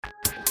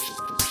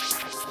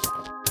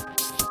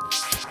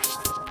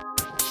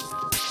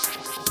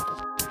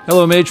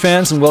Hello, Mage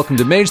fans, and welcome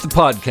to Mage the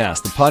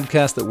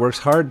podcast that works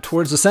hard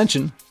towards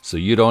ascension so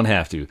you don't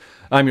have to.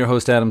 I'm your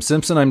host, Adam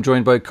Simpson. I'm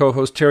joined by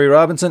co-host Terry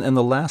Robinson, and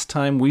the last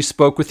time we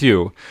spoke with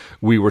you,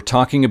 we were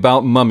talking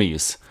about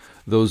mummies,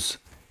 those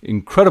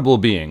incredible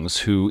beings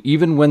who,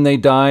 even when they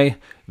die,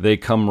 they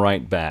come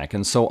right back.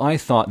 And so I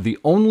thought the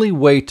only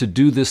way to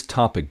do this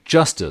topic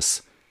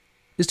justice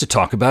is to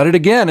talk about it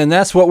again, and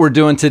that's what we're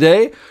doing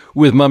today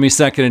with Mummy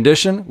 2nd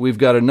Edition. We've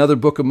got another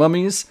book of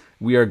mummies.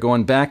 We are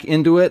going back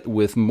into it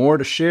with more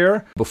to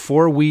share.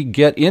 Before we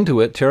get into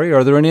it, Terry,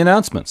 are there any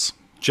announcements?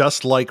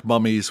 Just like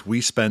mummies,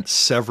 we spent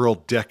several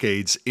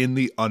decades in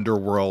the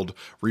underworld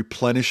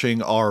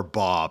replenishing our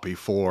ba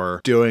before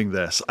doing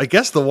this. I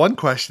guess the one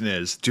question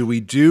is, do we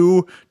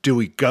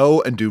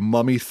go and do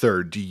Mummy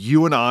 3rd? Do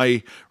you and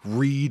I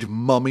read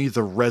Mummy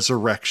the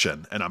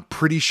Resurrection? And I'm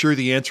pretty sure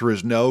the answer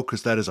is no,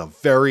 because that is a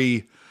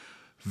very,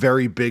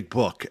 very big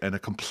book and a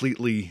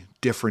completely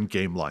different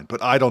game line.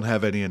 But I don't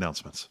have any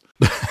announcements.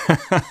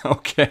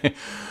 Okay.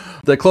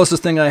 The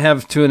closest thing I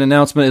have to an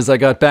announcement is I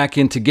got back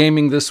into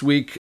gaming this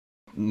week.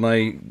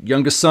 My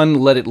youngest son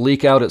let it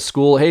leak out at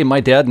school, hey, my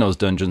dad knows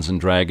Dungeons &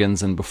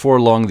 Dragons, and before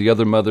long the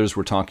other mothers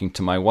were talking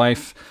to my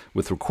wife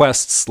with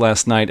requests.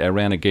 Last night I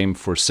ran a game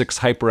for 6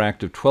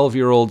 hyperactive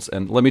 12-year-olds,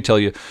 and let me tell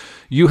you,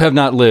 you have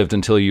not lived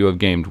until you have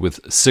gamed with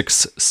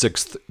 6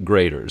 sixth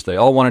graders. They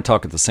all want to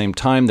talk at the same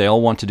time, they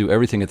all want to do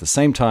everything at the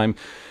same time.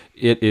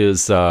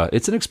 It's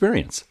an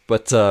experience,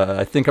 but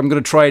I think I'm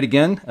going to try it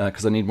again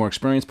because I need more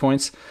experience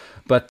points.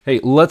 But hey,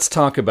 let's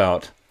talk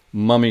about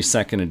Mummy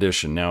 2nd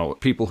Edition. Now,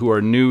 people who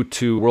are new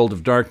to World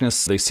of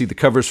Darkness, they see the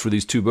covers for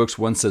these two books.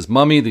 One says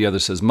Mummy, the other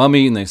says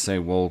Mummy, and they say,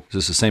 well, is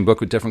this the same book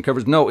with different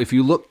covers? No, if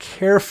you look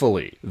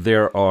carefully,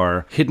 there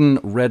are hidden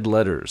red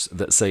letters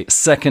that say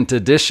 2nd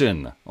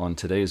Edition on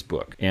today's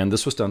book. And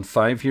this was done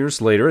 5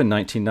 years later in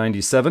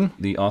 1997.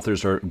 The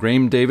authors are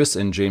Graeme Davis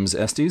and James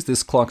Estes.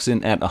 This clocks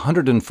in at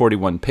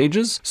 141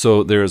 pages,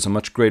 so there is a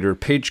much greater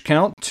page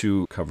count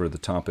to cover the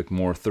topic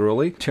more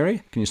thoroughly.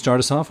 Terry, can you start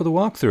us off with a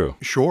walkthrough?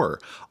 Sure.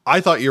 I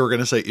thought you were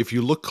going to say, if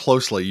you look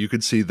closely, you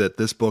could see that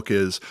this book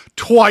is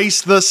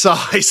twice the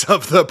size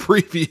of the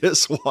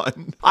previous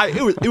one.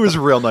 It was a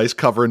real nice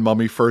cover in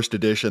Mummy 1st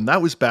Edition.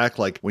 That was back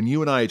like when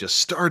you and I just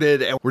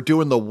started and we're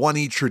doing the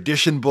 1E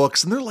tradition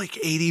books, and they're like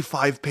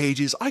 85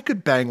 pages. I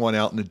could bang one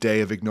out in a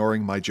day of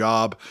ignoring my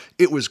job.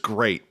 It was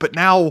great. But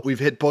now we've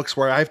hit books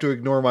where I have to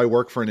ignore my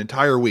work for an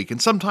entire week, and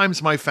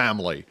sometimes my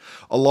family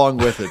along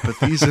with it. But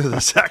these are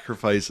the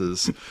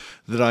sacrifices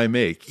that I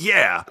make.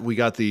 Yeah, we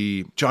got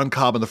the John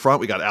Cobb in the front.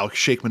 We got Alex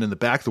Shakeman in the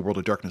back, the World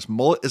of Darkness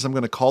mullet, as I'm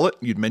going to call it.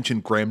 You'd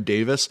mentioned Graeme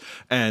Davis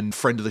and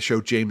friend of the show,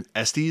 James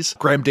Estes.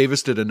 Graeme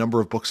Davis did a number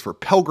of books for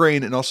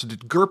Pelgrane and also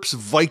did GURPS,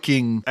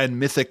 Viking, and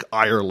Mythic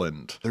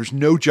Ireland. There's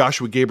no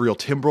Joshua Gabriel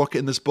Timbrook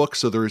in this book,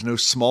 so there is no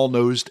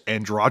small-nosed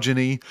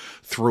androgyny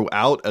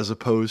throughout, as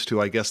opposed to,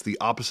 I guess, the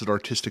opposite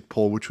artistic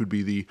pole, which would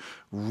be the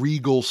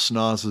regal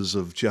snozzes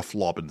of Jeff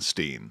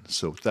Laubenstein.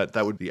 So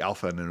that would be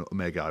alpha and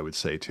omega, I would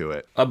say, to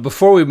it.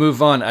 Before we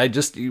move on,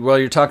 while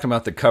you're talking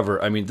about the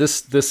cover, I mean,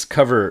 this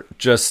cover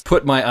just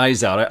put my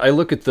eyes out. I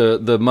look at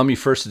the Mummy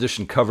 1st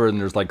Edition cover, and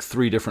there's like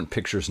 3 different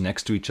pictures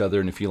next to each other,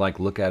 and if you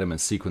look at them in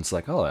sequence,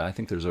 oh, I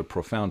think there's a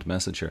profound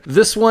message here.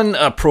 This one,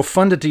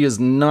 profundity is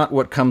not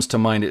what comes to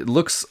mind. It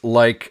looks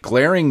like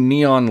glaring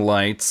neon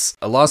lights,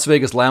 a Las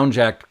Vegas lounge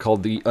act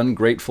called The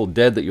Ungrateful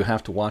Dead that you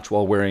have to watch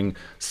while wearing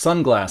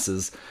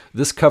sunglasses.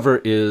 This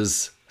cover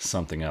is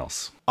something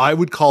else. I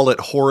would call it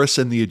Horus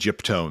and the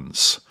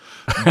Egyptones.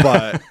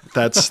 But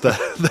that's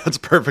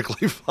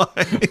perfectly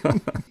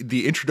fine.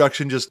 The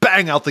introduction just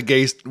bang out the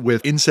gate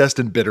with incest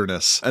and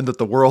bitterness, and that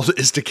the world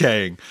is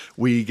decaying.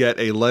 We get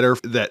a letter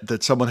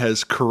that someone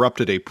has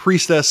corrupted a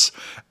priestess,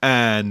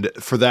 and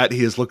for that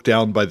he is looked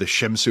down by the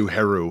Shemsu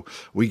Heru.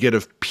 We get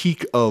a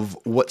peek of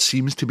what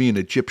seems to be an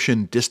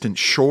Egyptian distant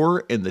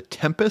shore in The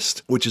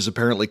Tempest, which is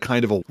apparently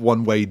kind of a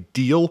one-way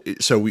deal.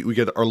 So we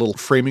get our little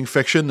framing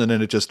fiction, and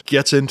then it just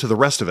gets into the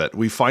rest of it.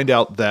 We find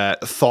out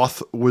that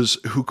Thoth was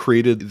who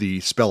created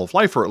the Spell of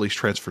Life, or at least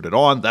transferred it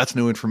on. That's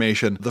new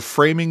information. The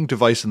framing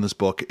device in this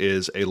book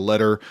is a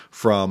letter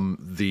from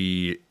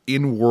the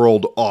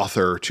in-world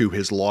author to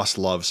his lost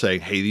love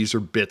saying, hey, these are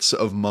bits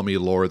of mummy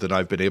lore that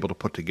I've been able to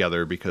put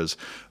together because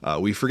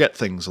we forget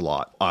things a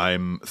lot.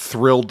 I'm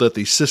thrilled that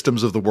the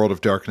systems of the World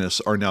of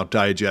Darkness are now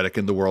diegetic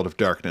in the World of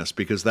Darkness,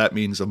 because that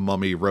means a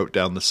mummy wrote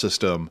down the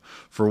system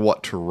for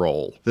what to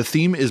roll. The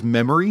theme is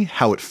memory,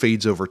 how it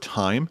fades over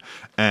time,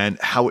 and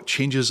how it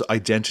changes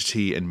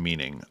identity and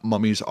meaning.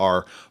 Mummies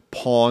are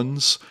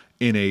pawns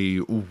in a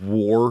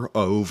war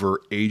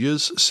over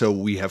ages, so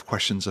we have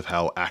questions of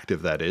how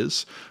active that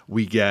is.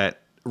 We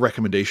get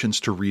recommendations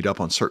to read up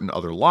on certain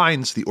other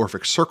lines. The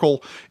Orphic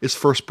Circle is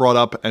first brought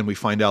up, and we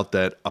find out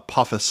that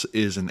Apophis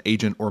is an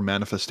agent or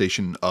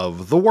manifestation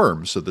of the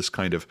worm. So this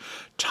kind of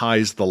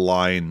ties the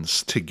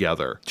lines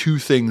together. Two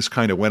things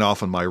kind of went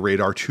off on my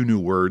radar, two new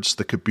words: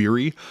 the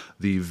Kabiri,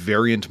 the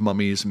variant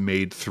mummies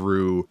made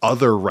through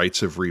other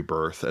rites of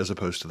rebirth as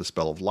opposed to the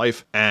spell of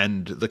life,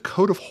 and the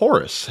Code of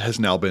Horus has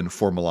now been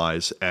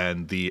formalized,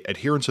 and the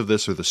adherents of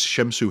this are the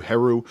Shemsu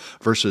Heru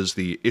versus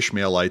the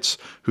Ishmaelites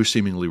who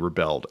seemingly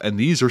rebelled. And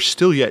these are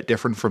still yet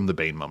different from the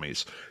Bane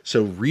mummies.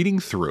 So reading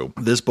through,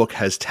 this book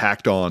has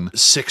tacked on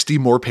 60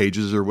 more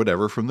pages or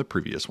whatever from the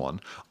previous one.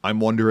 I'm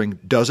wondering,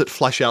 does it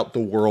flesh out the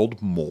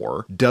world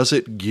more? Does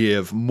it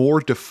give more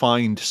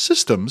defined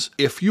systems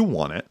if you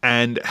want it?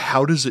 And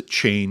how does it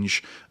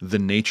change the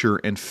nature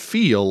and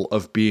feel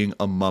of being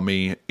a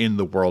mummy in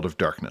the world of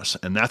darkness?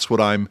 And that's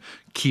what I'm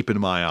keeping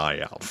my eye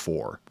out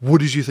for.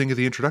 What did you think of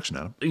the introduction,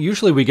 Adam?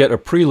 Usually we get a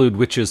prelude,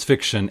 which is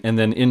fiction, and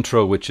then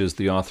intro, which is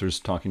the authors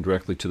talking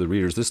directly to the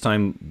readers. This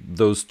time,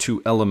 those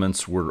two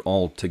elements were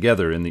all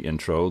together in the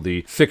intro.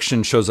 The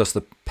fiction shows us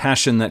the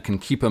passion that can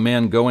keep a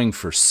man going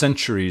for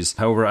centuries.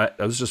 However, I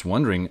was just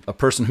wondering, a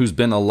person who's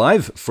been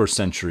alive for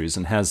centuries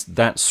and has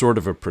that sort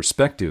of a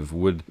perspective,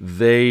 would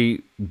they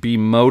be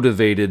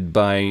motivated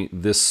by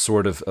this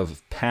sort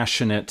of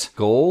passionate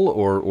goal,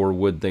 or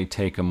would they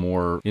take a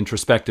more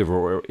introspective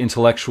or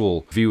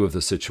intellectual view of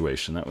the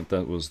situation?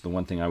 That was the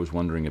one thing I was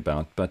wondering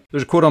about. But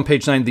there's a quote on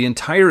page 9: "The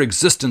entire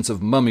existence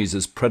of mummies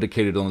is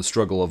predicated on the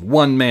struggle of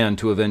one man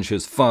to avenge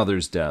his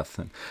father's death."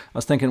 And I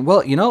was thinking,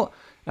 well,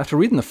 after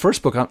reading the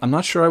first book, I'm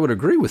not sure I would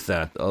agree with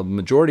that. A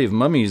majority of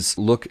mummies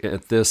look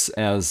at this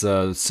as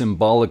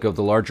symbolic of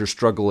the larger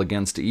struggle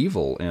against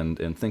evil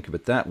and think of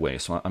it that way.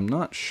 So I'm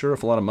not sure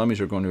if a lot of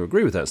mummies are going to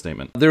agree with that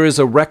statement. There is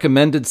a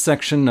recommended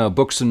section,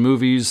 books and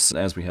movies,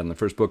 as we had in the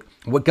first book.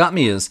 What got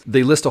me is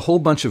they list a whole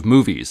bunch of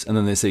movies, and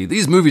then they say,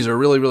 these movies are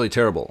really, really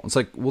terrible. It's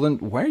like, well, then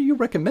why are you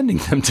recommending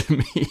them to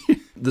me?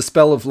 The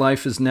spell of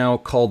life is now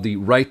called the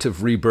Rite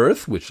of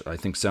Rebirth, which I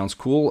think sounds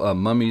cool.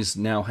 Mummies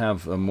now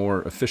have a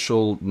more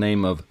official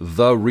name of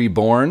The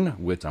Reborn,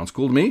 which sounds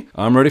cool to me.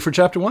 I'm ready for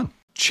chapter 1.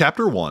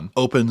 Chapter 1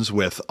 opens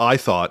with, I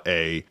thought,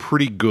 a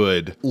pretty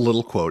good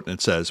little quote, and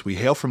it says, "We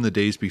hail from the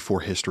days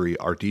before history.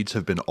 Our deeds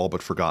have been all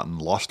but forgotten,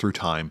 lost through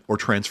time, or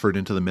transferred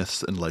into the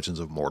myths and legends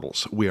of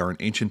mortals. We are an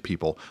ancient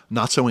people,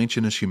 not so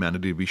ancient as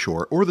humanity to be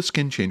sure, or the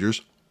Skin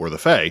Changers, or the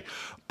Fae,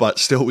 but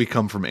still we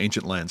come from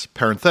ancient lands.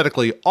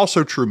 Parenthetically,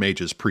 also true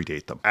mages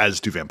predate them, as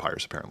do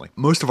vampires, apparently.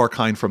 Most of our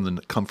kind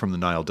come from the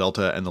Nile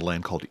Delta and the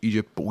land called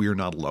Egypt, but we are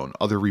not alone.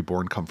 Other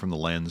reborn come from the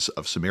lands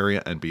of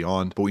Samaria and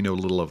beyond, but we know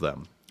little of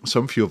them.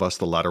 Some few of us,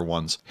 the latter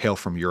ones, hail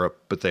from Europe,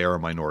 but they are a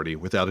minority.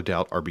 Without a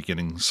doubt, our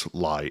beginnings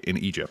lie in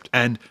Egypt."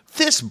 And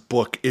this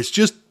book is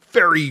just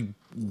very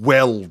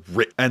well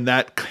written, and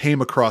that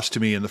came across to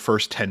me in the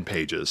first 10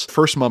 pages.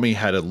 First Mummy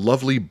had a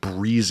lovely,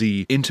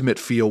 breezy, intimate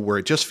feel where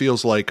it just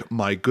feels like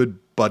my good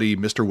buddy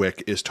Mr.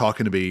 Wick is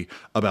talking to me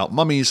about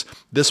mummies.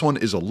 This one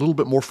is a little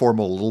bit more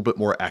formal, a little bit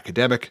more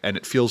academic, and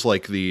it feels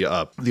like the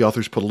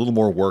authors put a little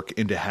more work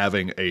into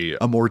having a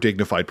more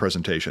dignified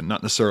presentation.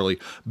 Not necessarily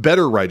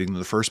better writing than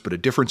the first, but a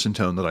difference in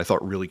tone that I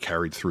thought really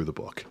carried through the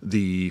book.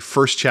 The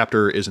first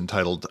chapter is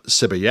entitled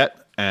Sibayet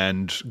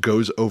and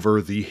goes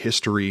over the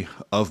history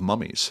of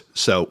mummies.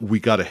 So we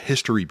got a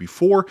history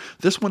before.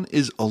 This one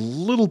is a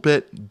little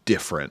bit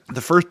different.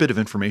 The first bit of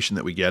information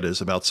that we get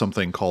is about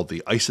something called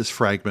the Isis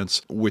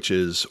fragments, which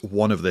is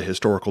one of the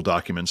historical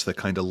documents that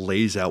kind of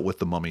lays out what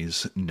the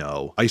mummies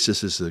know.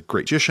 Isis is a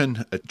great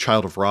magician, a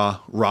child of Ra.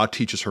 Ra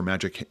teaches her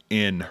magic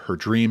in her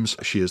dreams.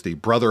 She is the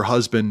brother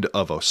husband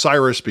of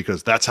Osiris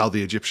because that's how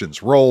the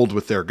Egyptians rolled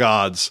with their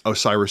gods.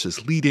 Osiris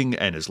is leading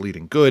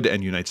good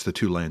and unites the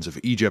two lands of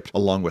Egypt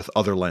along with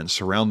other lands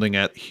surrounding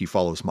it. He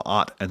follows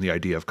Ma'at and the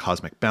idea of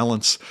cosmic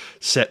balance.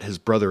 Set, his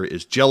brother,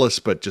 is jealous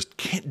but just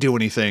can't do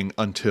anything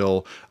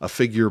until a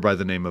figure by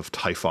the name of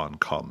Typhon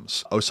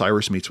comes.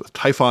 Osiris meets with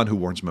Typhon, who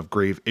warns him of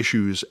grave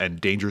issues and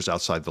dangers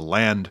outside the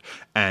land,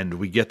 and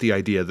we get the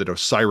idea that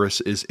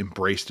Osiris is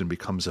embraced and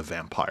becomes a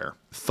vampire.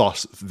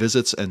 Thoth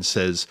visits and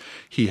says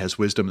he has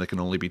wisdom that can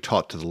only be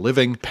taught to the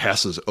living,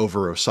 passes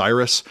over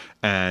Osiris,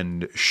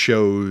 and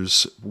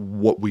shows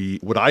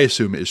what I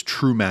assume is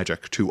true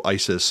magic to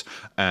Isis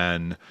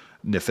and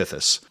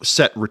Nephthys.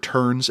 Set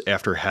returns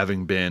after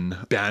having been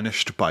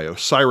banished by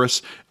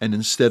Osiris, and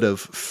instead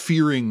of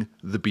fearing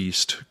the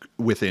beast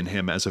within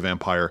him as a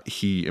vampire,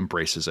 he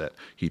embraces it.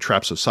 He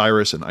traps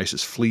Osiris, and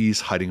Isis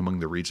flees, hiding among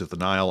the reeds of the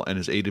Nile, and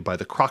is aided by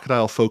the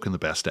crocodile folk and the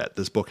Bastet.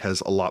 This book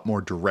has a lot more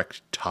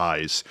direct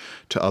ties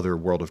to other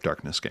World of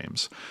Darkness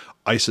games.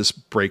 Isis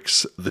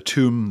breaks the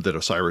tomb that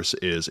Osiris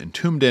is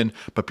entombed in,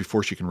 but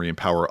before she can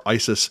re-empower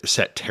Isis,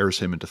 Set tears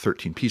him into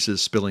 13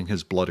 pieces, spilling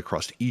his blood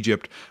across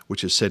Egypt,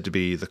 which is said to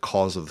be the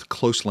cause of the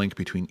close link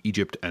between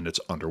Egypt and its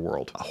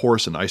underworld.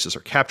 Horus and Isis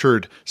are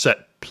captured.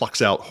 Set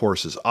plucks out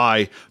Horus's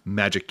eye.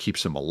 Magick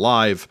keeps him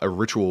alive. A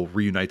ritual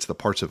reunites the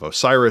parts of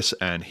Osiris,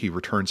 and he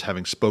returns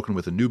having spoken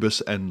with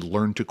Anubis and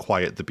learned to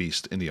quiet the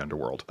beast in the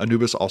underworld.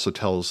 Anubis also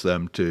tells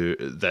them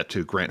that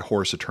to grant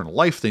Horus eternal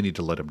life, they need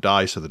to let him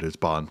die so that his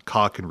bond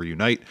Ka can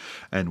reunite,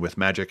 and with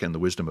magic and the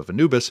wisdom of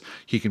Anubis,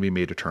 he can be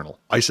made eternal.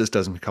 Isis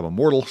doesn't become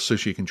immortal, so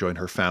she can join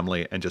her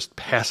family and just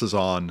passes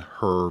on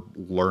her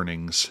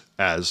learnings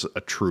as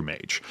a true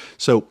mage.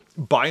 So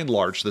by and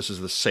large, this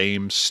is the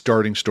same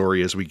starting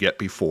story as we get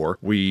before.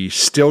 We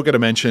still get a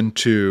mention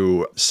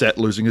to Set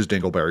losing his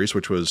dingleberries,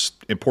 which was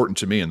important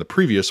to me in the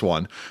previous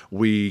one.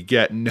 We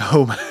get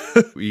no,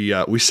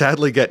 we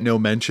sadly get no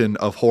mention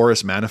of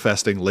Horus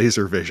manifesting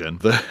laser vision,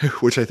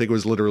 which I think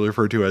was literally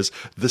referred to as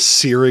the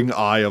searing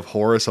eye of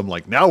Horus. I'm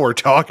like, now we're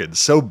talking.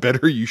 So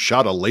bitter you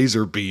shot a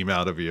laser beam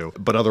out of you.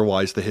 But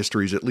otherwise, the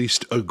histories at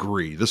least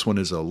agree. This one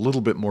is a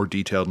little bit more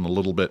detailed and a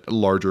little bit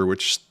larger,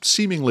 which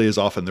seemingly is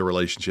often the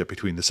relationship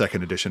between the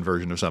second edition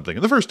version of something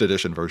and the first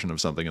edition version of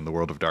something in the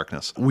World of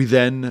Darkness. We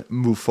then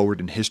move forward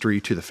in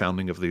history to the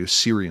founding of the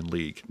Osirian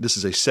League. This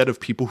is a set of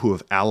people who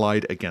have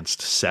allied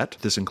against Set.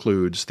 This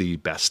includes the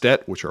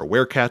Bastet, which are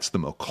werecats, the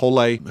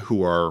Mokole,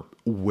 who are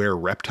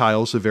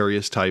were-reptiles of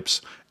various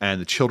types, and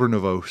the children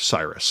of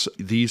Osiris.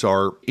 These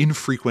are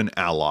infrequent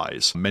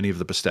allies. Many of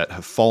the Bastet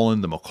have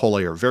fallen. The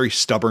Mokole are very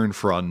stubborn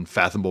for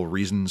unfathomable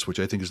reasons, which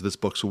I think is this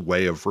book's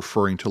way of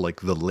referring to like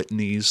the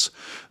litanies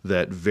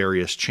that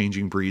various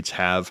changing breeds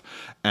have.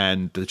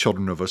 And the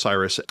children of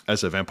Osiris,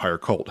 as a vampire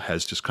cult,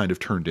 has just kind of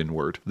turned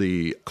inward.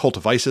 The cult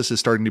of Isis is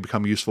starting to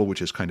become useful,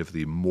 which is kind of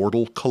the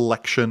mortal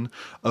collection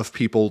of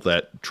people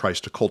that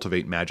tries to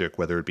cultivate magic,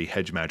 whether it be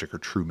hedge magic or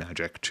true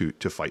magic, to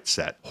fight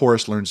Set.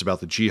 Horus learns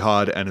about the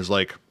jihad and is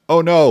like, oh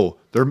no,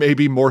 there may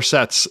be more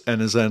Sets,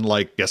 and is then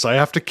like, guess I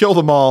have to kill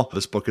them all.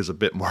 This book is a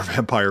bit more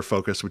vampire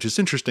focused, which is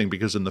interesting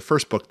because in the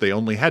first book they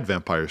only had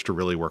vampires to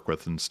really work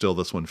with, and still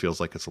this one feels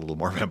like it's a little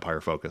more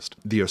vampire focused.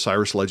 The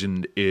Osiris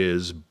legend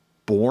is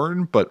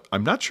born, but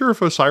I'm not sure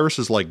if Osiris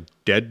is like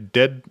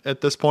dead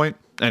at this point.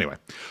 Anyway,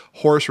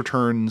 Horus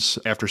returns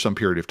after some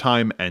period of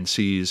time and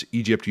sees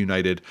Egypt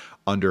united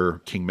under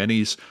King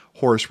Menes.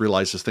 Horus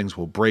realizes things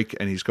will break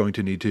and he's going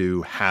to need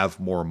to have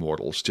more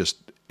immortals.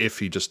 If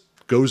he just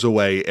goes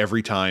away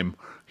every time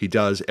he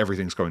does,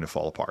 everything's going to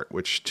fall apart,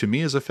 which to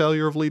me is a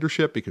failure of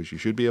leadership because you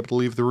should be able to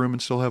leave the room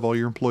and still have all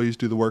your employees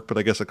do the work, but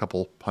I guess a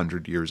couple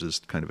 100 years is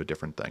kind of a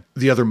different thing.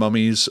 The other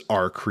mummies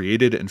are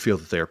created and feel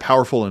that they are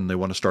powerful and they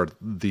want to start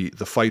the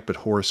fight, but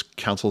Horus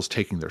counsels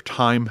taking their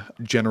time.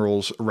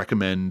 Generals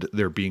recommend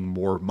there being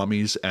more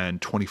mummies,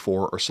 and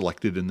 24 are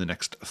selected in the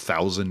next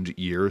 1,000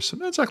 years,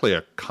 and that's actually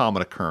a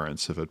common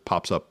occurrence if it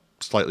pops up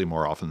slightly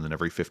more often than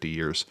every 50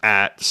 years.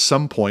 At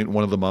some point,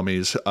 one of the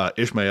mummies,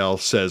 Ishmael,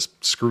 says,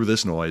 screw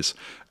this noise,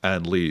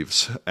 and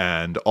leaves.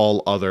 And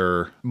all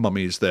other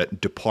mummies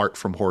that depart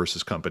from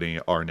Horus's company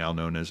are now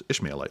known as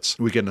Ishmaelites.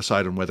 We get an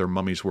aside on whether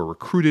mummies were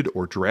recruited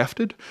or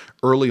drafted.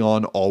 Early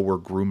on, all were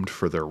groomed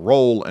for their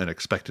role and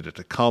expected it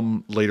to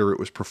come. Later, it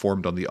was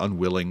performed on the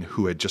unwilling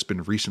who had just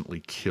been recently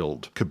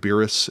killed.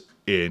 Kabirus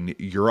in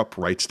Europe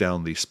writes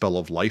down the spell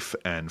of life,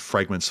 and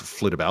fragments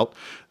flit about.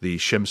 The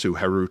Shemsu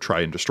Heru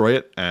try and destroy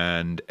it,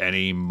 and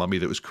any mummy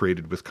that was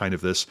created with kind of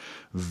this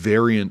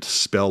variant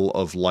spell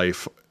of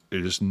life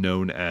is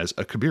known as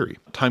a Kabiri.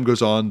 Time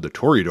goes on, the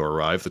Toreador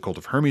arrive, the cult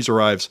of Hermes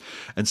arrives,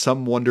 and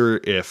some wonder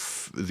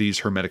if these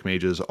hermetic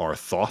mages are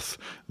Thoth.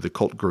 The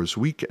cult grows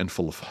weak and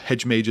full of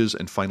hedge mages,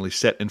 and finally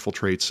Set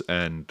infiltrates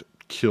and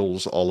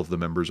kills all of the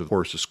members of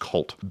Horus's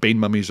cult. Bane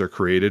mummies are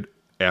created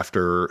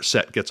after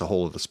Set gets a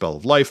hold of the spell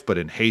of life, but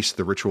in haste,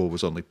 the ritual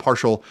was only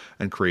partial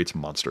and creates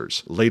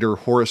monsters. Later,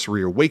 Horus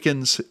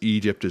reawakens.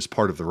 Egypt is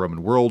part of the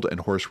Roman world, and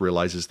Horus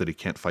realizes that he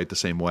can't fight the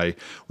same way.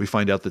 We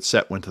find out that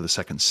Set went to the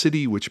second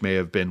city, which may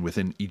have been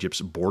within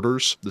Egypt's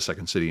borders, the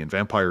second city in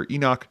Vampire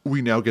Enoch.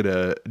 We now get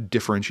a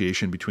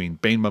differentiation between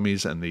Bane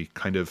mummies and the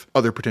kind of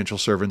other potential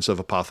servants of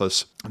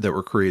Apophis that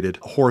were created.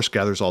 Horus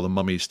gathers all the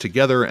mummies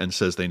together and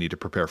says they need to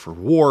prepare for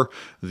war.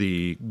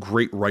 The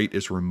Great Rite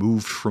is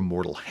removed from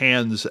mortal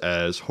hands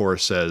as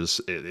Horus says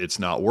it's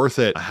not worth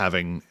it.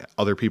 Having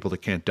other people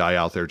that can't die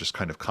out there just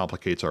kind of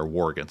complicates our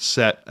war against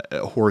Set.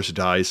 Horus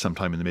dies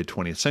sometime in the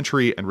mid-20th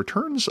century and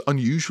returns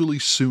unusually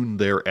soon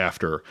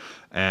thereafter.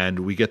 And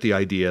we get the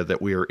idea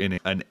that we are in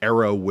an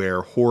era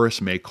where Horus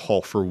may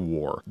call for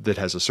war that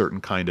has a certain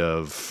kind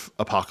of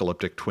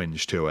apocalyptic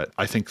twinge to it.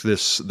 I think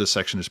this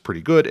section is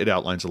pretty good. It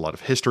outlines a lot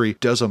of history,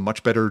 does a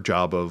much better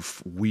job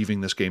of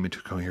weaving this game into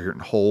a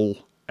coherent whole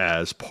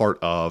as part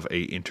of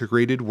a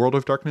integrated World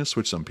of Darkness,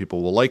 which some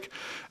people will like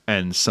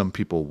and some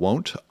people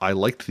won't. I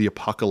liked the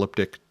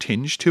apocalyptic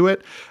tinge to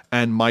it,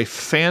 and my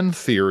fan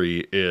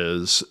theory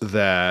is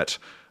that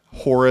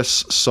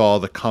Horus saw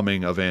the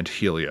coming of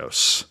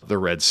Anthelios, the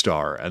Red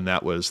Star, and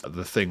that was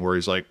the thing where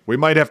he's like, we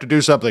might have to do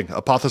something.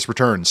 Apophis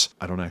returns.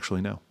 I don't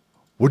actually know.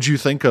 What'd you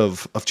think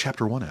of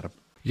Chapter 1, Adam?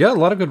 Yeah, a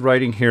lot of good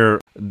writing here.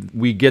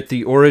 We get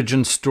the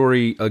origin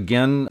story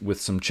again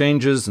with some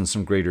changes and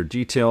some greater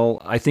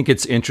detail. I think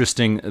it's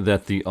interesting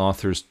that the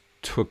authors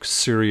took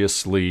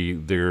seriously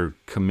their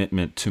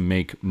commitment to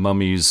make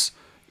mummies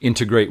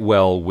integrate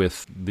well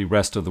with the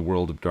rest of the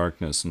world of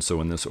darkness. And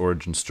so in this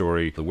origin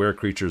story, the were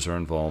creatures are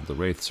involved, the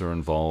wraiths are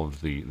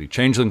involved, the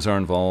changelings are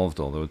involved,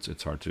 although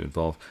it's hard to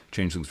involve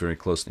changelings very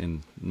close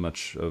in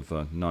much of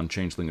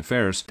non-changeling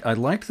affairs. I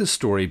liked this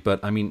story, but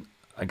I mean,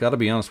 I got to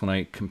be honest, when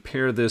I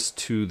compare this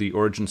to the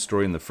origin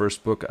story in the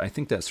first book, I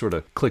think that sort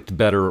of clicked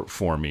better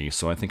for me.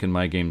 So I think in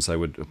my games I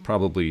would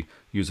probably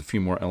use a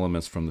few more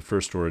elements from the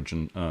first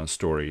origin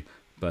story.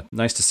 But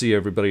nice to see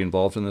everybody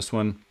involved in this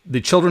one.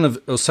 The children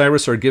of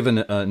Osiris are given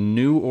a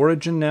new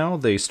origin now.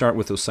 They start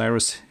with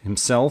Osiris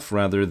himself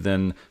rather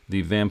than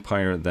the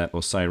vampire that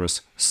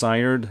Osiris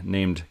sired,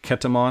 named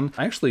Ketamon.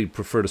 I actually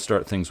prefer to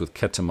start things with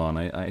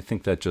Ketamon. I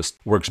think that just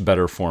works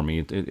better for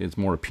me. It's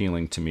more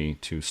appealing to me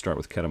to start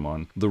with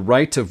Ketamon. The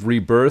rite of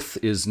rebirth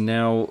is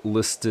now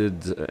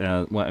listed,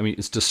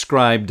 it's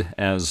described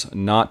as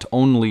not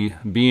only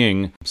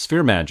being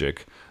sphere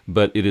magic,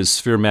 but it is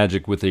sphere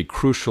magic with a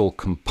crucial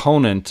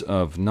component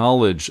of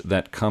knowledge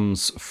that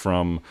comes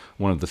from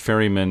one of the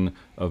ferrymen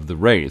of the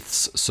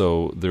Wraiths.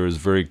 So there is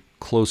very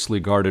closely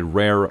guarded,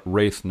 rare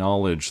Wraith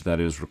knowledge that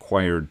is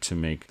required to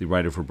make the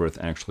Rite of Rebirth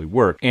actually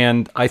work.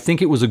 And I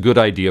think it was a good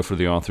idea for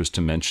the authors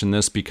to mention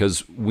this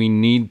because we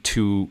need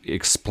to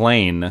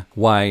explain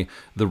why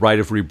the Rite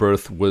of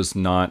Rebirth was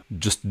not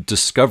just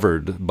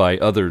discovered by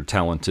other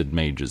talented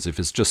mages. If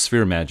it's just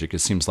sphere magic, it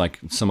seems like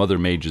some other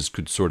mages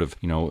could sort of,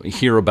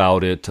 hear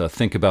about it,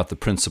 think about the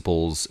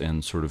principles,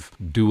 and sort of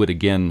do it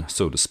again,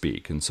 so to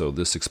speak. And so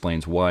this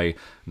explains why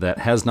that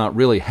has not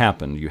really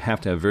happened. You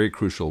have to have very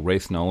crucial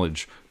Wraith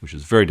knowledge, which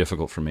is very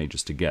difficult for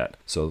mages to get.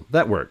 So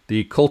that worked.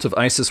 The cult of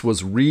Isis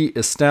was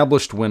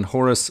re-established when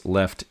Horus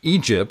left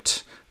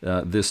Egypt.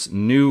 This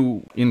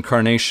new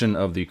incarnation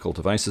of the cult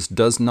of Isis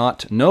does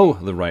not know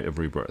the Rite of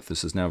Rebirth.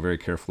 This is now very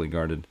carefully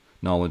guarded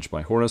knowledge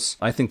by Horus.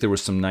 I think there were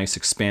some nice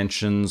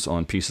expansions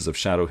on pieces of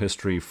shadow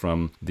history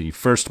from the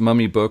first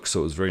Mummy book, so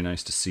it was very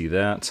nice to see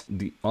that.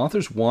 The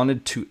authors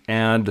wanted to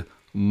add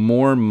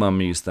more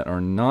mummies that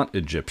are not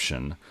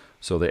Egyptian,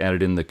 so they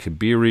added in the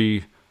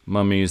Kabiri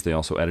mummies. They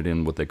also added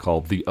in what they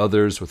call the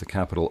others with a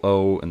capital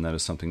O, and that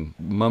is something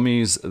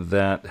mummies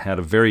that had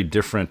a very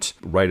different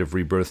Rite of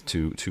Rebirth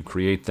to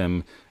create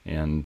them,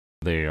 and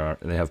they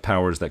have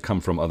powers that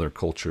come from other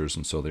cultures,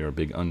 and so they are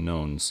big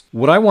unknowns.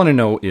 What I want to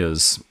know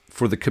is,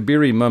 for the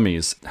Kabiri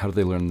mummies, how do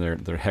they learn their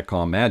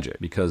Hekau magic?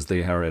 Because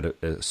they are at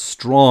a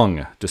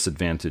strong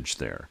disadvantage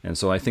there. And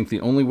so I think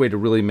the only way to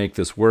really make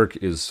this work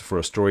is for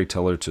a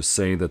storyteller to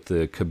say that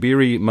the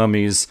Kabiri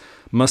mummies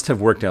must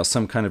have worked out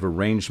some kind of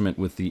arrangement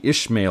with the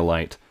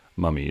Ishmaelite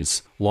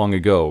mummies long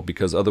ago,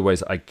 because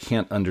otherwise I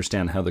can't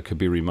understand how the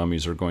Kabiri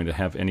mummies are going to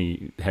have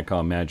any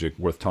Hekau magic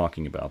worth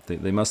talking about.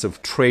 They must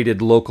have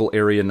traded local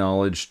area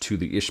knowledge to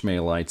the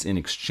Ishmaelites in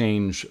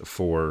exchange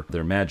for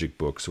their magic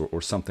books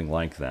or something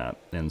like that.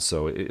 And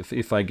so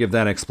if I give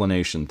that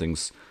explanation,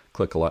 things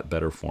click a lot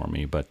better for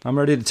me. But I'm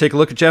ready to take a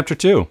look at Chapter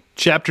 2.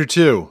 Chapter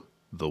 2,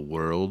 The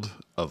World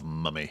of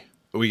Mummy.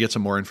 We get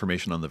some more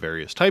information on the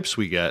various types.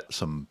 We get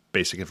some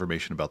basic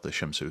information about the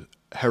Shemsu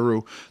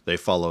Heru. They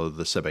follow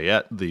the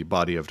Sebayet, the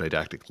body of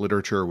didactic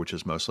literature, which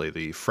is mostly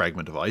the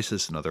fragment of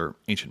Isis and other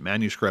ancient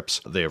manuscripts.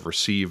 They have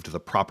received the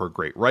proper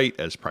Great Rite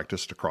as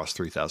practiced across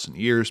 3,000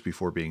 years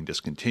before being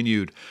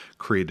discontinued,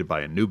 created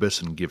by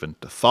Anubis and given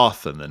to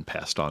Thoth and then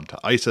passed on to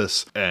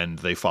Isis. And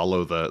they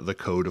follow the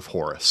Code of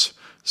Horus.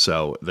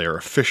 So they're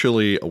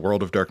officially a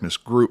World of Darkness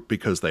group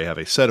because they have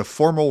a set of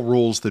formal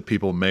rules that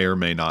people may or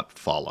may not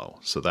follow.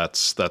 So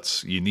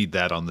that's you need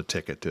that on the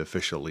ticket to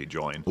officially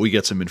join. We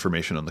get some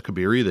information on the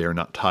Kabiri. They are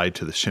not tied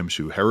to the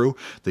Shemsu Heru.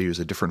 They use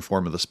a different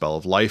form of the Spell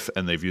of Life,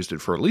 and they've used it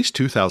for at least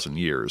 2,000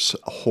 years.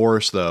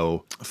 Horus,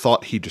 though,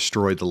 thought he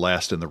destroyed the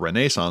last in the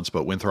Renaissance,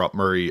 but Winthrop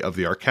Murray of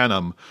the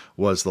Arcanum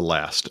was the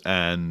last,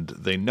 and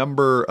they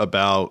number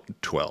about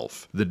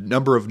 12. The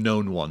number of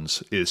known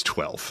ones is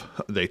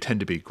 12. They tend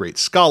to be great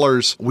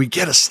scholars. We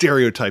get a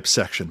stereotype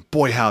section.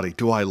 Boy, howdy,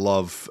 do I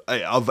love,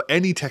 of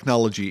any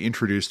technology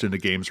introduced in a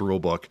game's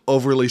rulebook,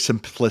 overly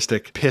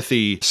simplistic,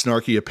 pithy,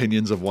 snarky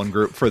opinions of one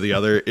group for the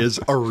other is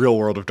a real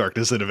World of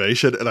Darkness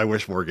innovation, and I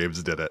wish more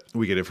games did it.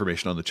 We get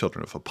information on the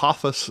Children of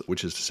Apophis,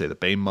 which is to say the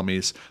Bane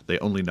mummies. They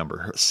only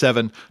number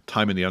 7.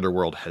 Time in the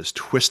Underworld has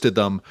twisted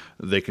them.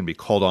 They can be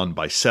called on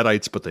by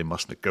Setites, but they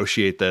must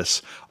negotiate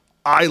this.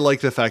 I like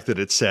the fact that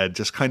it said,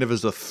 just kind of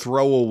as a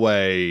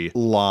throwaway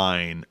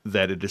line,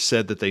 that it is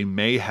said that they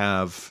may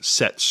have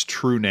Set's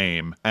true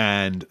name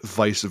and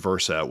vice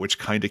versa, which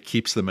kind of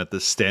keeps them at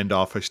this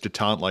standoffish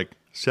detente, like,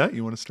 Set,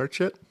 you want to start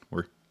shit?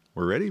 We're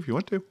ready if you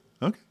want to.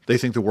 Okay. They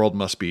think the world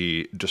must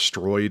be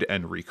destroyed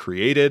and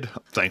recreated.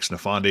 Thanks,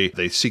 Nefandi.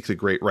 They seek the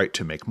Great Rite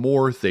to make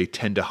more. They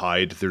tend to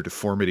hide their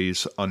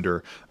deformities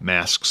under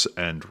masks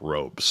and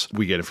robes.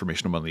 We get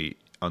information on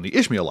the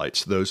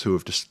Ishmaelites, those who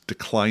have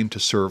declined to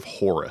serve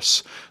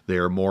Horus. They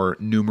are more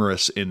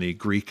numerous in the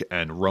Greek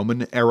and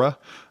Roman era,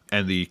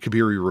 and the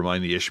Kabiri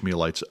remind the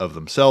Ishmaelites of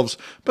themselves,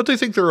 but they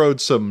think they're owed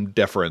some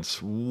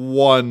deference.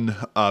 1,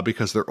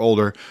 because they're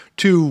older.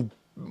 2,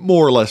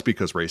 more or less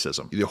because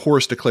racism.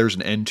 Horus declares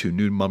an end to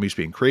new mummies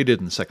being created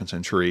in the 2nd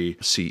century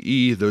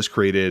CE. Those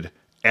created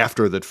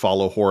after that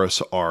follow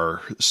Horus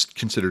are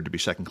considered to be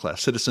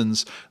second-class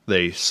citizens.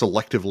 They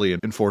selectively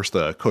enforce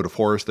the Code of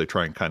Horus. They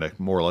try and kind of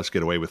more or less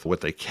get away with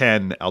what they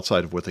can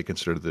outside of what they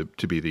consider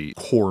to be the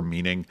core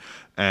meaning.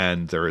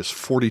 And there is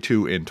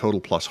 42 in total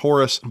plus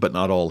Horus, but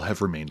not all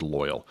have remained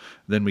loyal.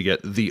 Then we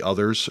get the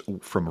others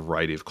from a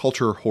variety of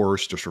culture.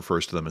 Horus just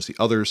refers to them as the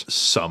others.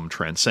 Some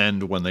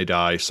transcend when they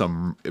die,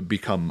 some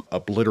become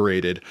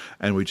obliterated,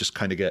 and we just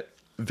kind of get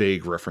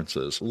vague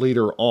references.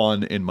 Later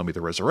on in Mummy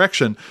the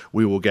Resurrection,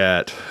 we will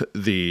get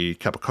the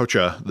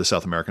Capacocha, the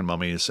South American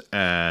mummies,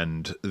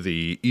 and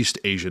the East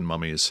Asian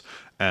mummies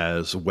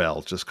as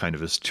well, just kind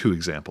of as two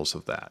examples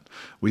of that.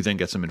 We then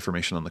get some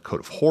information on the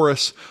Code of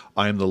Horus.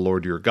 I am the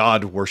Lord your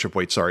God.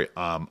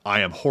 I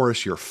am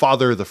Horus, your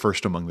father, the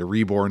first among the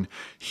reborn.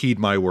 Heed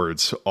my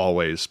words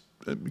always.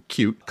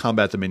 Cute.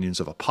 Combat the minions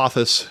of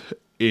Apophis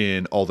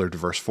in all their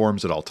diverse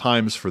forms at all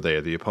times, for they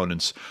are the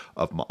opponents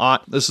of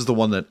Ma'at. This is the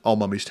one that all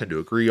mummies tend to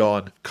agree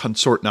on.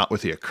 Consort not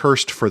with the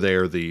accursed, for they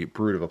are the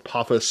brood of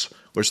Apophis,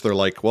 which they're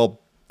like,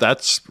 well,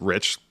 that's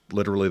rich.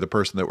 Literally the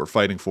person that we're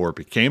fighting for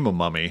became a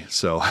mummy,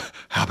 so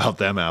how about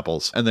them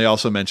apples? And they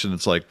also mention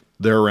it's like,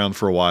 they're around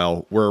for a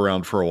while, we're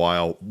around for a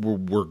while,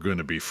 we're going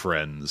to be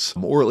friends.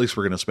 Or at least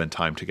we're going to spend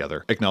time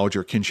together. Acknowledge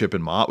your kinship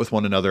and ma'at with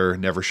one another.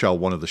 Never shall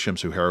one of the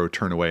Shemsu Hero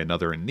turn away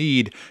another in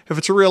need. If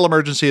it's a real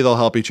emergency, they'll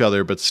help each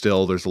other, but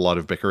still there's a lot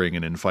of bickering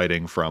and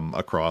infighting from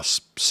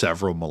across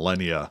several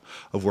millennia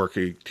of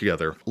working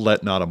together.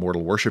 Let not a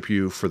mortal worship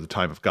you, for the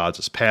time of gods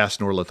is past,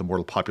 nor let the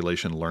mortal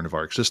population learn of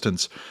our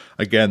existence.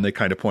 Again, they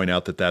kind of point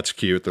out that that's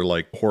cute. They're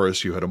like,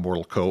 Horus, you had a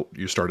mortal cult.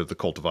 You started the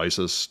cult of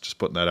Isis. Just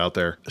putting that out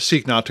there.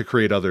 Seek not to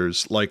create others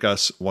like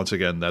us. Once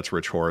again, that's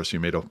Rich Horus. You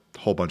made a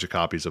whole bunch of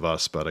copies of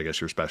us, but I guess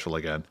you're special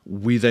again.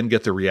 We then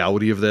get the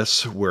reality of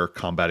this, where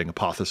combating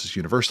Apophis is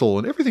universal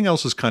and everything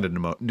else is kind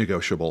of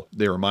negotiable.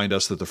 They remind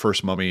us that the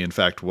first mummy, in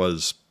fact,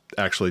 was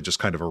actually just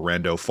kind of a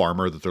rando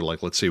farmer that they're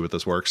like, let's see what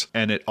this works.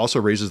 And it also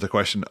raises the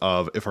question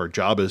of, if our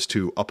job is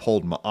to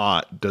uphold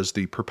Ma'at, does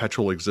the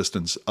perpetual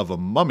existence of a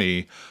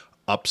mummy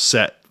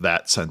upset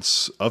that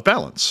sense of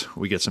balance?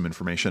 We get some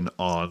information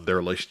on their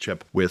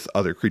relationship with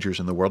other creatures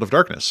in the world of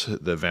darkness.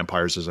 The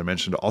vampires, as I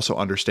mentioned, also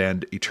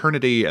understand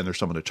eternity, and there's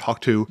someone to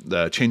talk to.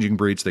 The changing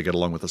breeds, they get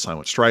along with the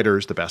silent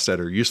striders. The Bastet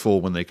are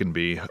useful when they can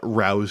be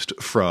roused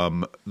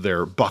from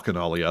their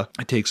bacchanalia.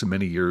 It takes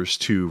many years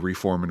to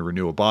reform and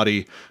renew a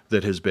body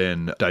that has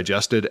been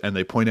digested, and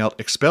they point out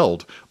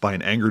expelled by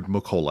an angered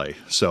Mokole.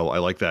 So I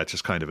like that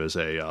just kind of as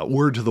a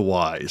word to the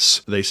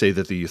wise. They say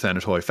that the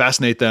Euthanatoi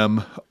fascinate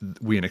them.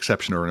 We an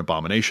exception or an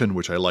abomination,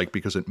 which I like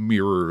because it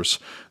mirrors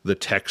the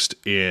text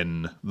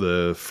in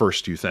the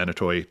first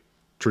Euthanatoi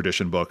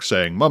tradition book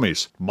saying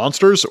mummies,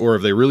 monsters, or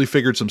have they really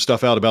figured some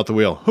stuff out about the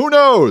wheel? Who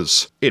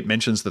knows? It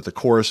mentions that the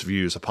chorus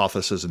views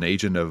Apophis as an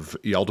agent of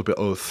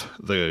Yaldabaoth,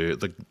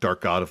 the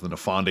dark god of the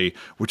Nephandi,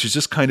 which is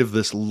just kind of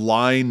this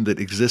line that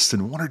exists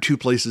in one or two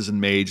places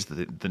in Mage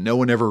that no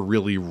one ever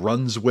really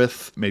runs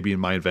with. Maybe in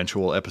my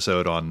eventual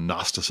episode on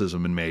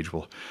Gnosticism in Mage,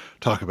 we'll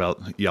talk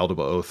about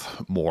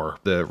Yaldabaoth more.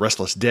 The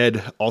Restless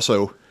Dead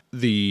also.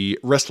 The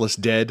Restless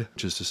Dead,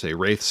 which is to say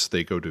wraiths,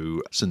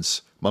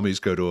 since mummies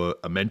go to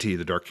Amenti,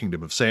 the Dark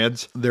Kingdom of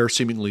Sands, they're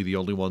seemingly the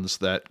only ones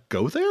that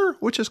go there,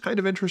 which is kind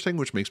of interesting,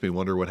 which makes me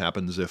wonder what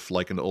happens if,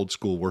 like, an old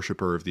school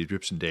worshiper of the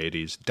Egyptian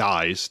deities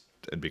dies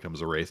and becomes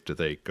a wraith. Do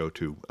they go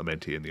to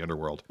Amenti in the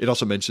underworld? It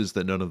also mentions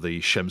that none of the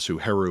Shemsu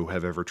Heru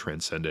have ever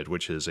transcended,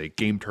 which is a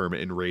game term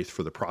in Wraith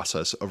for the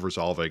process of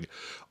resolving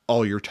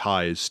all your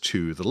ties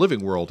to the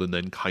living world and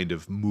then kind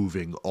of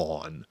moving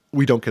on.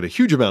 We don't get a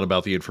huge amount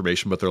about the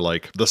information, but they're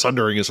like, the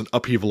Sundering is an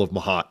upheaval of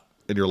Mahat.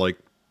 And you're like,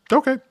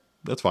 okay,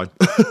 that's fine.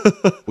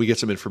 We get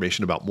some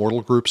information about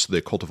mortal groups.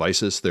 The Cult of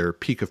Isis, their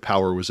peak of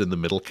power was in the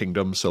Middle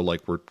Kingdom. So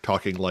like we're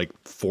talking like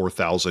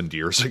 4,000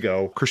 years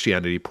ago.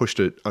 Christianity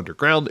pushed it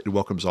underground. It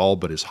welcomes all,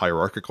 but is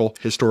hierarchical.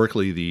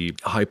 Historically, the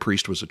high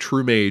priest was a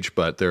true mage,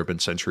 but there have been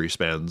century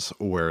spans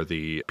where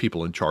the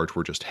people in charge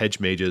were just hedge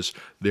mages.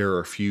 There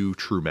are a few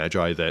true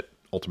magi that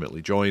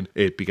ultimately joined.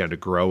 It began to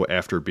grow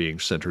after being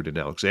centered in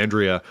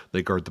Alexandria.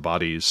 They guard the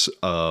bodies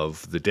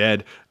of the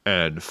dead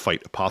and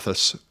fight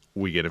Apophis.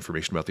 We get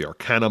information about the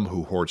Arcanum,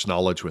 who hoards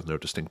knowledge with no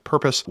distinct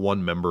purpose.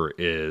 One member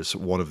is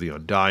one of the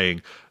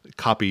Undying. A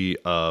copy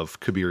of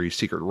Kabiri's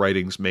secret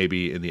writings may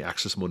be in the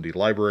Axis Mundi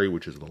Library,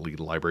 which is the lead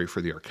library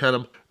for the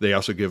Arcanum. They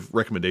also give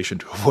recommendation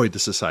to avoid the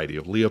Society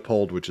of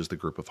Leopold, which is the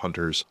group of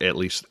hunters, at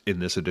least in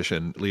this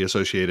edition,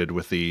 associated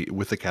with the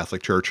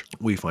Catholic Church.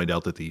 We find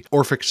out that the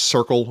Orphic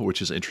Circle,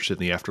 which is interested in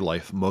the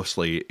afterlife,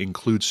 mostly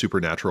includes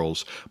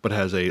supernaturals, but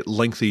has a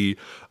lengthy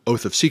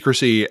oath of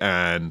secrecy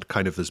and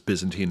kind of this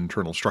Byzantine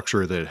internal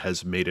structure that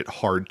has made it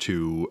hard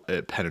to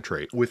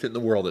penetrate. Within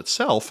the world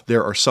itself,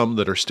 there are some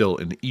that are still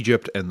in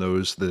Egypt and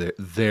those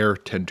there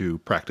tend to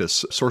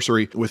practice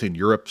sorcery. Within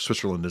Europe,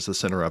 Switzerland is the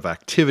center of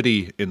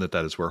activity in that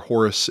is where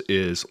Horus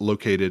is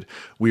located.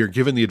 We are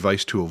given the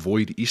advice to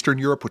avoid Eastern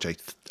Europe, which I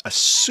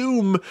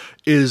assume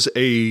is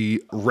a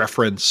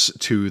reference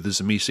to the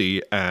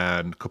Tzimisce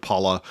and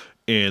Kopala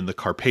in the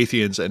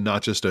Carpathians, and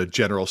not just a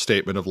general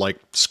statement of like,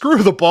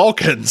 screw the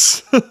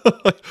Balkans.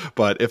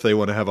 But if they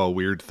want to have a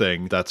weird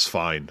thing, that's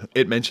fine.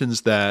 It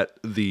mentions that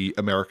the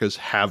Americas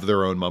have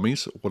their own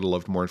mummies. Would have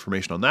loved more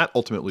information on that.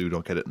 Ultimately, we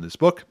don't get it in this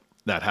book.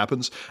 That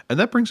happens. And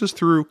that brings us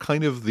through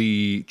kind of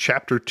the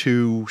chapter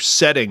 2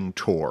 setting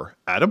tour.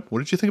 Adam, what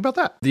did you think about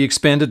that? The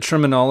expanded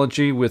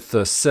terminology with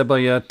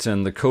Sebayet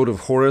and the Code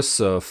of Horus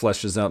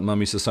fleshes out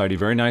Mummy Society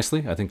very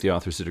nicely. I think the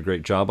authors did a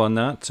great job on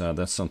that.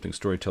 That's something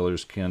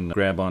storytellers can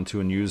grab onto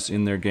and use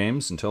in their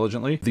games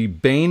intelligently. The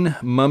Bane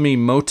Mummy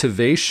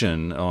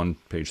motivation on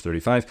page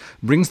 35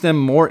 brings them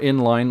more in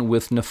line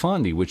with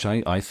Nefandi, which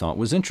I thought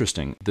was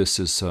interesting. This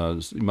is,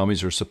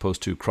 mummies are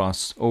supposed to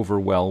cross over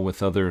well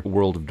with other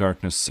World of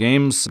Darkness games,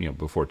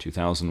 before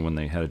 2000 when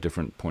they had a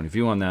different point of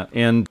view on that.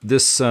 And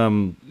this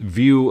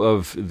view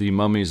of the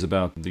mummies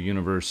about the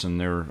universe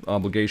and their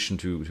obligation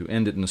to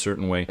end it in a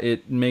certain way,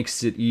 it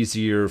makes it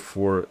easier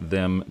for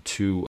them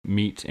to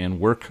meet and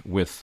work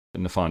with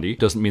Nefandi.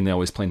 Doesn't mean they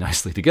always play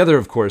nicely together,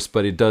 of course,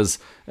 but it does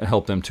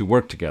help them to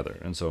work together.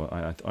 And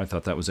so I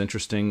thought that was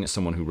interesting. As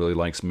someone who really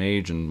likes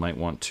Mage and might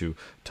want to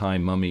tie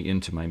Mummy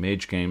into my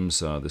Mage games,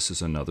 this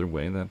is another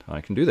way that I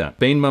can do that.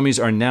 Bane mummies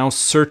are now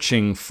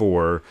searching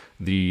for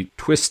the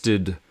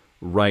twisted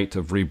rite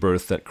of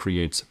rebirth that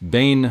creates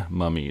Bane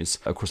mummies.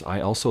 Of course,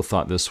 I also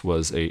thought this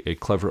was a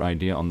clever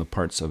idea on the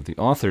parts of the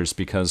authors,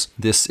 because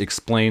this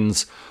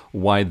explains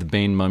why the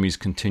Bane mummies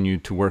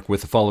continued to work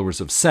with the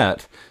followers of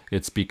Set.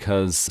 It's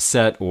because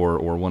Set, or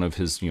one of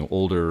his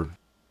older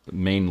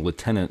main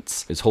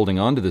lieutenants, is holding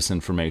on to this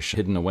information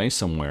hidden away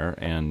somewhere,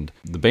 and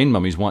the Bane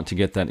mummies want to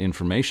get that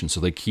information, so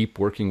they keep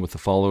working with the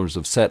followers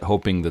of Set,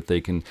 hoping that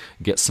they can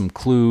get some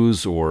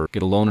clues or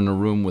get alone in a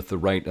room with the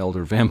right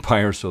elder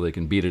vampire so they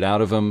can beat it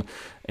out of him.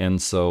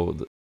 And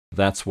so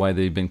that's why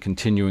they've been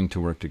continuing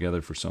to work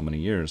together for so many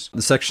years.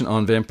 The section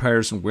on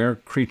vampires and were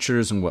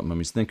creatures and what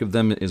mummies think of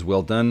them is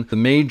well done. The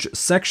mage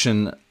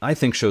section, I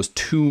think, shows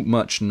too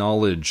much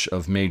knowledge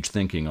of mage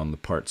thinking on the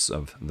parts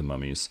of the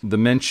mummies. The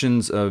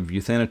mentions of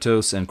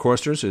Euthanatos and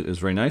choristers is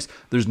very nice.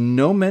 There's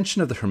no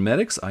mention of the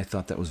Hermetics. I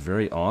thought that was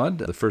very odd.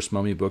 The first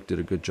mummy book did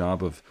a good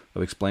job of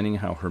explaining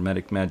how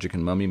Hermetic magic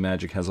and mummy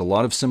magic has a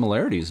lot of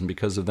similarities, and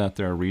because of that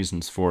there are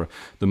reasons for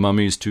the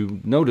mummies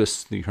to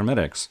notice the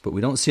Hermetics. But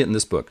we don't see it in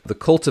this book. The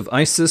cult of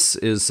Isis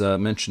is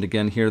mentioned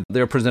again here.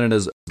 They're presented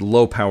as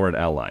low-powered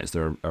allies.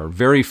 There are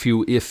very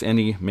few, if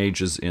any,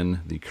 mages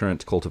in the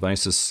current cult of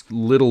Isis.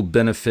 Little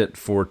benefit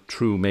for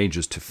true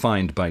mages to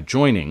find by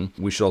joining.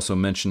 We should also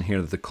mention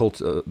here that the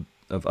cult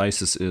of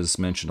Isis is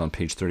mentioned on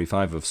page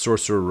 35 of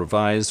Sorcerer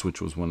Revised,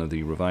 which was one of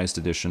the revised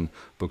edition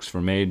books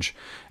for Mage,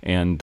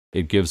 and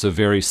it gives a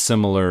very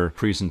similar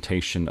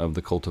presentation of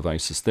the cult of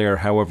Isis there.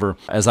 However,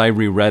 as I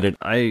reread it,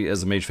 I,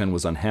 as a Mage fan,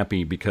 was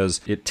unhappy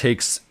because it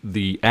takes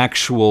the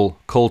actual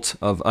cult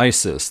of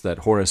Isis that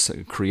Horus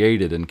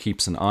created and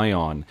keeps an eye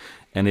on,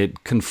 and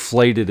it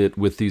conflated it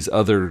with these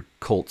other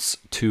cults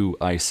to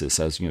Isis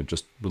as,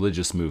 just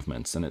religious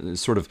movements. And it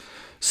sort of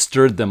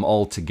stirred them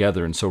all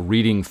together. And so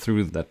reading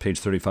through that page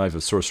 35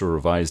 of Sorcerer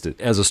Revised,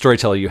 as a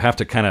storyteller, you have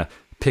to kind of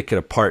pick it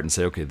apart and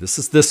say, okay, this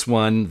is this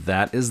one,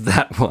 that is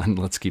that one,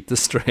 let's keep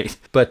this straight.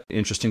 But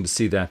interesting to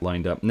see that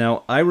lined up.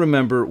 Now, I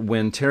remember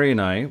when Terry and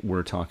I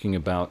were talking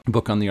about a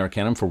book on the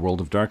Arcanum for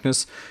World of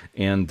Darkness,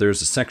 and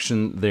there's a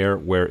section there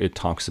where it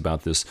talks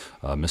about this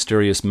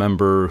mysterious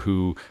member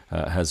who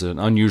has an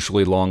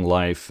unusually long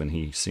life, and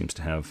he seems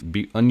to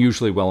be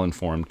unusually well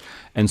informed.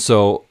 And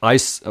so I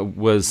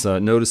was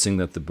noticing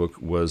that the book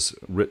was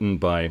written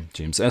by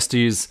James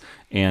Estes,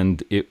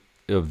 and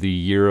of the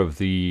year of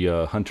the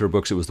Hunter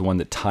books, it was the one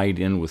that tied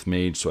in with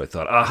Mage. So I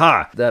thought,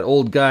 aha, that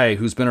old guy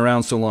who's been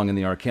around so long in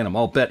the Arcanum,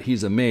 I'll bet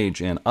he's a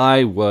mage. And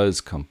I was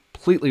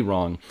completely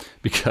wrong,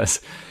 because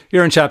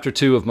here in chapter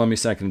 2 of Mummy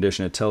 2nd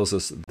Edition, it tells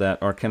us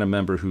that Arcanum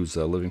member who's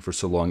living for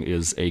so long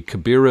is a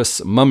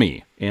Kabirus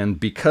mummy. And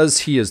because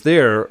he is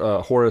there,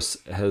 Horus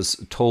has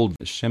told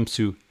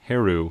Shemsu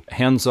Heru,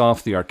 hands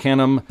off the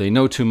Arcanum. They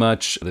know too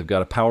much. They've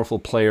got a powerful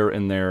player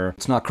in there.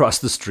 Let's not cross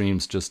the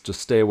streams. Just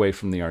stay away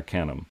from the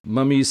Arcanum.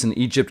 Mummies in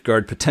Egypt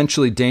guard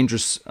potentially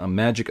dangerous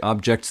magic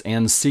objects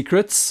and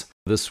secrets.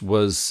 This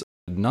was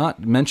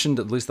not mentioned,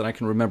 at least that I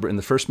can remember, in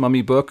the first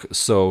Mummy book,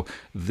 so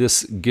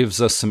this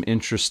gives us some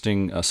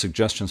interesting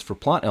suggestions for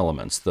plot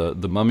elements. The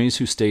mummies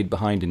who stayed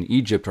behind in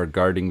Egypt are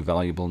guarding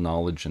valuable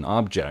knowledge and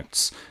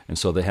objects, and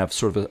so they have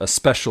sort of a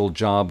special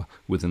job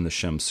within the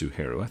Shemsu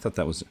Heru. I thought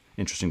that was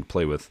interesting to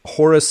play with.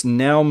 Horus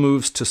now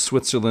moves to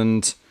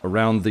Switzerland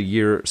around the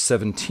year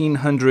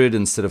 1700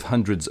 instead of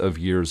hundreds of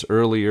years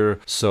earlier.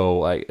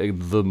 So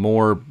the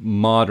more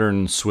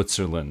modern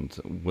Switzerland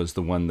was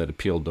the one that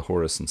appealed to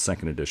Horus in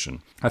 2nd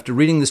edition. After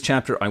reading this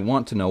chapter, I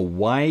want to know,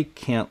 why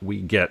can't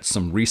we get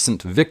some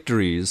recent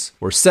victories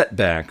or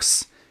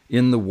setbacks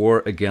in the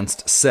war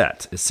against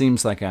Set. It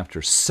seems like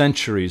after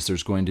centuries,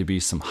 there's going to be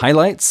some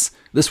highlights.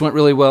 This went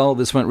really well.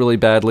 This went really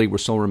badly. We're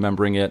still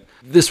remembering it.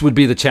 This would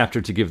be the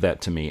chapter to give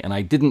that to me, and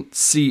I didn't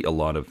see a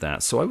lot of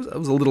that, so I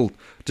was a little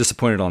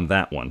disappointed on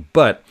that one.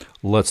 But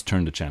let's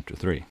turn to chapter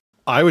 3.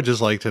 I would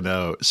just like to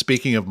know,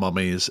 speaking of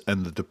mummies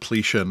and the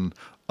depletion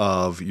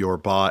of your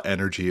Ba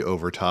energy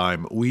over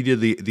time, we did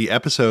the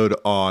episode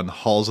on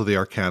Halls of the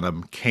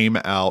Arcanum came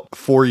out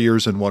 4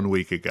 years and 1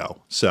 week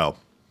ago. So,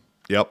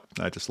 yep,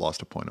 I just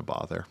lost a point of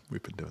Ba there.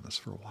 We've been doing this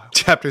for a while.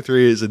 Chapter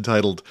 3 is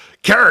entitled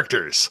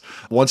Characters.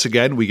 Once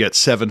again, we get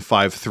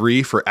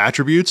 753 for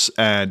attributes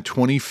and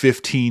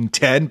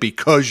 2015-10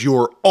 because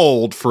you're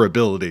old for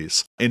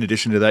abilities. In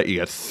addition to that, you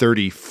get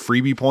 30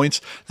 freebie points.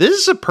 This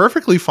is a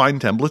perfectly fine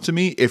template to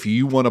me if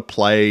you want to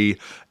play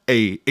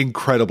a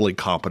incredibly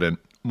competent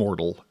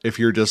mortal. If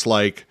you're just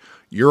like,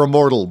 you're a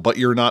mortal, but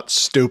you're not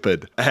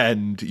stupid,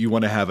 and you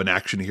want to have an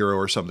action hero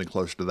or something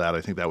close to that,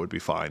 I think that would be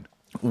fine.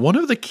 One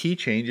of the key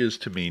changes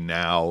to me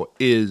now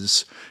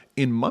is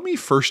in Mummy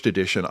First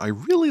Edition, I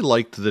really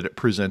liked that it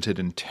presented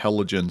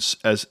intelligence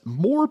as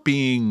more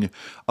being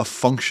a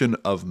function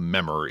of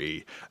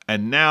memory.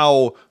 And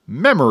now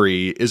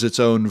memory is its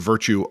own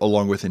virtue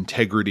along with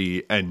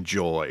integrity and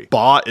joy.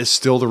 Ba is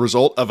still the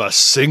result of a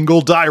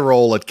single die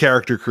roll at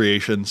character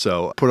creation,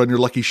 so put on your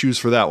lucky shoes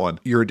for that one.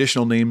 Your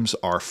additional names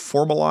are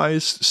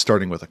formalized,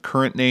 starting with a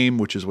current name,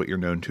 which is what you're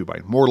known to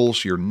by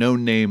mortals, your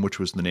known name, which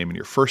was the name in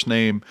your first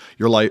name,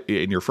 your life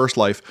in your first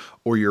life,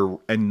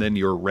 and then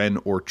your Ren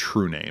or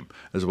true name,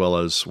 as well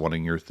as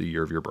wanting the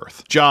year of your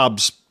birth.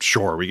 Jobs,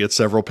 sure, we get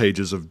several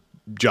pages of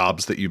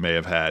jobs that you may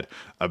have had.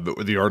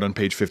 The art on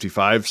page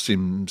 55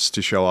 seems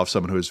to show off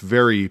someone who is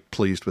very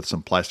pleased with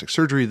some plastic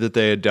surgery that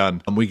they had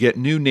done. We get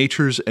new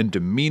natures and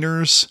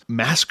demeanors.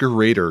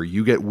 Masquerader,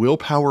 you get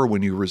willpower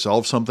when you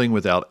resolve something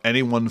without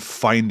anyone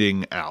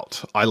finding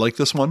out. I like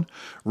this one.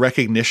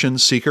 Recognition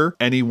seeker,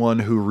 anyone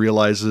who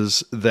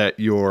realizes that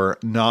you're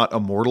not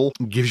immortal,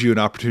 gives you an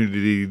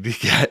opportunity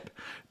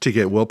to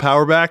get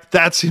willpower back.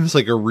 That seems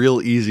like a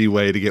real easy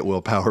way to get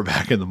willpower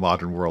back in the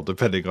modern world,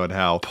 depending on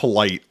how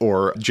polite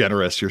or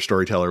generous your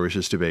storyteller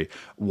wishes to be.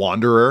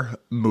 Wanderer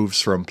moves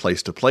from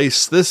place to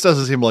place. This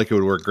doesn't seem like it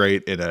would work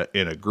great in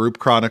a group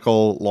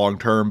chronicle long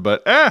term,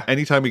 but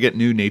anytime we get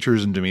new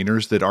natures and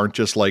demeanors that aren't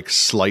just like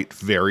slight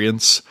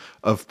variants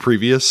of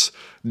previous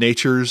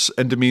natures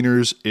and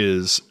demeanors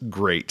is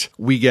great.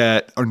 We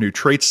get our new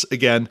traits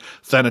again.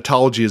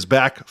 Thanatology is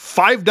back.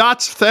 5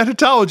 dots.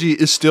 Thanatology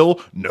is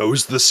still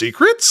knows the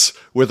secrets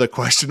with a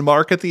question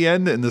mark at the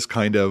end in this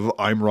kind of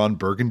I'm Ron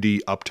Burgundy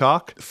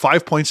uptalk.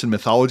 5 points in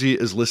mythology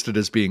is listed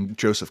as being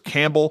Joseph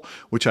Campbell,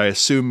 which I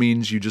assume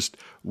means you just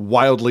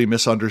wildly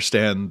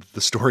misunderstand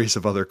the stories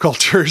of other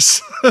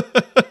cultures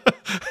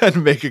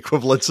and make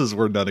equivalences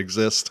where none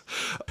exist.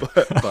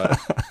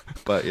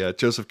 But yeah,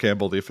 Joseph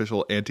Campbell, the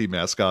official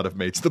anti-mascot of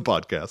Mates the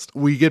Podcast.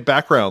 We get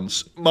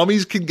backgrounds.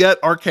 Mummies can get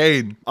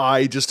arcane.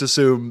 I just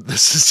assume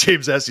this is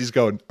James Essie's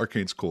going,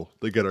 arcane's cool.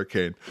 They get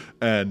arcane.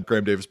 And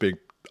Graham Davis being,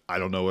 I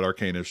don't know what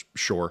arcane is,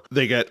 sure.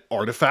 They get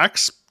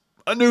artifacts.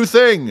 A new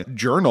thing,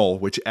 journal,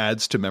 which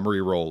adds to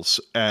memory rolls,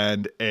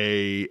 and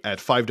at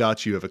 5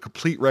 dots, you have a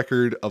complete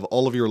record of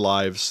all of your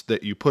lives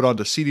that you put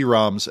onto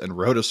CD-ROMs and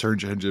wrote a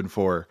search engine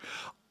for.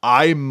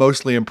 I'm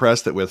mostly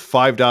impressed that with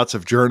 5 dots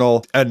of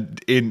journal,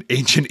 and in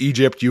ancient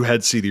Egypt, you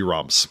had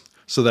CD-ROMs.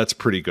 So that's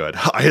pretty good.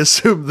 I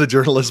assume the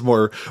journal is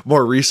more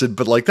recent,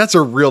 but like that's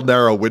a real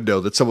narrow window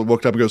that someone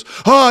woke up and goes,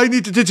 I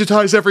need to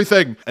digitize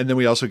everything. And then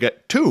we also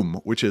get Tomb,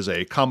 which is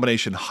a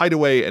combination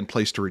hideaway and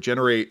place to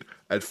regenerate.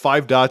 At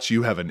 5 dots,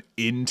 you have an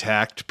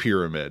intact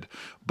pyramid.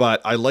 But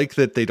I like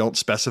that they don't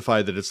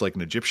specify that it's like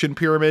an Egyptian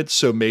pyramid,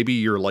 so maybe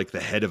you're like the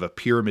head of a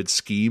pyramid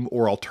scheme,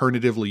 or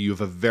alternatively, you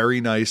have a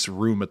very nice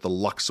room at the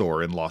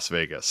Luxor in Las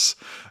Vegas.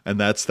 And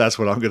that's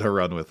what I'm going to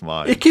run with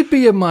mine. It could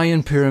be a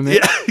Mayan pyramid.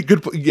 Yeah,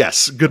 good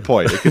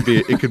point.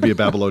 It could be a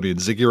Babylonian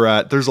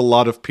ziggurat. There's a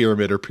lot of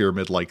pyramid or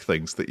pyramid-like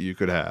things that you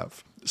could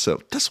have. So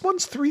this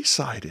one's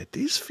 3-sided.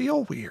 These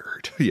feel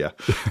weird. Yeah.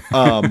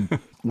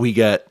 We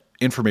get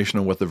information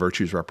on what the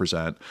virtues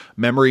represent.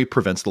 Memory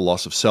prevents the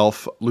loss of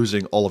self.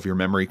 Losing all of your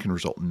memory can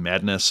result in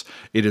madness.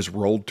 It is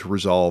rolled to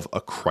resolve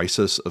a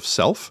crisis of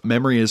self.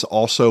 Memory is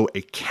also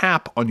a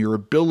cap on your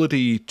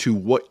ability to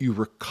what you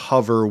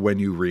recover when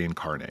you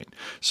reincarnate.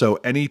 So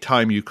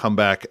anytime you come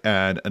back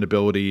and an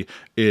ability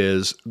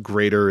is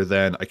greater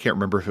than, I can't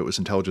remember if it was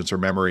intelligence or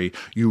memory,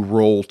 you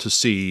roll to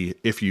see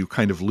if you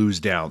kind of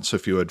lose down. So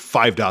if you had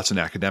 5 dots in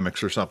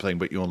academics or something,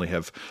 but you only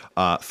have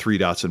 3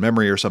 dots in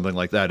memory or something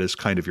like that, is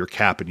kind of your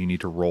cap, and you need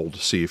to roll to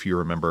see if you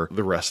remember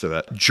the rest of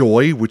it.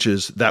 Joy, which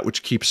is that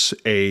which keeps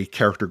a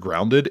character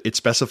grounded, it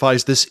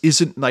specifies this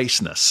isn't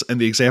niceness.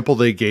 And the example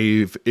they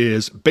gave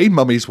is Bane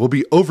mummies will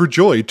be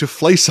overjoyed to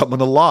flay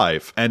someone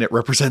alive. And it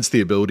represents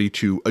the ability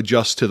to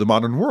adjust to the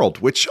modern world,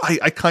 which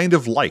I kind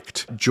of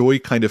liked. Joy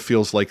kind of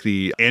feels like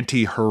the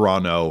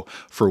anti-Hirano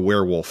for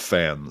werewolf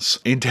fans.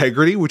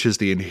 Integrity, which is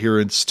the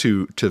adherence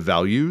to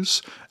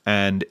values,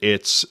 and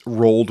it's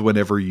rolled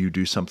whenever you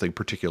do something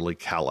particularly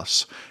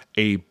callous.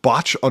 a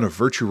botch on a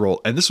virtue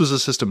roll, and this was a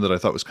system that I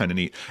thought was kind of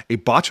neat. A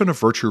botch on a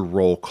virtue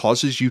roll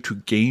causes you to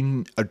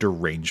gain a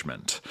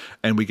derangement.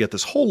 And we get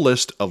this whole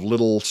list of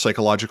little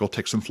psychological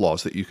tics and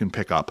flaws that you can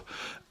pick up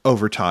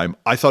over time.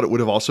 I thought it would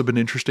have also been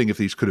interesting if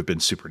these could have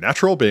been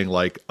supernatural, being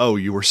like, oh,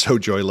 you were so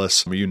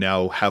joyless, you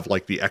now have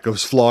like the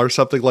Echo's flaw or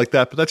something like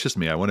that. But that's just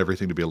me. I want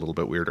everything to be a little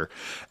bit weirder.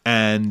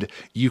 And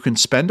you can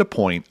spend a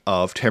point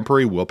of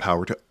temporary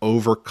willpower to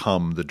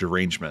overcome the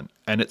derangement.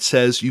 And it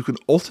says you can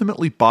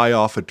ultimately buy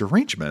off a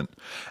derangement.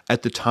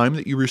 At the time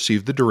that you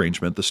receive the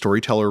derangement, the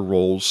storyteller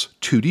rolls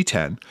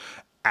 2d10,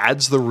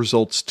 adds the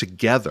results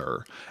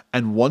together,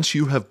 and once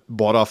you have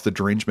bought off the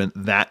derangement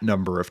that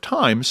number of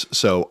times,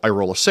 so I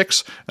roll a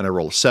 6 and I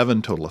roll a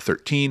 7, total of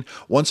 13.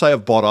 Once I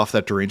have bought off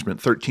that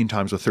derangement 13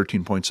 times with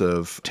 13 points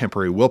of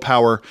temporary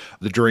willpower,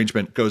 the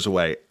derangement goes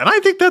away. And I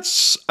think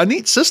that's a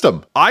neat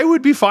system. I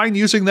would be fine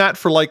using that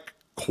for like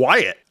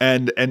quiet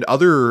and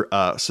other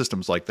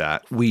systems like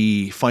that.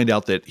 We find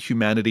out that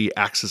humanity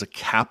acts as a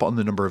cap on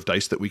the number of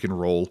dice that we can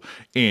roll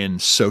in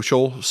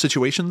social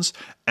situations,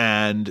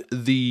 and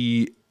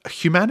the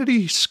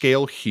humanity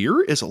scale here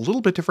is a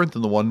little bit different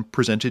than the one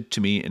presented to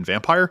me in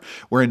Vampire,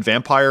 where in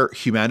Vampire,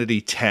 humanity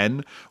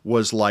 10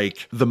 was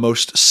like the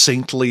most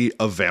saintly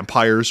of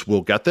vampires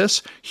will get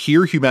this.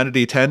 Here,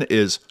 humanity 10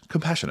 is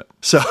compassionate.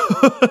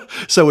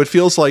 So it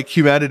feels like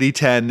humanity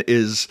 10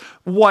 is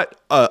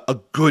what a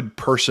good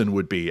person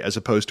would be, as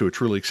opposed to a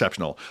truly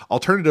exceptional.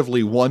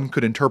 Alternatively, one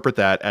could interpret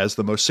that as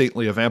the most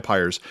saintly of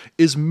vampires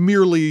is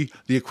merely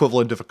the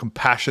equivalent of a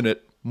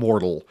compassionate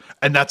mortal,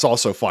 and that's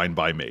also fine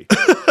by me.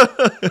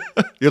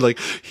 You're like,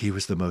 he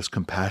was the most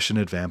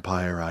compassionate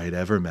vampire I had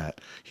ever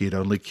met. He had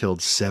only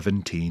killed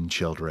 17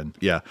 children.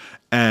 Yeah.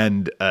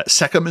 And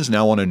Secum is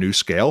now on a new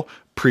scale.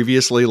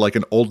 Previously, like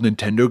an old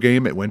Nintendo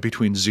game, it went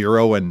between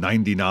 0 and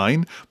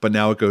 99, but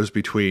now it goes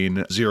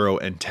between 0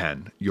 and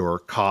 10. Your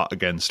Ka,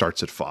 again,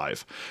 starts at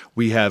 5.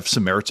 We have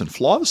some merits and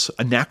flaws.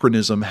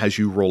 Anachronism has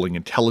you rolling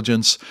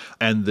intelligence,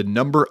 and the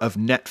number of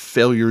net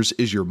failures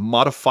is your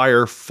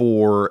modifier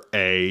for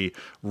a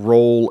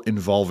roll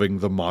involving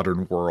the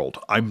modern world.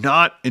 I'm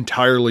not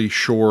entirely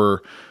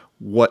sure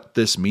what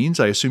this means.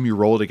 I assume you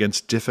roll it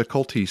against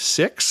difficulty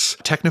 6.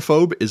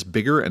 Technophobe is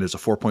bigger and is a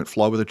 4-point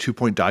flaw with a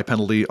 2-point die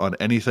penalty on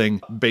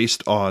anything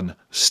based on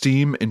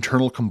steam,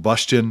 internal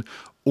combustion,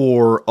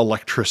 or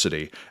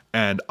electricity.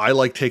 And I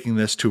like taking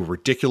this to a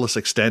ridiculous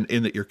extent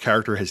in that your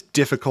character has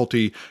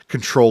difficulty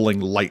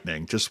controlling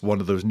lightning. Just one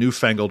of those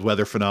newfangled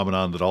weather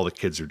phenomenon that all the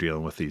kids are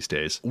dealing with these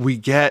days. We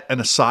get an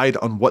aside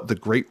on what the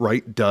Great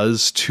Rite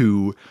does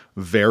to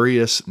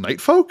various night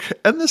folk.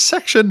 And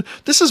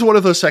this is one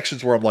of those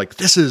sections where I'm like,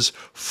 this is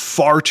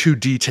far too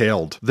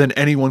detailed than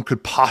anyone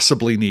could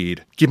possibly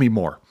need. Give me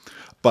more.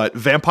 But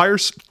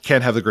vampires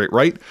can't have the Great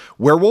Rite.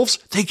 Werewolves,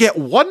 they get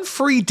one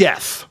free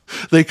death.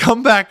 They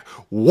come back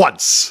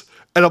once.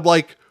 And I'm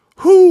like,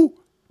 who?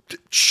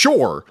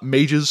 Sure.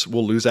 Mages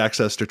will lose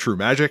access to true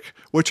magic,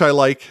 which I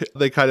like.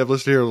 They kind of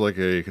listen here like,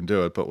 hey, you can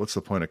do it, but what's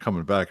the point of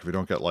coming back if you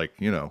don't get like,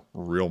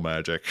 real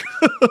magic?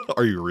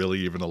 Are you really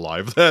even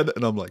alive then?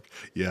 And I'm like,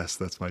 yes,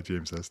 that's my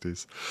James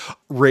Estes.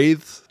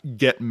 Wraiths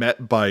get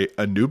met by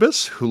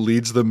Anubis, who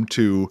leads them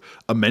to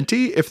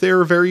Amenti if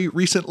they're very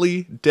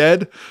recently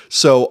dead.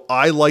 So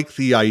I like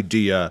the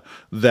idea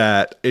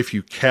that if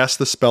you cast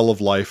the spell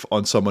of life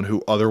on someone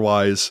who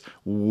otherwise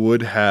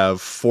would have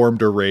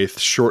formed a wraith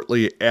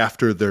shortly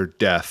after their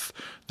death,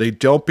 they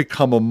don't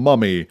become a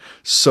mummy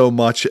so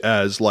much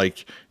as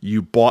like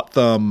you bought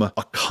them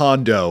a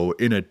condo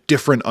in a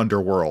different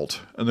underworld.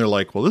 And they're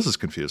like, well, this is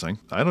confusing.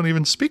 I don't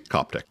even speak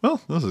Coptic.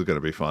 Well, this is going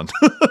to be fun.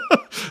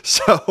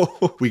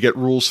 So we get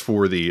rules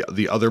for the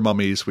other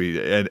mummies.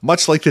 And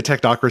much like the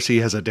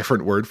technocracy has a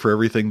different word for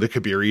everything, the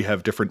Kabiri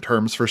have different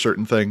terms for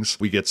certain things.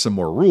 We get some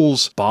more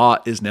rules.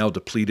 Ba is now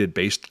depleted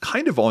based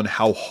kind of on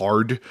how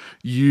hard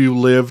you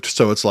lived.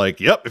 So it's like,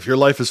 yep, if your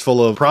life is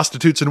full of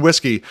prostitutes and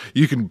whiskey,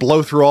 you can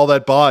blow through all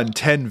that Ba in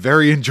 10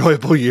 very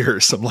enjoyable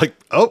years. I'm like,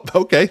 oh,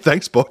 okay,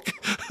 thanks, book.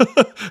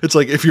 It's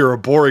like if you're a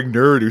boring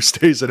nerd who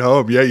stays at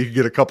home, yeah, you can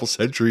get a couple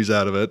centuries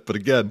out of it. But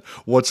again,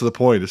 what's the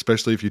point,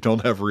 especially if you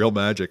don't have real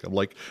magic? I'm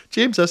like,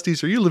 James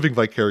Estes, are you living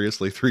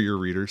vicariously through your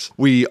readers?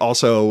 We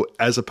also,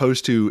 as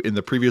opposed to in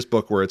the previous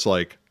book where it's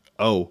like,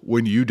 oh,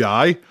 when you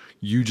die,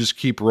 you just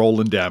keep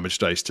rolling damage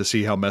dice to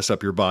see how messed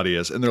up your body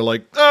is. And they're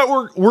like,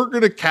 oh, we're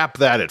going to cap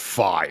that at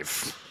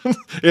 5.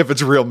 If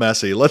it's real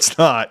messy, let's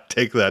not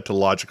take that to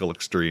logical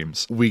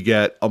extremes. We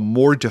get a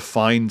more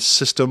defined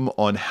system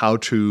on how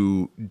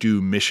to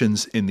do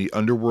missions in the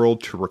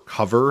underworld to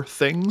recover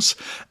things.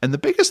 And the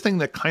biggest thing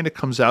that kind of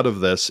comes out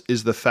of this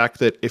is the fact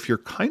that if you're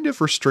kind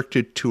of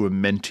restricted to a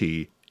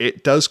mentee,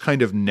 it does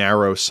kind of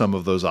narrow some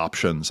of those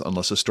options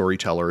unless a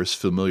storyteller is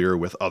familiar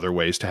with other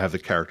ways to have the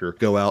character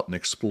go out and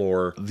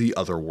explore the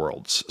other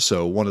worlds.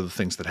 So one of the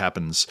things that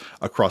happens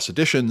across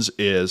editions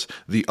is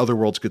the other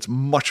worlds gets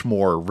much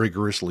more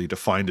rigorously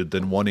defined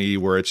than 1E,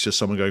 where it's just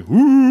someone going,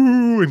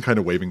 whoo, and kind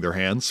of waving their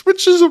hands,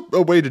 which is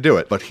a way to do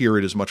it. But here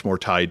it is much more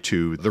tied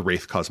to the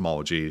Wraith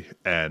cosmology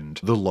and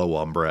the low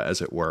umbra,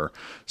 as it were.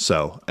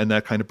 So, and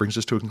that kind of brings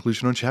us to a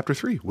conclusion on Chapter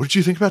 3. What did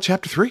you think about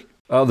Chapter 3?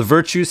 The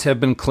virtues have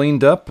been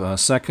cleaned up.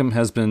 Secum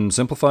has been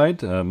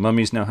simplified.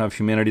 Mummies now have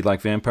humanity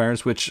like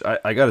vampires, which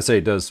I got to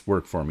say does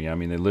work for me. I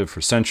mean, they live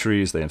for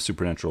centuries. They have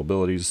supernatural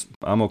abilities.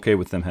 I'm okay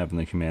with them having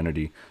the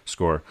humanity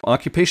score.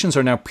 Occupations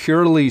are now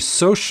purely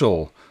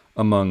social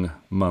among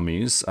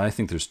mummies. I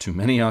think there's too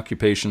many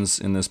occupations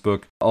in this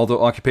book.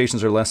 Although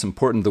occupations are less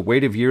important, the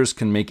weight of years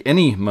can make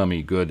any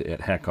mummy good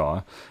at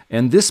Heka.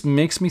 And this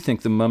makes me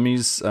think the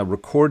mummies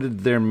recorded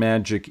their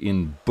magic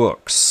in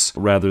books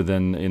rather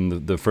than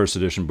in the first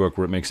edition book,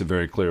 where it makes it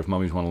very clear if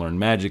mummies want to learn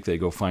magic, they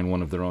go find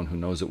one of their own who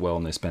knows it well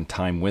and they spend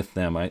time with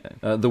them.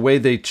 The way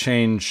they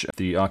change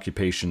the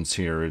occupations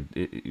here,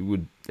 it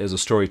would, as a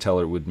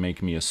storyteller, would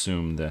make me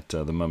assume that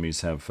the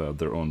mummies have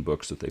their own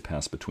books that they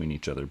pass between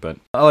each other. But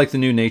I like the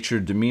new nature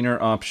demeanor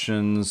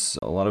options.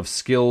 A lot of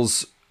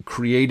skills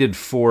created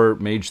for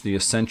Mage the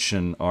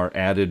Ascension are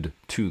added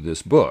to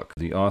this book.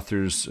 The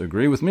authors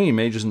agree with me.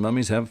 Mages and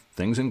mummies have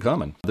things in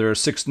common. There are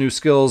 6 new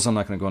skills. I'm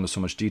not going to go into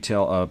so much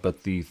detail, but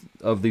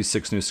of these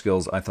 6 new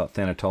skills, I thought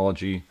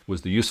Thanatology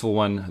was the useful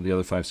one. The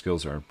other 5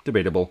 skills are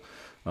debatable.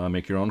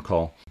 Make your own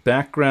call.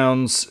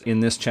 Backgrounds in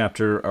this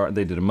chapter,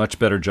 they did a much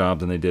better job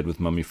than they did with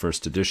Mummy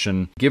First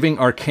Edition. Giving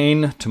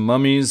arcane to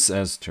mummies,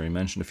 as Terry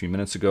mentioned a few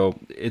minutes ago,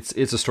 it's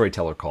a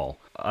storyteller call.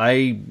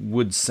 I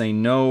would say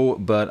no,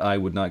 but I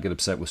would not get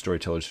upset with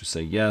storytellers who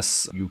say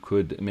yes. You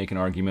could make an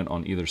argument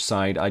on either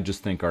side. I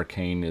just think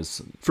arcane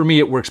is, for me,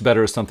 it works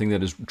better as something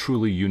that is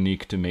truly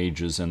unique to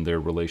mages and their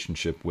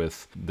relationship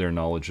with their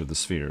knowledge of the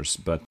spheres.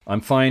 But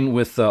I'm fine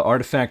with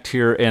artifact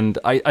here, and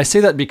I say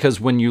that because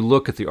when you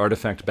look at the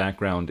artifact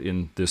background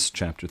in this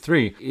chapter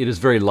 3, it is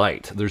very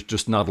light. There's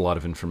just not a lot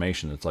of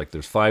information. It's like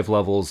there's 5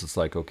 levels. It's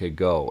like, okay,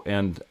 go.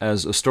 And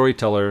as a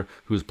storyteller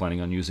who's planning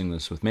on using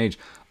this with Mage,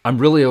 I'm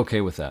really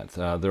okay with that.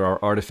 There are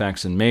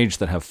artifacts in Mage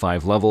that have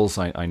 5 levels.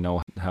 I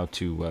know how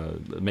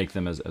to make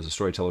them as a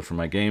storyteller for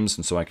my games,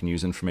 and so I can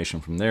use information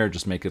from there,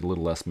 just make it a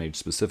little less Mage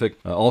specific.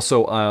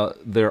 Also,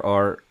 there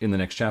are, in the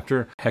next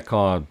chapter,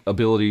 Heka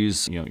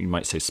abilities, you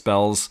might say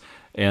spells,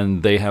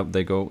 and they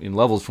go in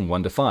levels from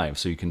 1 to 5.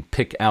 So you can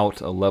pick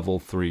out a level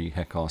 3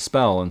 Heka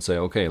spell and say,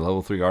 okay,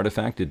 level 3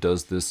 artifact, it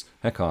does this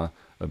Heka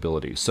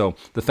ability. So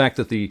the fact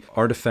that the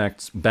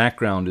artifact's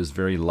background is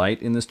very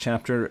light in this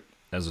chapter,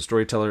 as a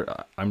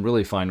storyteller, I'm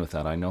really fine with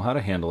that. I know how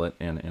to handle it,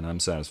 and I'm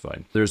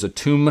satisfied. There's a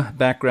tomb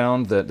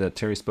background that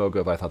Terry spoke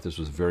of. I thought this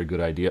was a very good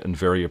idea and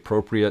very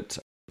appropriate.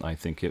 I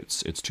think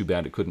it's too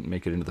bad it couldn't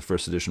make it into the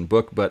first edition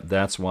book, but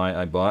that's why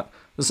I bought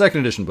the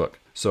second edition book.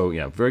 So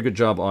yeah, very good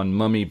job on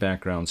mummy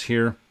backgrounds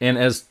here. And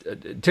as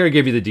Terry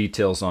gave you the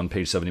details on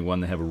page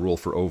 71, they have a rule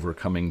for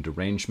overcoming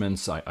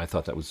derangements. I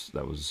thought that was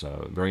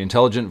very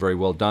intelligent, very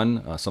well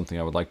done, something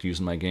I would like to use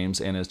in my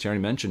games. And as Terry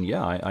mentioned,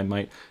 yeah, I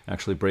might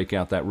actually break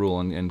out that rule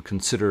and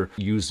consider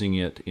using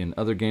it in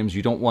other games.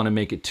 You don't want to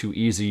make it too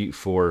easy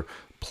for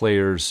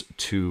players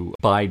to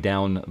buy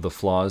down the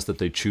flaws that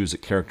they choose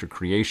at character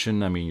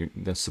creation. I mean,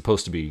 that's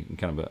supposed to be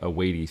kind of a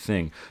weighty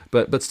thing.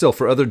 But still,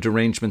 for other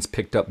derangements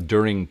picked up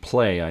during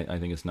play, I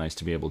think it's nice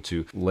to be able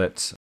to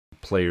let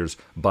players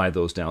buy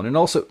those down. And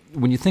also,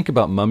 when you think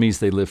about mummies,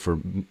 they live for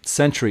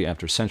century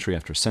after century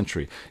after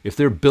century. If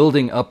they're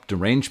building up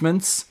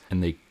derangements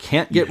and they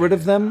can't get rid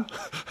of them,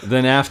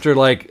 then after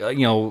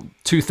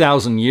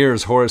 2,000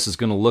 years, Horus is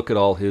going to look at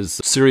all his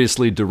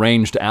seriously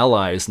deranged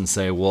allies and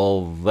say,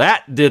 well,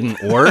 that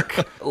didn't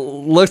work.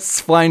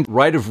 Let's find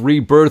Rite of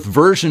Rebirth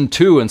version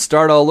 2 and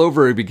start all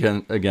over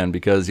again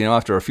because,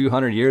 after a few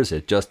hundred years,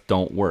 it just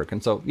don't work.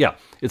 And so, yeah,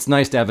 it's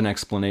nice to have an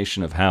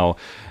explanation of how,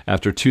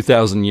 after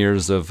 2,000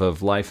 years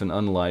of life and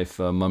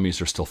unlife,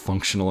 mummies are still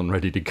functional and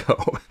ready to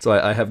go. So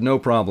I have no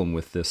problem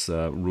with this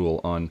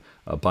rule on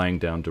buying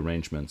down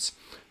derangements.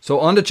 So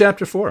on to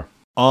Chapter 4.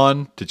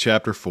 On to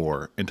Chapter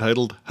 4,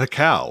 entitled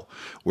Hakao.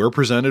 We're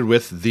presented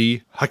with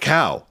the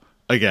Hakao.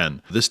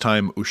 Again, this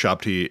time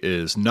Ushabti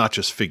is not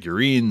just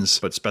figurines,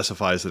 but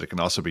specifies that it can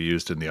also be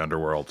used in the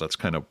underworld. That's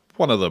kind of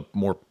one of the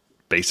more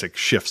basic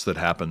shifts that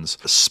happens.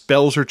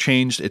 Spells are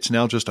changed. It's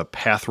now just a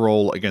path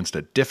roll against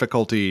a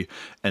difficulty,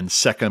 and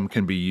Secum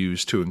can be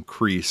used to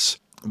increase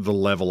the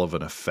level of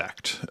an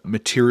effect.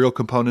 Material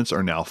components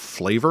are now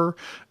flavor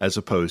as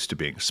opposed to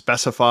being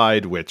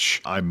specified,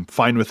 which I'm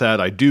fine with that.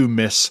 I do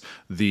miss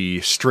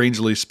the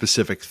strangely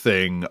specific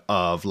thing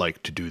of,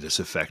 to do this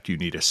effect, you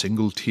need a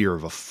single tear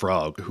of a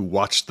frog who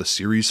watched the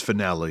series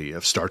finale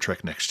of Star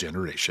Trek Next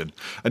Generation.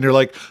 And you're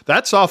like,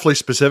 that's awfully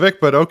specific,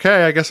 but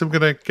okay, I guess I'm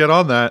going to get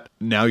on that.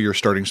 Now your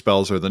starting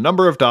spells are the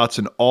number of dots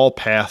in all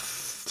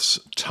paths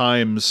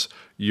times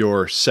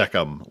your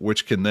secum,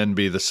 which can then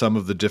be the sum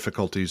of the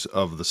difficulties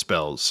of the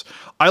spells.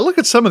 I look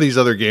at some of these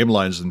other game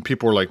lines and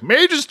people are like,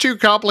 mage is too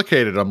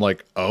complicated. I'm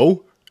like,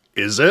 oh,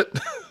 is it?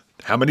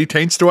 How many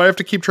taints do I have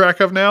to keep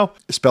track of now?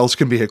 Spells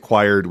can be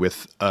acquired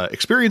with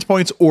experience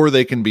points, or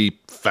they can be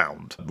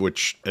found,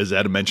 which, as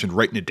Adam mentioned,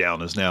 writing it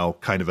down is now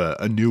kind of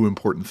a new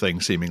important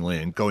thing,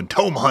 seemingly, and going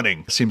tome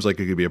hunting seems like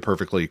it could be a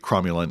perfectly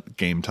cromulent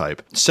game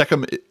type.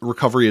 Second,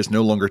 recovery is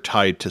no longer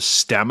tied to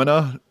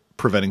stamina,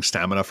 preventing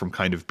stamina from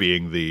kind of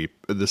being the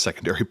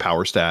secondary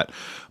power stat,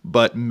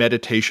 but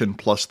meditation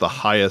plus the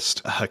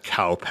highest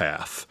cow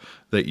path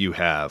that you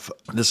have.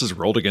 This is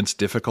rolled against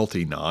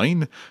difficulty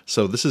 9,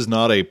 so this is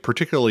not a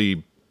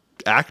particularly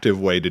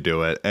active way to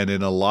do it, and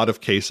in a lot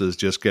of cases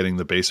just getting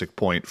the basic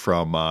point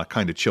from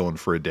kind of chilling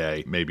for a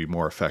day may be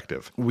more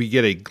effective. We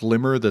get a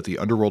glimmer that the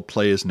underworld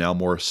play is now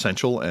more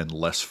essential and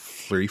less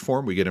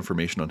freeform. We get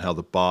information on how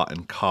the Ba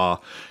and Ka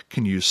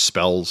can use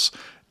spells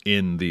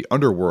in the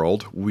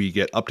underworld. We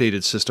get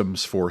updated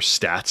systems for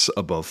stats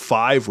above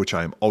 5, which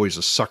I'm always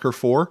a sucker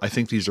for. I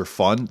think these are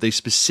fun. They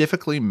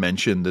specifically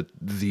mention that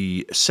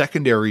the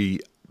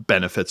secondary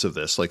benefits of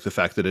this, like the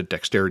fact that at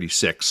dexterity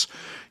 6,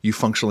 you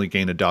functionally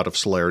gain a dot of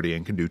celerity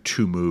and can do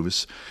 2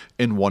 moves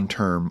in one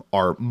term,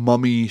 are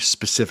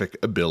mummy-specific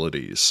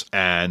abilities,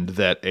 and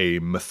that a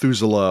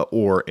Methuselah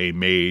or a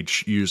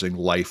mage using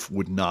life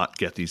would not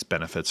get these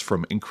benefits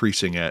from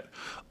increasing it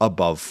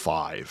above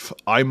 5.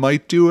 I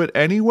might do it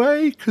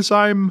anyway, because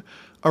I'm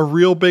a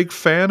real big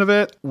fan of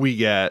it. We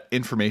get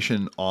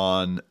information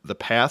on the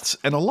paths,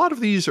 and a lot of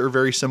these are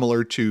very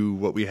similar to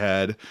what we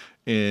had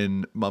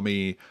in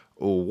Mummy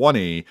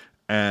 1E,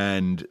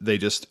 and they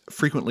just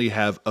frequently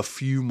have a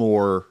few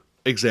more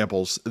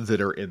examples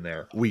that are in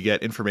there. We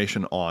get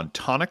information on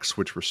tonics,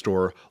 which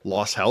restore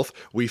lost health.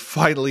 We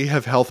finally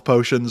have health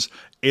potions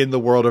in the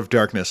World of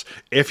Darkness.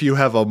 If you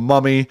have a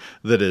mummy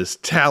that is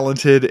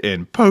talented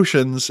in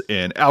potions,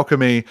 in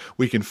alchemy,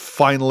 we can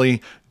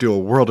finally do a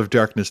World of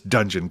Darkness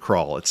dungeon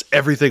crawl. It's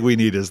everything we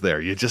need is there.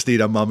 You just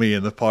need a mummy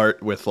in the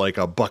part with like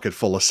a bucket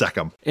full of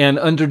secum. And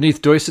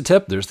underneath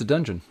Doisatep, there's the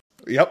dungeon.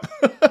 Yep.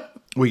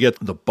 We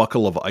get the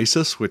Buckle of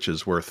Isis, which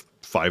is worth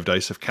 5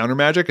 dice of counter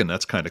magic, and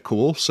that's kind of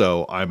cool.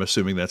 So I'm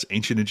assuming that's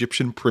ancient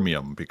Egyptian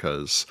premium,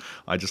 because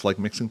I just like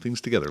mixing things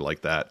together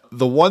like that.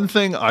 The one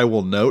thing I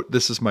will note,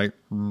 this is my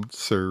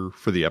sir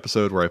for the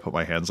episode where I put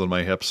my hands on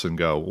my hips and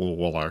go,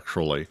 well,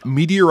 actually.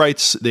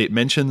 Meteorites, it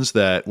mentions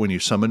that when you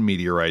summon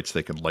meteorites,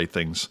 they can light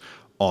things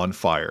on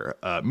fire.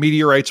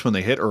 Meteorites, when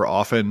they hit, are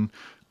often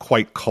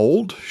quite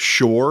cold.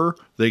 Sure,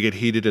 they get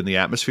heated in the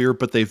atmosphere,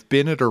 but they've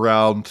been at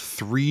around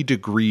 3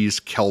 degrees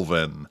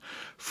Kelvin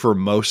for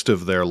most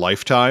of their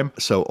lifetime.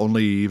 So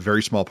only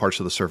very small parts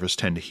of the surface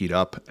tend to heat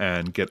up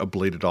and get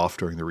ablated off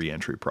during the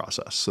re-entry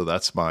process. So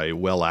that's my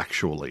well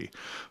actually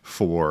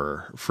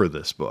for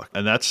this book.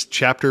 And that's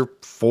chapter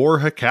 4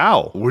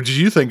 Hakao. What did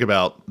you think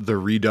about the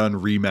redone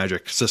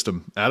Magick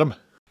system, Adam?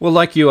 Well,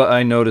 like you,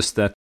 I noticed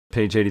that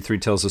page 83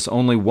 tells us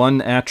only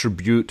one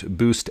attribute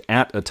boost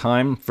at a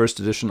time. First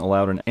edition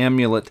allowed an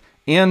amulet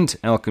and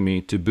alchemy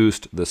to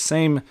boost the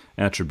same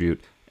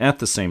attribute at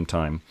the same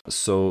time.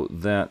 So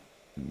that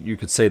you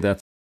could say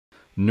that's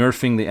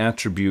nerfing the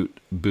attribute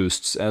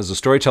boosts. As a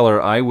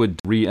storyteller, I would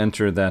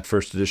re-enter that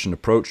first edition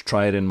approach,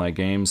 try it in my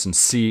games, and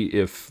see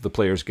if the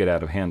players get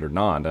out of hand or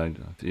not.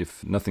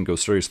 If nothing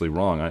goes seriously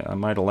wrong, I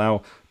might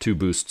allow 2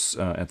 boosts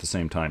at the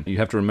same time. You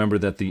have to remember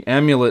that the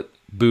amulet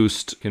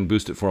boost can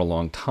boost it for a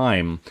long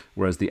time,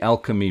 whereas the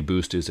alchemy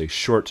boost is a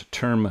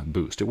short-term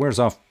boost. It wears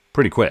off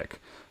pretty quick.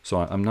 So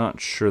I'm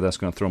not sure that's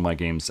going to throw my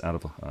games out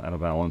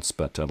of balance,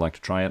 but I'd like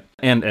to try it.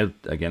 And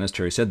again, as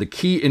Terry said, the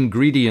key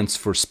ingredients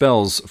for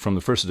spells from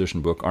the first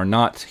edition book are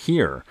not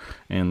here.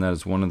 And that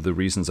is one of the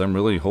reasons I'm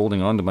really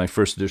holding on to my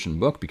first edition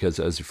book, because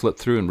as you flip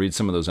through and read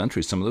some of those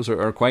entries, some of those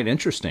are quite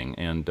interesting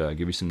and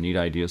give you some neat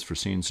ideas for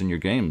scenes in your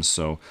games.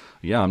 So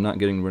yeah, I'm not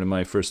getting rid of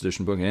my first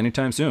edition book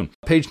anytime soon.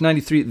 Page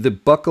 93, the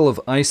Buckle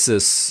of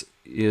Isis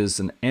is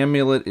an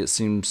amulet. It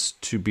seems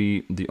to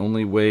be the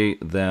only way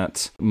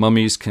that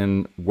mummies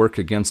can work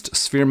against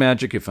sphere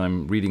magic, if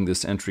I'm reading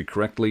this entry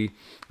correctly.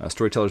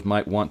 Storytellers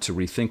might want to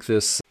rethink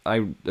this.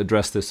 I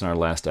addressed this in our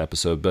last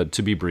episode, but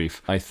to be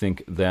brief, I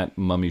think that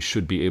mummies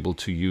should be able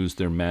to use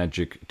their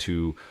magic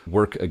to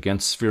work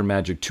against sphere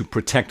magic to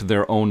protect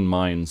their own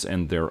minds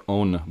and their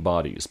own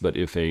bodies. But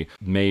if a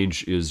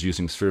mage is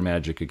using sphere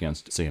magic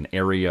against, say, an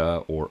area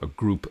or a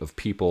group of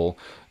people,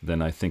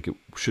 then I think it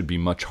should be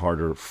much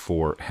harder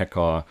for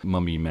Heka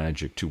mummy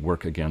magic to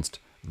work against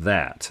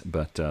that.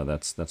 But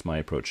that's my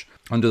approach.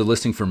 Under the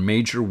listing for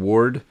Major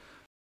Ward,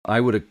 I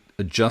would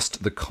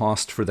adjust the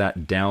cost for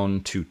that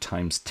down to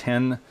times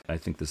 10. I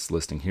think this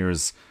listing here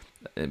is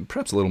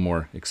Perhaps a little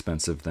more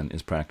expensive than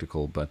is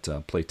practical, but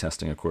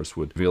playtesting, of course,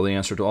 would reveal the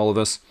answer to all of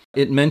us.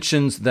 It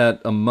mentions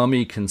that a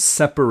mummy can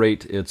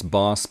separate its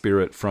ba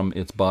spirit from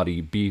its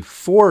body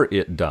before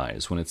it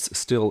dies, when it's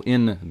still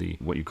in the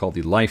what you call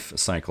the life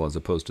cycle as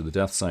opposed to the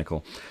death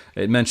cycle.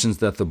 It mentions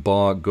that the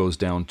ba goes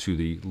down to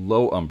the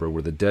low umbra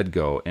where the dead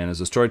go, and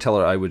as a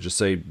storyteller, I would just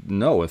say,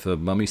 no, if a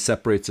mummy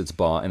separates its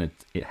ba and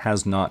it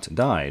has not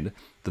died,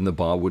 then the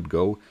ba would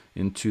go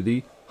into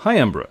the high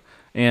umbra.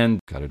 And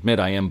gotta admit,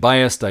 I am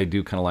biased. I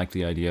do kind of like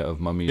the idea of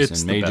mummies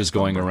and mages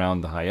going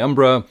around the high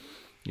umbra.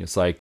 It's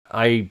like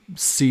I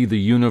see the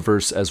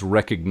universe as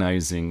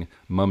recognizing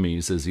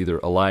mummies as either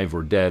alive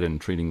or dead and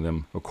treating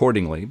them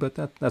accordingly, but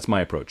that's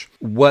my approach.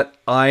 What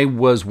I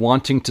was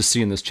wanting to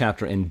see in this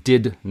chapter and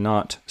did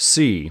not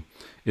see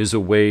is a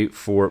way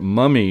for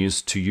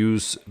mummies to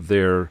use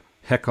their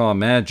Heka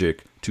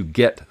magic to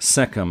get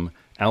Sekhem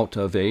out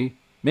of a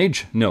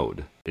mage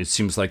node. It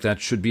seems like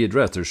that should be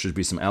addressed. There should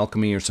be some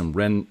alchemy or some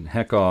Ren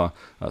Heka,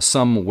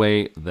 some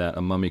way that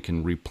a mummy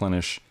can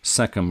replenish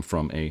Sekhem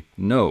from a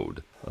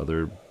node.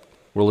 Other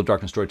World of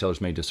Darkness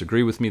storytellers may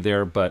disagree with me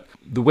there, but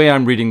the way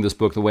I'm reading this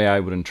book, the way I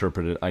would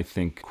interpret it, I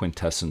think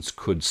Quintessence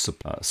could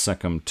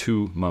Sekhem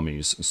to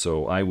mummies.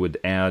 So I would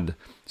add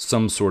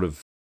some sort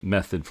of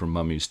method for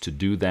mummies to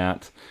do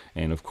that.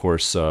 And of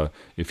course,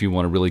 if you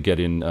want to really get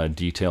in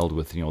detailed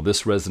with,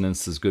 this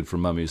resonance is good for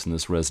mummies and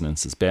this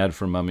resonance is bad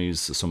for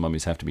mummies, so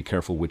mummies have to be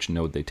careful which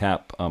node they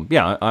tap.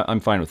 I'm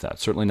fine with that.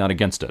 Certainly not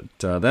against it.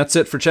 That's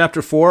it for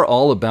Chapter 4,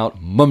 all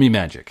about mummy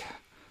magic.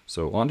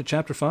 So on to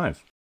Chapter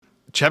 5.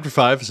 Chapter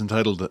 5 is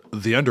entitled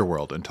The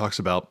Underworld and talks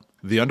about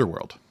the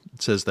underworld.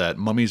 It says that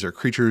mummies are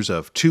creatures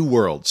of two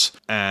worlds,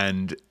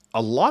 and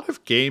a lot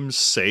of games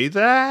say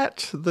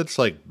that's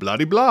like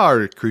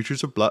blah-de-blah,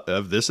 creatures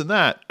of this and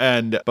that.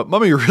 But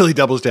Mummy really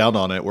doubles down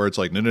on it, where it's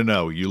like,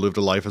 no, you lived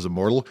a life as a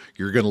mortal,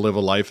 you're going to live a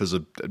life as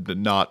a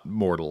not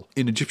mortal.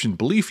 In Egyptian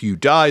belief, you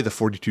die, the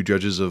 42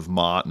 judges of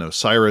Ma'at and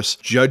Osiris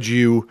judge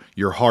you,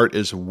 your heart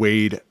is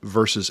weighed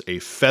versus a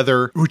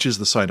feather, which is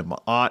the sign of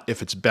Ma'at.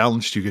 If it's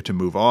balanced, you get to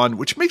move on,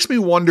 which makes me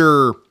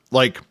wonder,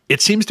 it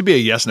seems to be a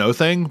yes-no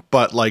thing,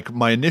 but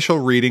my initial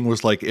reading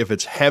was if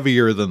it's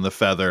heavier than the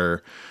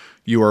feather,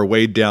 you are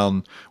weighed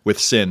down with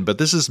sin. But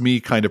this is me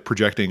kind of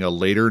projecting a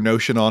later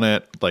notion on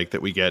it, that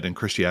we get in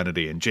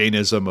Christianity and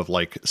Jainism of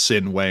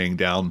sin weighing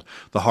down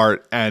the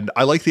heart. And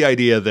I like the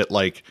idea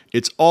that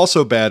it's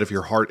also bad if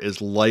your heart is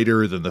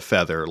lighter than the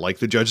feather.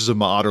 The judges of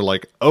Ma'at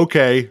are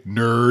okay,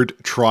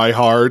 nerd, try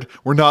hard.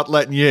 We're not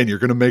letting you in. You're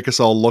going to make us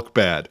all look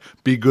bad.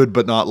 Be good,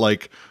 but not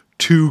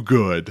too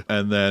good.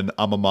 And then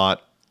Amamat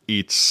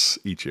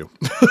eat you.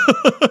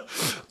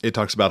 It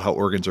talks about how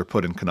organs are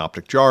put in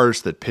canoptic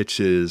jars, that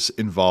pitch is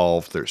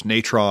involved, there's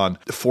natron,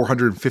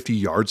 450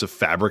 yards of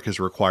fabric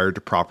is required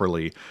to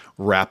properly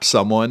wrap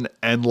someone.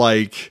 And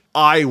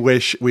I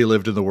wish we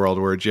lived in the world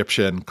where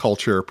Egyptian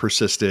culture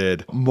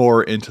persisted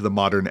more into the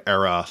modern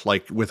era,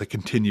 with a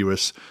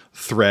continuous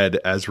thread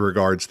as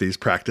regards these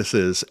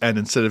practices. And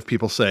instead of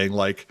people saying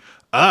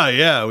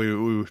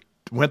we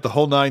went the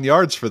whole 9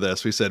 yards for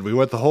this, we said we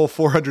went the whole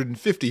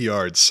 450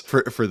 yards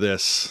for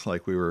this,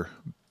 we were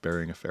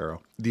burying a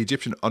pharaoh. The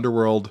Egyptian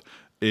underworld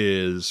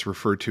is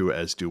referred to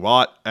as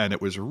Duat, and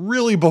it was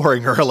really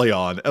boring early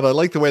on. And I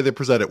like the way they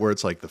present it, where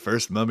it's the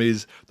first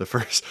mummies, the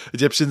first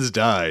Egyptians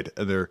died,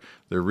 and there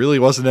really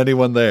wasn't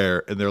anyone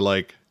there. And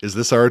they're is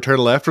this our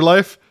eternal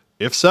afterlife?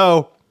 If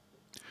so,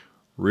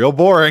 real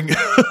boring.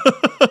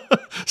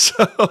 So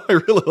I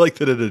really like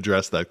that it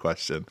addressed that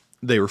question.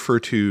 They refer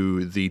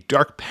to the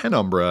dark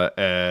penumbra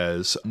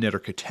as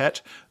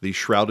Neterketet. The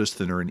shroud is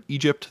thinner in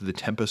Egypt. The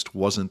tempest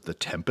wasn't the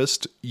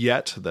tempest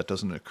yet. That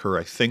doesn't occur,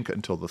 I think,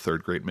 until the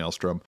third great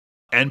maelstrom.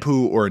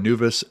 Anpu or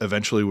Anubis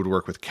eventually would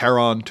work with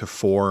Charon to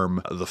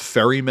form the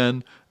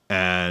ferrymen,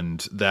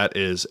 and that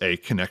is a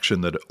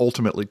connection that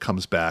ultimately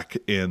comes back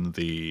in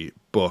the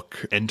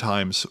book End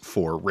Times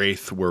for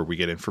Wraith, where we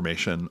get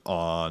information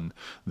on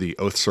the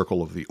Oath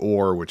Circle of the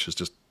Ore, which is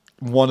just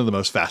one of the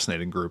most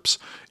fascinating groups,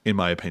 in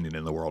my opinion,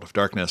 in the World of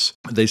Darkness.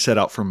 They set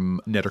out from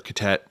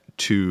Neterketet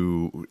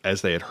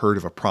as they had heard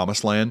of a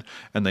promised land,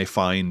 and they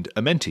find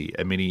Amenti,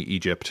 a mini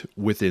Egypt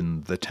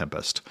within the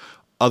Tempest.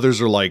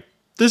 Others are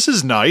this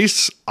is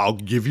nice, I'll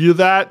give you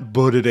that,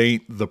 but it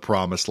ain't the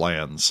promised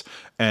lands.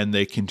 And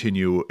they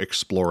continue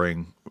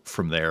exploring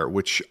from there,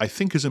 which I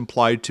think is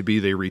implied to be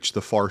they reach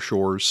the far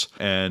shores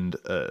and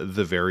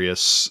the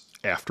various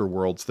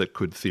afterworlds that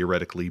could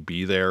theoretically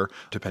be there,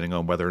 depending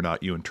on whether or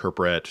not you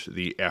interpret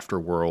the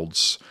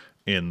afterworlds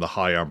in the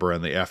high umbra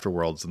and the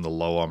afterworlds in the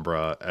low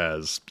umbra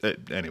as...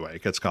 Anyway,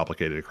 it gets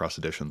complicated across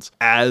editions.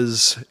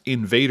 As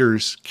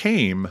invaders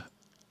came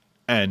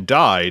and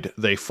died,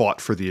 they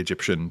fought for the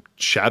Egyptian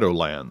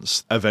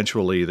Shadowlands.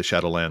 Eventually, the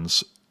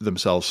Shadowlands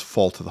themselves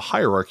fall to the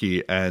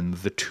hierarchy, and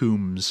the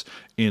tombs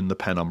in the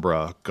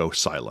penumbra go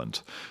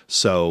silent.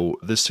 So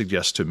this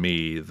suggests to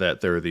me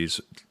that there are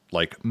these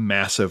like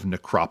massive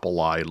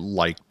necropoli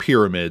like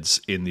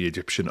pyramids in the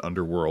Egyptian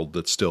underworld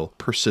that still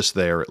persist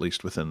there, at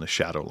least within the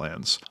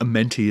Shadowlands.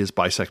 Amenti is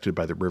bisected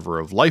by the River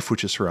of Life,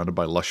 which is surrounded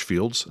by lush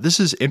fields. This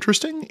is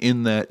interesting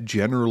in that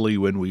generally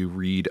when we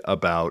read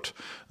about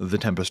the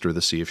Tempest or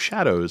the Sea of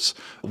Shadows,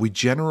 we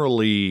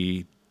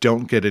generally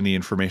don't get any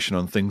information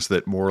on things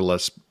that more or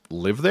less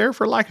live there,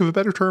 for lack of a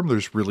better term.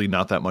 There's really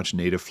not that much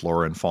native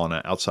flora and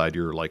fauna outside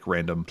your like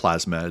random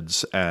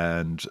plasmids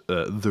and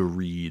the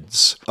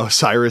reeds.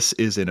 Osiris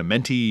is in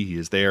Amenti. He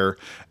is there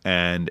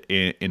and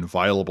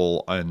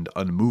inviolable and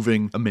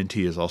unmoving.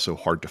 Amenti is also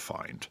hard to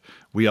find.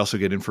 We also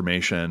get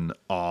information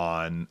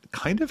on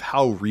kind of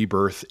how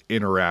rebirth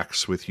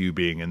interacts with you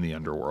being in the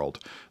underworld.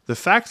 The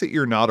fact that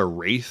you're not a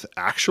wraith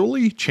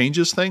actually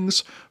changes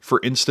things.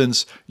 For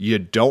instance, you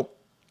don't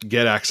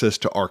get access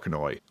to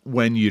Arkanoi.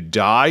 When you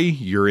die,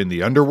 you're in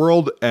the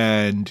underworld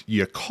and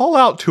you call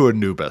out to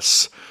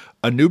Anubis.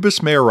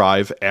 Anubis may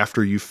arrive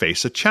after you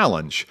face a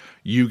challenge.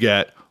 You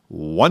get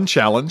one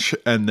challenge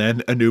and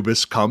then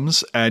Anubis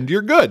comes and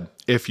you're good.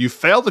 If you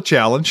fail the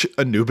challenge,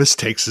 Anubis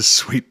takes his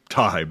sweet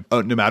time.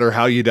 No matter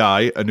how you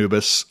die,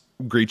 Anubis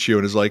greets you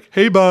and is like,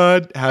 "Hey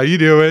bud, how you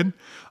doing?"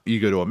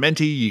 You go to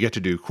Amenti, you get to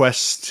do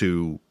quests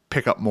to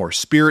pick up more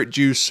spirit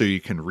juice so you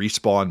can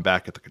respawn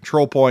back at the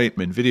control point.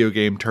 In video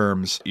game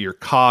terms, your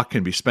Ka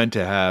can be spent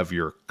to have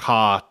your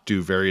Ka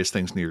do various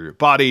things near your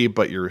body,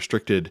 but you're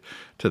restricted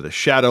to the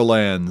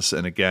Shadowlands,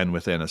 and again,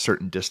 within a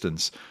certain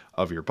distance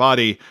of your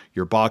body.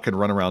 Your Ba can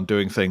run around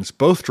doing things.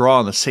 Both draw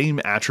on the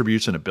same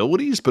attributes and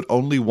abilities, but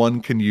only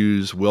one can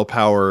use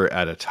willpower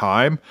at a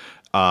time.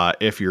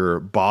 If your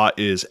Ba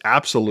is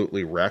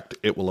absolutely wrecked,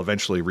 it will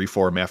eventually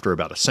reform after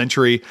about a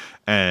century,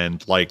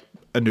 and like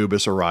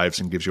Anubis arrives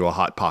and gives you a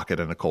hot pocket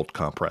and a cold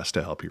compress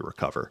to help you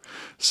recover.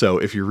 So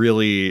if you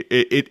really,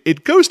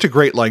 it goes to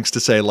great lengths to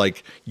say,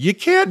 like, you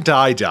can't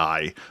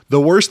die. The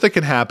worst that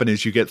can happen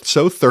is you get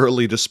so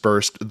thoroughly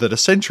dispersed that a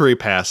century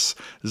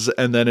passes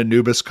and then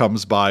Anubis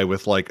comes by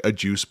with like a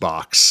juice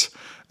box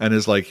and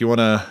is like, you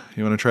wanna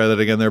try that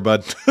again there,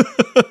 bud?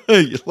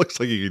 It looks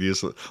like you could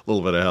use a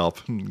little bit of help.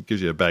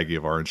 Gives you a baggie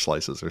of orange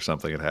slices or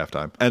something at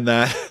halftime. And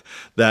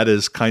that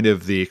is kind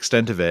of the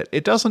extent of it.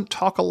 It doesn't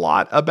talk a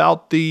lot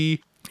about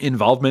the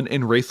involvement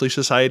in Wraithly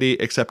society,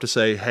 except to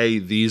say, hey,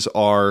 these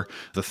are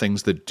the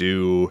things that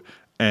do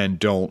and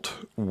don't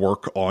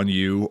work on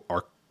you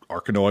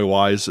Arkanoi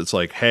wise. It's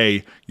like,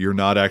 hey, you're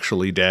not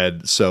actually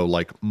dead, so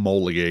like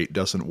Moliate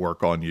doesn't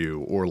work on you,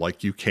 or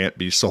like you can't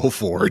be soul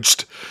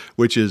forged,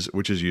 which is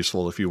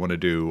useful if you want to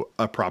do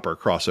a proper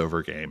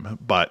crossover game.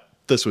 But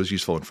this was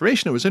useful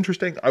information. It was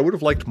interesting. I would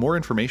have liked more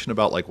information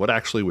about like what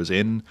actually was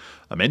in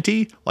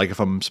Amenti. Like if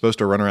I'm supposed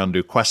to run around and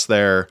do quests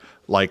there,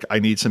 like I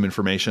need some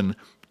information.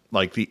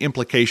 Like the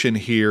implication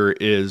here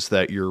is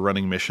that you're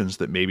running missions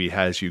that maybe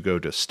has you go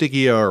to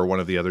Stygia or one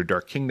of the other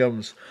Dark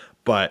Kingdoms,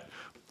 but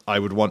I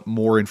would want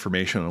more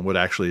information on what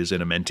actually is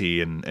in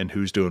Amenti and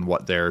who's doing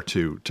what there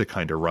to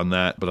kind of run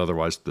that. But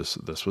otherwise,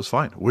 this was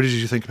fine. What did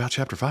you think about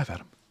Chapter 5,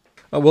 Adam?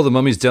 Well, the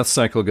Mummy's death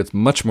cycle gets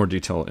much more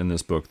detail in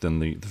this book than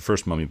the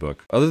first Mummy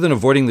book. Other than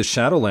avoiding the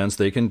Shadowlands,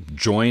 they can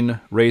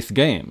join Wraith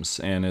games.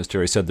 And as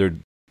Terry said, they're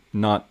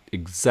not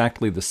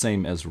exactly the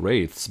same as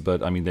Wraiths,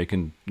 but I mean, they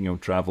can,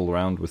 travel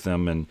around with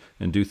them and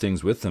do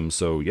things with them.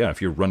 So yeah, if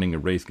you're running a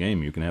Wraith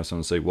game, you can have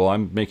someone say, well,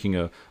 I'm making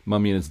a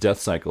mummy in its death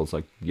cycle. It's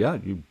like, yeah,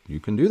 you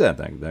can do that.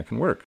 That can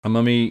work. A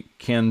mummy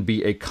can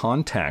be a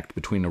contact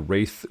between a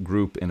Wraith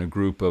group and a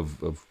group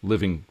of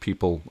living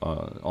people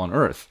on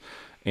Earth.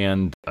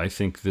 And I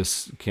think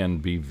this can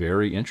be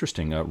very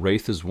interesting.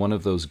 Wraith is one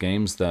of those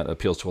games that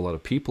appeals to a lot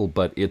of people,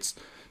 but it's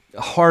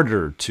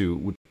harder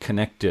to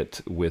connect it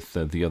with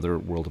the other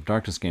World of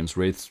Darkness games.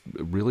 Wraiths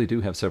really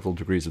do have several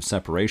degrees of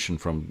separation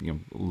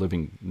from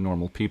living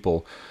normal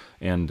people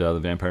and the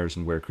vampires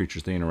and were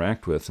creatures they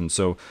interact with. And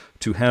so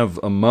to have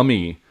a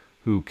mummy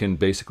who can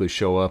basically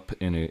show up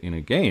in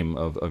a game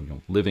of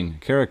living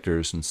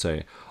characters and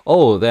say,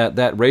 oh,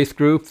 that Wraith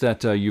group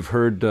that you've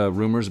heard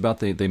rumors about,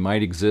 they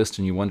might exist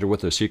and you wonder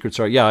what their secrets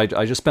are. Yeah,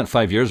 I just spent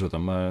 5 years with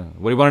them.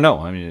 What do you want to know?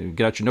 I mean,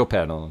 get out your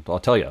notepad, I'll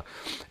tell you.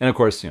 And of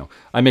course,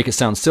 I make it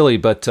sound silly,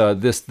 but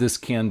this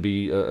can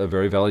be a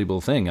very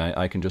valuable thing.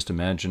 I can just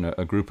imagine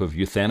a group of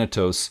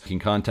Euthanatos in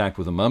contact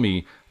with a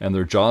mummy and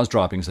their jaws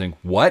dropping, saying,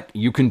 what?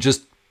 You can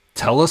just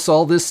tell us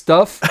all this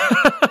stuff?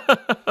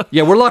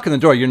 Yeah, we're locking the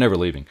door. You're never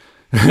leaving.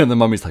 And the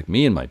mummy's like,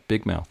 me and my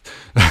big mouth.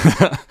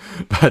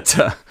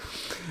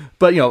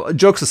 But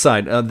jokes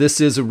aside,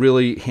 this is a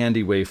really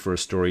handy way for a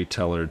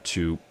storyteller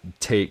to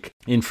take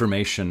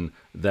information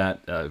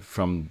that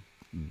from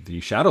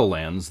the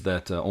Shadowlands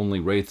that only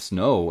Wraiths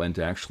know and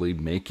to actually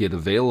make it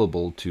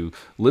available to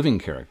living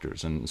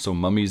characters. And so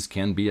mummies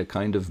can be a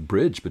kind of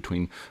bridge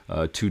between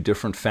two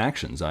different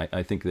factions.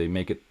 I think they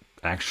make it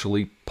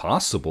actually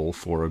possible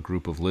for a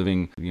group of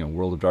living,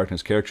 World of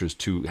Darkness characters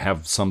to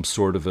have some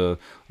sort of a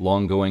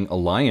long-going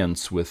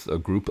alliance with a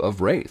group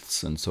of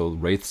wraiths. And so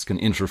wraiths can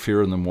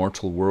interfere in the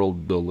mortal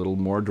world a little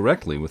more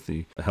directly with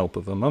the help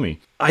of a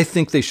mummy. I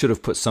think they should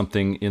have put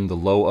something in the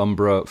low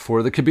umbra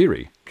for the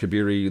Kabiri.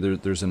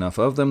 Kabiri, there's enough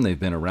of them. They've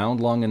been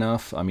around long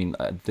enough. I mean,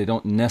 they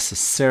don't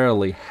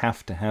necessarily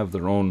have to have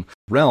their own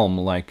realm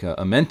like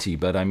a Menti,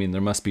 but I mean,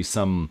 there must be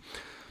some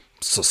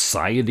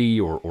society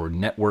or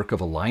network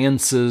of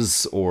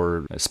alliances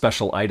or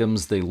special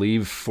items they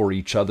leave for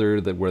each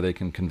other that where they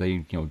can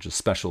convey just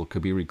special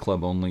Kabiri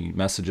Club only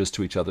messages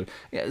to each other.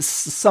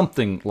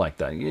 Something like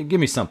that. Give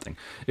me something.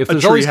 If a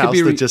there's always treehouse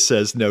Kabiri that just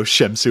says no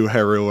Shemsu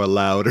Heru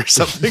allowed or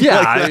something yeah,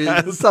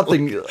 like that.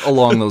 something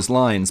along those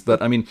lines.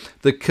 But I mean,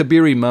 the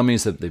Kabiri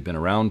mummies, they've been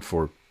around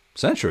for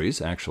centuries,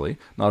 actually.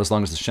 Not as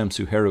long as the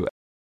Shemsu Heru,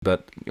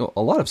 but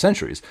a lot of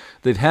centuries.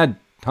 They've had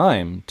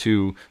time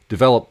to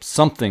develop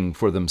something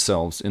for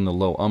themselves in the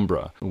low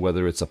umbra,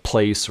 whether it's a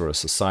place or a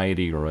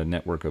society or a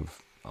network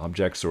of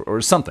objects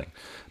or something.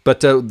 But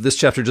this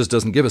chapter just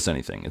doesn't give us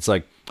anything. It's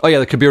like, oh yeah,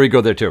 the Kabiri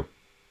go there too.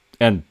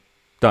 And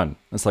done.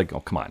 It's like,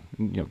 oh, come on.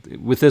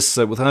 With this,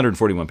 with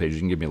 141 pages,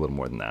 you can give me a little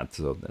more than that.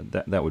 So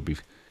that would be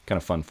kind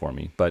of fun for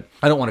me. But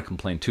I don't want to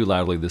complain too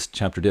loudly. This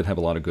chapter did have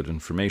a lot of good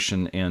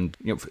information. And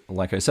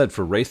like I said,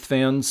 for Wraith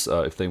fans,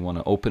 if they want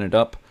to open it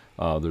up,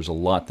 there's a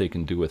lot they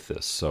can do with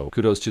this. So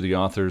kudos to the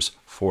authors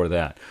for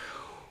that.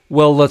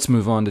 Well, let's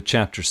move on to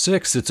Chapter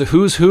 6. It's a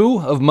who's who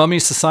of mummy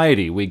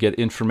society. We get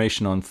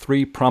information on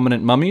 3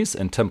 prominent mummies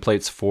and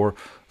templates for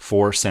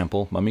 4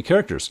 sample mummy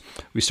characters.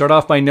 We start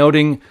off by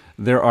noting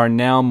there are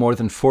now more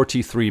than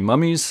 43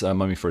 mummies.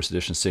 Mummy First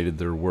Edition stated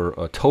there were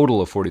a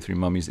total of 43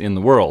 mummies in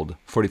the world.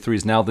 43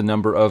 is now the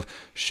number of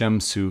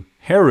Shemsu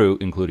Heru,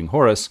 including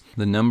Horus.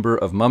 The number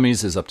of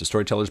mummies is up to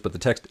storytellers, but the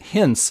text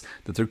hints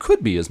that there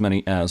could be as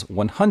many as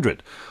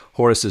 100.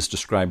 Horus is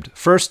described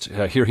first.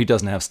 Here he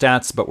doesn't have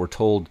stats, but we're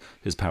told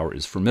his power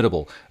is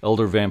formidable.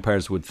 Elder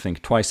vampires would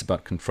think twice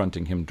about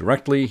confronting him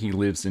directly. He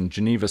lives in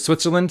Geneva,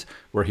 Switzerland,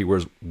 where he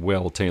wears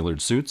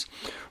well-tailored suits.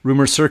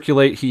 Rumors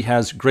circulate he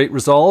has great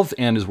resolve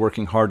and is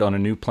working hard on a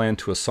new plan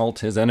to assault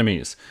his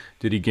enemies.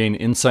 Did he gain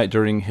insight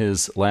during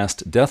his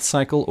last death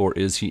cycle, or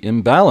is he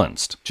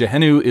imbalanced?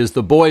 Jehenu is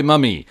the boy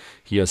mummy.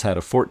 He has had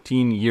a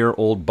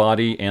 14-year-old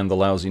body and the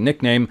lousy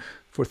nickname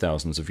for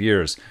thousands of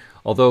years.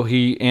 Although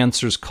he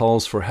answers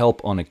calls for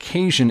help on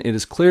occasion, it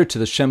is clear to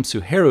the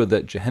Shemsu Heru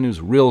that Jehenu's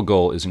real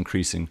goal is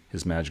increasing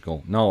his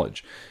magical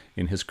knowledge.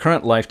 In his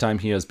current lifetime,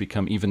 he has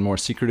become even more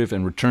secretive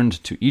and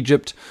returned to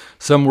Egypt.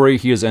 Some worry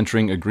he is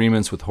entering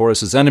agreements with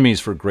Horus's enemies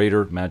for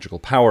greater magical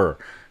power.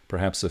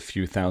 Perhaps a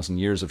few thousand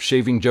years of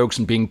shaving jokes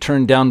and being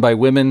turned down by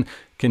women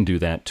can do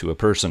that to a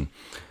person.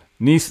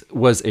 Neith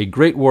was a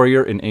great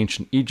warrior in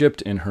ancient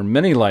Egypt. In her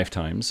many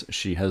lifetimes,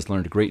 she has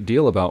learned a great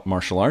deal about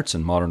martial arts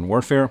and modern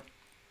warfare.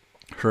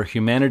 Her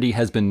humanity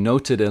has been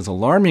noted as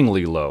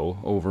alarmingly low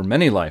over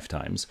many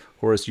lifetimes.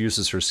 Horus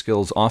uses her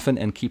skills often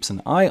and keeps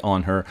an eye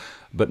on her,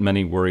 but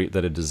many worry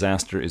that a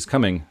disaster is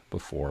coming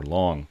before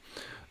long.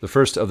 The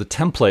first of the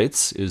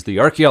templates is the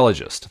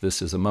archaeologist.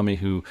 This is a mummy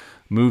who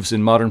moves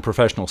in modern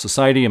professional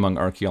society among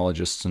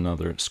archaeologists and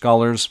other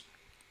scholars.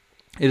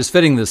 It is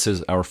fitting this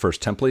is our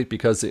first template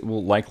because it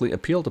will likely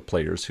appeal to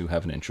players who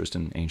have an interest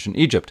in ancient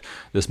Egypt.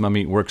 This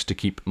mummy works to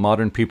keep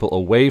modern people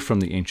away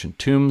from the ancient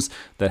tombs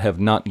that have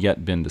not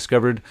yet been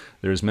discovered.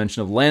 There is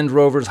mention of Land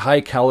Rovers,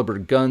 high-caliber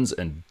guns,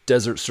 and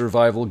desert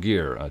survival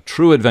gear. A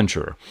true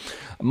adventurer.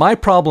 My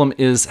problem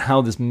is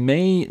how this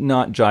may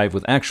not jive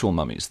with actual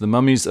mummies. The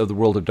mummies of the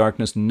World of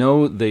Darkness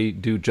know they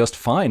do just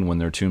fine when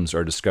their tombs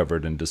are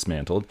discovered and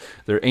dismantled.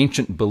 Their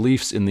ancient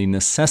beliefs in the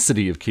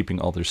necessity of keeping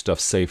all their stuff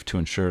safe to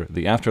ensure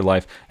the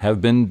afterlife have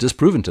been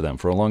disproven to them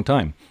for a long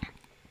time.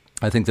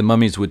 I think the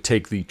mummies would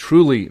take the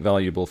truly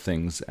valuable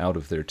things out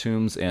of their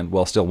tombs and,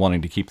 while still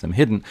wanting to keep them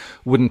hidden,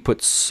 wouldn't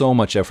put so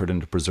much effort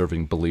into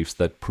preserving beliefs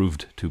that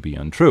proved to be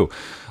untrue.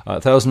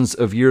 Thousands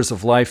of years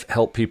of life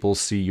help people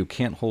see you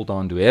can't hold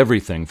on to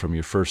everything from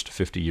your first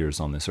 50 years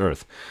on this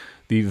earth.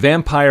 The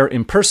vampire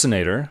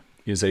impersonator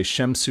is a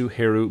Shemsu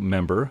Heru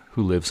member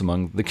who lives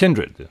among the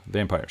kindred, the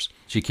vampires.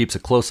 She keeps a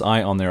close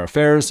eye on their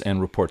affairs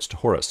and reports to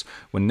Horus.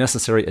 When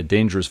necessary, a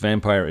dangerous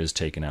vampire is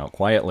taken out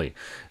quietly.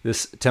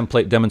 This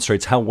template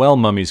demonstrates how well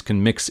mummies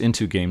can mix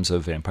into games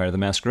of Vampire the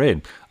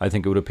Masquerade. I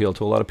think it would appeal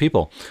to a lot of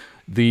people.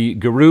 The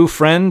Guru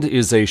friend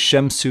is a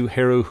Shemsu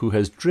Heru who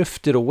has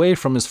drifted away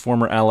from his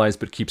former allies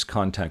but keeps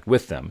contact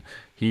with them.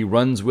 He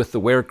runs with the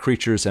were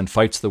creatures and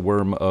fights the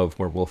worm of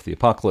Werewolf the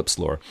Apocalypse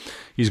lore.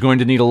 He's going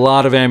to need a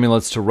lot of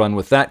amulets to run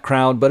with that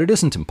crowd, but it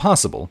isn't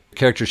impossible. The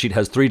character sheet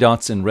has 3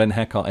 dots in Ren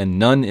Heka and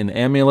none in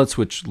amulets,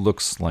 which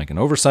looks like an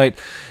oversight.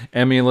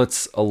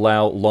 Amulets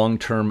allow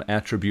long-term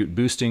attribute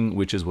boosting,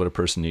 which is what a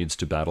person needs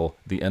to battle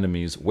the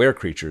enemy's were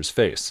creatures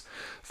face.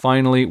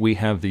 Finally, we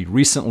have the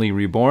recently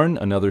reborn,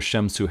 another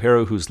Shemsu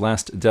Heru whose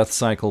last death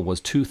cycle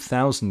was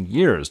 2,000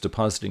 years,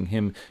 depositing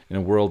him in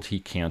a world he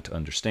can't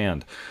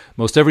understand.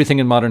 Most everything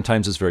in modern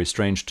times is very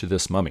strange to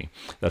this mummy.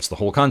 That's the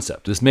whole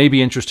concept. This may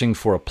be interesting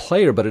for a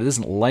player, but it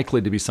isn't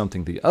likely to be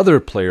something the other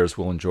players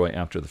will enjoy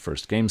after the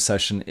first game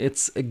session.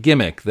 It's a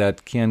gimmick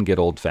that can get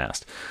old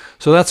fast.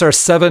 So that's our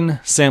 7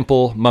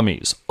 sample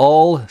mummies.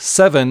 All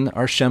 7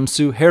 are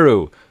Shemsu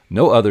Heru.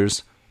 No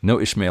others, no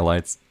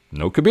Ishmaelites,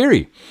 no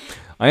Kabiri.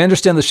 I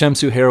understand the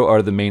Shemsu Heru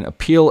are the main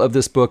appeal of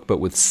this book, but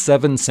with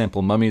 7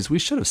 sample mummies, we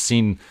should have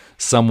seen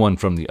someone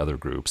from the other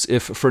groups,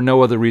 if for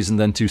no other reason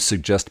than to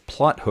suggest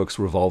plot hooks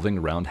revolving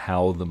around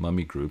how the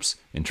mummy groups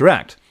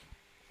interact.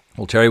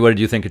 Well, Terry, what did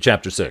you think of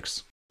Chapter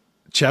 6?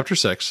 Chapter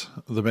 6,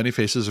 The Many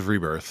Faces of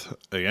Rebirth.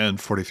 Again,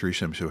 43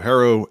 Shemsu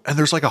Heru, and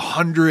there's like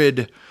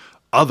 100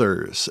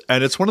 others.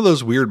 And it's one of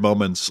those weird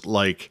moments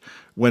like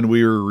when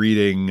we were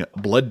reading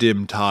Blood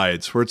Dim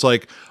Tides, where it's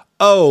like,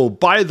 oh,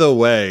 by the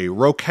way,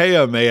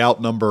 Rokea may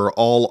outnumber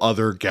all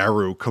other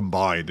Garu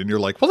combined. And you're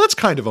like, well, that's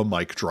kind of a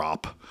mic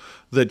drop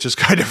that just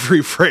kind of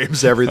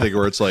reframes everything,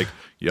 where it's like,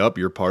 yep,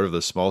 you're part of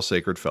the small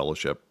sacred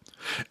fellowship.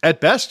 At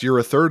best, you're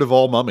a third of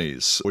all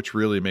mummies, which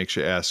really makes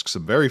you ask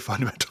some very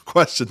fundamental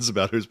questions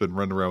about who's been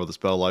running around with the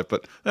spell life.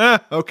 But,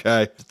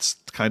 okay. It's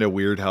kind of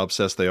weird how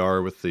obsessed they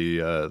are with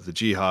the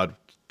jihad.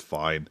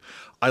 Fine.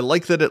 I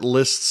like that it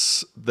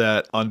lists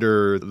that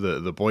under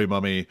the boy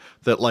mummy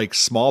that like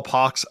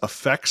smallpox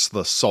affects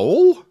the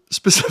soul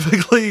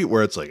specifically,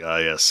 where it's like,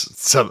 yes,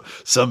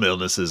 some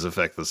illnesses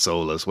affect the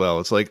soul as well.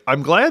 It's like,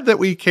 I'm glad that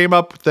we came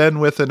up then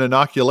with an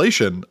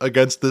inoculation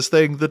against this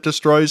thing that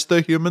destroys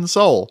the human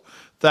soul.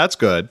 That's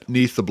good.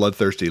 Neath the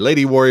bloodthirsty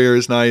lady warrior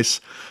is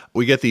nice.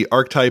 We get the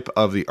archetype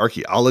of the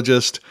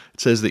archaeologist. It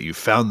says that you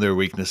found their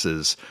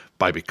weaknesses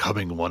by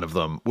becoming one of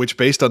them, which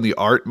based on the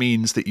art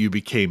means that you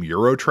became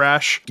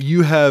Eurotrash.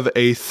 You have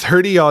a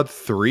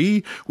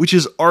 30-3, which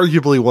is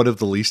arguably one of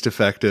the least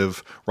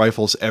effective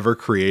rifles ever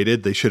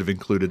created. They should have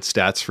included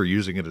stats for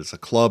using it as a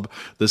club.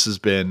 This has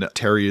been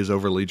Terry is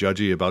overly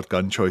judgy about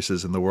gun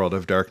choices in the World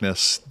of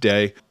Darkness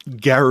day.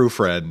 Garu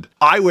Friend.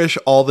 I wish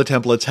all the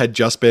templates had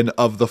just been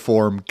of the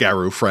form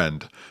Garu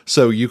Friend.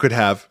 So you could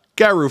have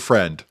Garu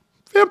Friend,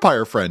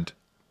 Vampire Friend,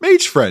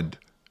 Mage Friend,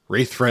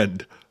 Wraith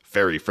Friend,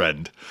 Fairy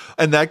Friend.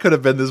 And that could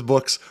have been this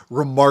book's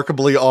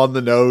remarkably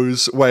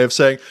on-the-nose way of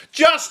saying,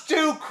 just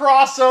do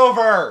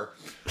crossover!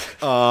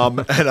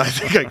 And I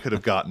think I could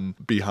have gotten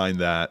behind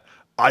that.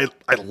 I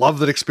love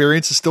that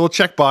experience is still a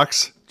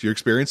checkbox. Do you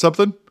experience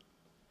something?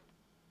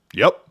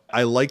 Yep.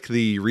 I like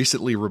the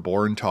Recently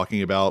Reborn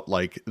talking about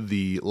like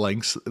the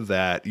lengths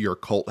that your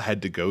cult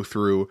had to go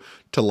through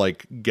to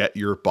like get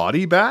your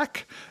body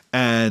back.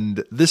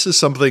 And this is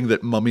something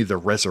that Mummy the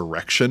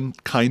Resurrection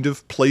kind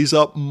of plays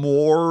up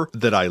more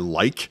that I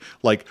like.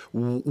 Like,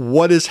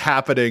 what is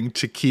happening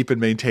to keep and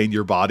maintain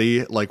your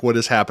body? Like, what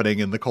is happening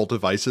in the Cult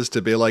of Isis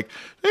to be like,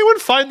 anyone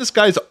find this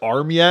guy's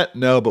arm yet?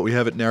 No, but we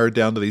have it narrowed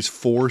down to these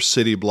 4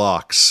 city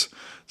blocks.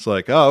 It's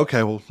like, oh,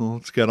 okay, well,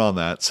 let's get on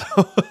that. So,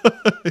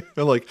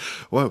 you're like,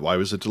 what? Why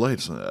was it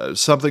delayed?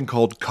 Something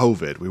called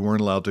COVID. We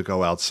weren't allowed to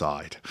go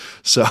outside.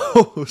 So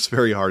it was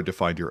very hard to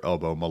find your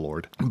elbow, my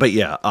lord. But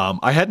yeah,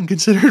 I hadn't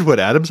considered what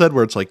Adam said,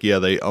 where it's like, yeah,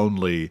 they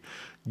only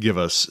give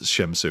us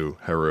Shemsu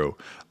Heru.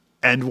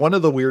 And one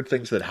of the weird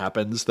things that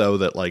happens, though,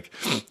 that like,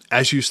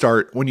 as you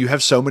start, when you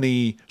have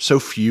so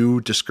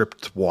few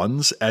descript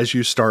ones, as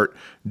you start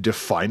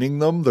defining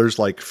them, there's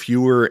like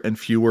fewer and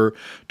fewer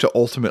to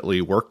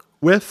ultimately work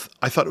with.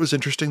 I thought it was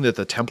interesting that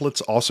the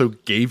templates also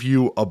gave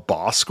you a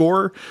boss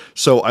score.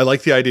 So I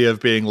like the idea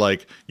of being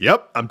like,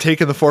 yep, I'm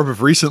taking the form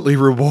of Recently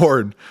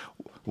Reborn.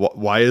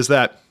 Why is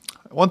that?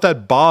 I want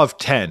that BA of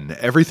 10.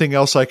 Everything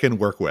else I can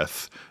work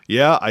with.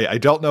 Yeah, I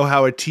don't know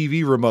how a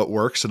TV remote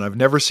works, and I've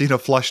never seen a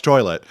flush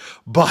toilet,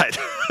 but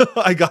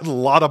I got a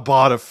lot of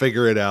BA to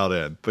figure it out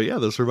in. But yeah,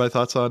 those were my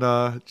thoughts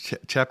on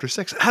Chapter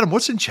 6. Adam,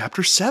 what's in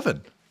Chapter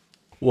 7?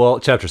 Well,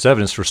 Chapter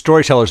 7 is for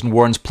storytellers and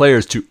warns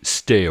players to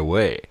stay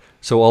away.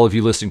 So all of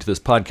you listening to this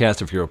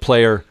podcast, if you're a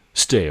player,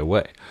 stay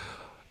away.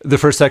 The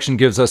first section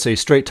gives us a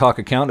straight-talk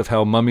account of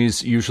how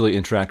mummies usually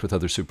interact with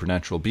other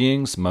supernatural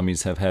beings.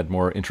 Mummies have had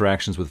more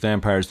interactions with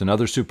vampires than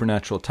other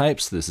supernatural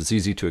types. This is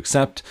easy to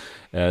accept,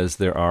 as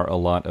there are a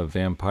lot of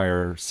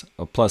vampires.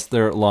 Plus,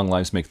 their long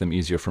lives make them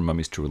easier for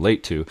mummies to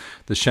relate to.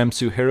 The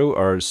Shemsu Heru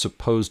are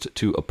supposed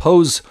to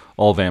oppose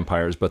all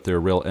vampires, but they're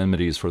real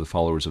enmities for the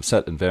followers of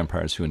Set and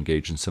vampires who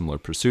engage in similar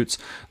pursuits.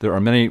 There are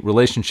many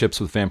relationships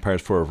with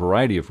vampires for a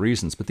variety of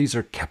reasons, but these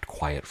are kept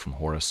quiet from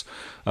Horus.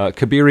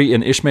 Kabiri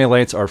and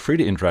Ishmaelites are free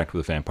to interact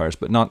with vampires,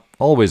 but not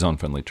always on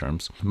friendly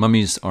terms.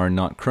 Mummies are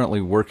not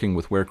currently working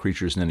with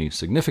were-creatures in any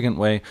significant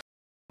way.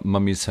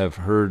 Mummies have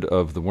heard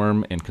of the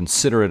worm and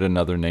consider it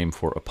another name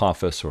for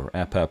Apophis or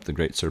Apep, the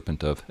great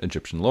serpent of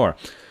Egyptian lore.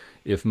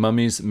 If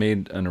mummies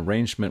made an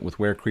arrangement with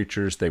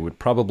were-creatures, they would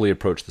probably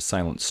approach the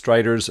Silent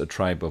Striders, a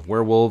tribe of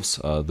werewolves,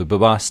 the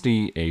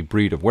Babasti, a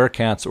breed of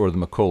werecats, or the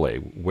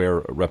Makole,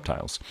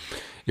 were-reptiles.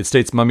 It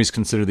states mummies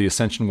consider the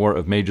Ascension War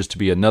of Mages to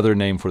be another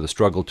name for the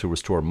struggle to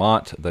restore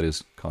Ma'at, that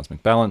is,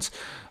 cosmic balance.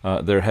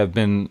 There have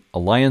been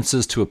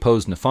alliances to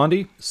oppose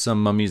Nefandi.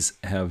 Some mummies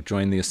have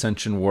joined the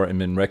Ascension War and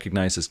been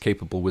recognized as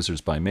capable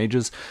wizards by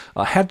mages.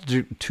 I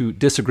had to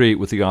disagree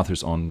with the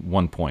authors on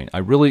one point. I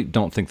really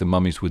don't think the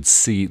mummies would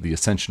see the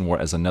Ascension War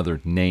as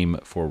another name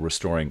for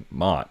restoring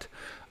Ma'at.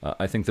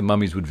 I think the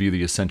mummies would view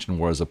the Ascension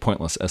War as a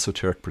pointless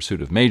esoteric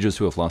pursuit of mages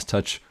who have lost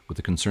touch with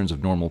the concerns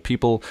of normal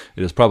people.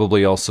 It is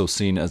probably also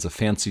seen as a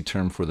fancy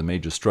term for the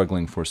mages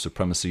struggling for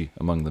supremacy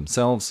among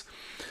themselves.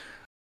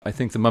 I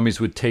think the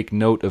mummies would take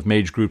note of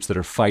mage groups that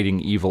are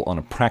fighting evil on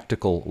a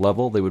practical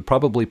level. They would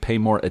probably pay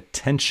more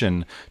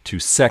attention to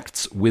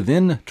sects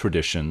within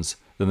traditions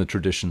than the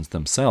traditions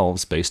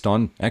themselves based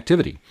on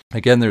activity.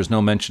 Again, there's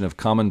no mention of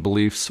common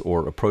beliefs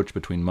or approach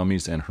between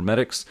mummies and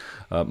hermetics.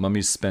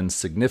 Mummies spend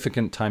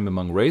significant time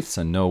among wraiths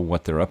and know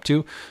what they're up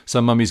to.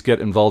 Some mummies get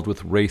involved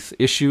with wraith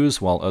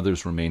issues, while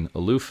others remain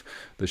aloof.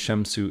 The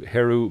Shemsu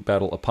Heru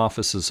battle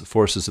Apophis's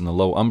forces in the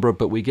Low Umbra,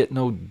 but we get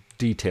no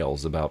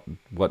details about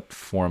what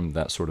form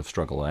that sort of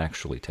struggle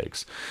actually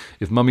takes.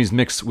 If mummies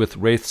mix with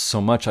wraiths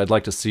so much, I'd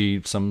like to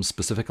see some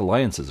specific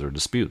alliances or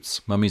disputes.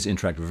 Mummies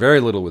interact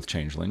very little with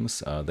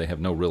changelings. They have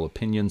no real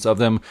opinions of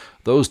them.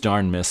 Those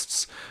darn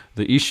mists.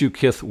 The Ishu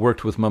Kith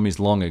worked with mummies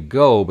long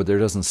ago, but there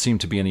doesn't seem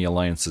to be any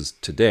alliances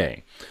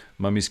today.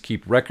 Mummies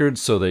keep records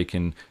so they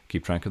can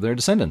keep track of their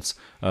descendants.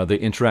 They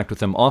interact with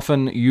them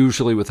often,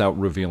 usually without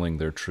revealing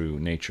their true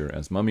nature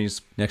as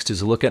mummies. Next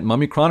is a look at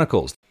Mummy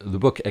Chronicles. The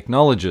book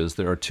acknowledges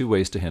there are two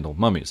ways to handle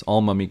mummies,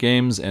 all mummy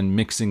games and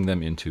mixing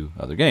them into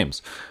other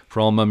games. For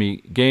all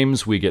mummy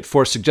games, we get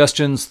 4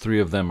 suggestions. 3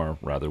 of them are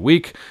rather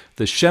weak.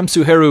 The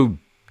Shemsu Heru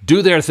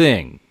do their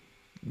thing.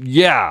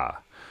 Yeah.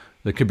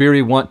 The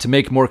Kabiri want to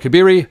make more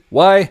Kabiri.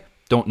 Why?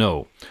 Don't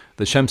know.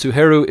 The Shemsu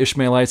Heru,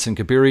 Ishmaelites, and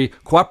Kabiri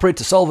cooperate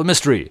to solve a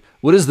mystery.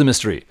 What is the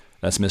mystery?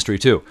 That's mystery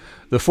 2.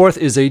 The 4th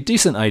is a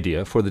decent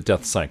idea for the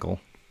death cycle.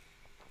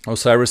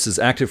 Osiris is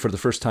active for the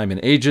first time in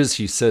ages.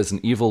 He says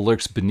an evil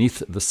lurks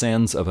beneath the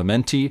sands of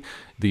Amenti.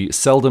 The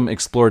seldom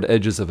explored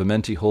edges of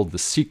Amenti hold the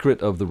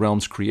secret of the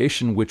realm's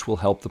creation, which will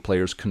help the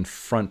players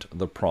confront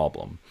the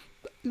problem.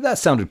 That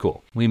sounded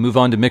cool. We move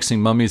on to mixing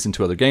mummies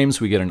into other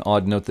games. We get an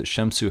odd note that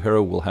Shemsu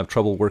Heru will have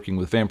trouble working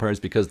with vampires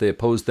because they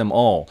oppose them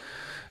all.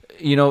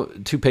 2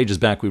 pages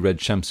back we read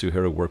Shemsu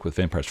Heru work with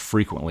vampires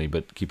frequently,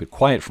 but keep it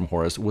quiet from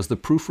Horus. Was the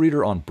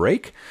proofreader on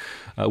break?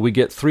 We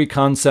get 3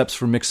 concepts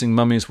for mixing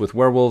mummies with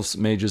werewolves,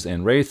 mages,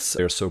 and wraiths.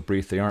 They're so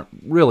brief they aren't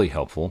really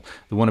helpful.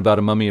 The one about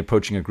a mummy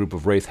approaching a group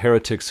of wraith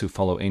heretics who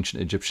follow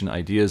ancient Egyptian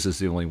ideas is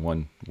the only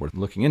one worth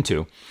looking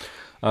into.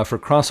 For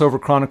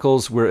crossover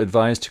chronicles, we're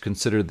advised to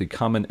consider the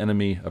common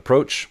enemy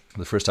approach.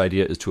 The first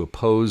idea is to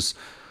oppose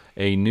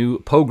a new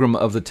pogrom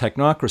of the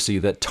technocracy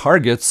that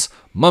targets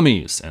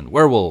mummies and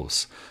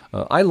werewolves.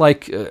 I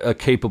like a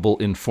capable,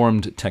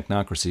 informed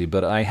technocracy,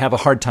 but I have a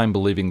hard time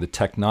believing the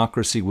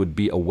technocracy would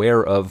be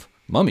aware of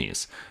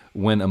mummies.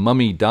 When a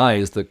mummy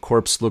dies, the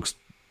corpse looks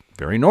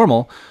very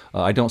normal.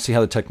 I don't see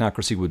how the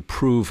technocracy would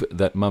prove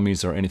that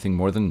mummies are anything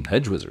more than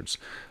hedge wizards.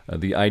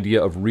 The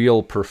idea of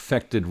real,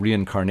 perfected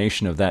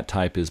reincarnation of that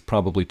type is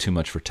probably too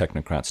much for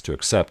technocrats to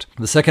accept.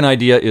 The second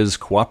idea is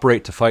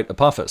cooperate to fight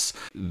Apophis.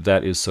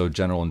 That is so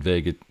general and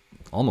vague, it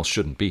almost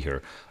shouldn't be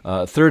here.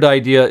 Third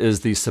idea is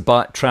the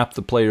Sabbat trap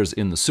the players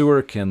in the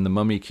sewer. Can the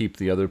mummy keep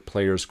the other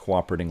players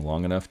cooperating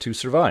long enough to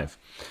survive?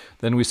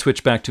 Then we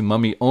switch back to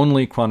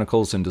mummy-only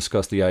chronicles and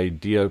discuss the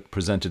idea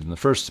presented in the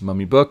first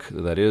mummy book,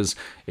 that is,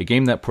 a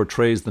game that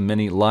portrays the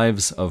many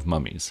lives of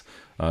mummies.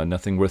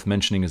 Nothing worth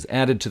mentioning is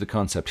added to the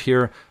concept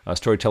here.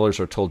 Storytellers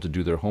are told to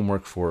do their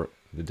homework for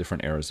the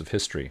different eras of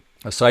history.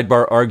 A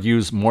sidebar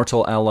argues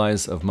mortal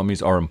allies of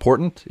mummies are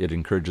important. It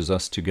encourages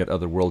us to get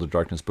other World of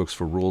Darkness books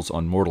for rules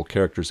on mortal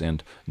characters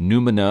and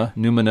noumena.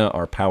 Noumena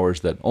are powers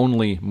that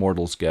only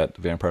mortals get.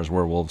 Vampires,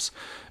 werewolves,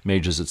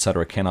 mages,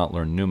 etc. cannot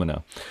learn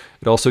noumena.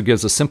 It also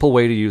gives a simple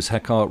way to use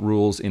Heka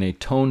rules in a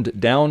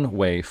toned-down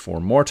way for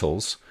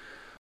mortals.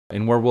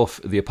 In Werewolf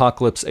the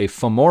Apocalypse, a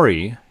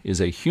Fomori is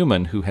a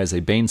human who has a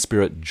Bane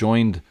spirit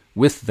joined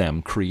with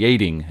them,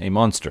 creating a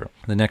monster.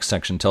 The next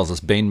section tells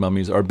us Bane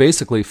mummies are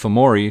basically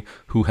Fomori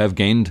who have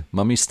gained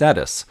mummy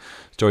status.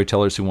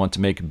 Storytellers who want to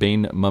make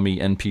Bane mummy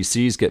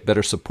NPCs get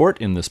better support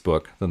in this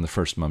book than the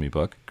first mummy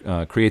book.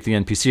 Create the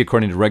NPC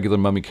according to regular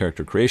mummy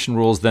character creation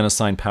rules, then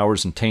assign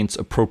powers and taints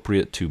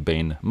appropriate to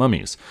Bane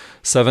mummies.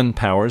 7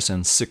 powers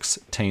and 6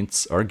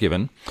 taints are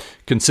given.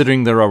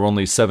 Considering there are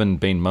only 7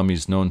 Bane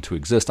mummies known to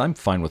exist, I'm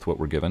fine with what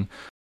we're given.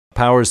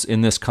 Powers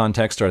in this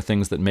context are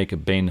things that make a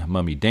Bane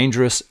mummy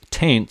dangerous.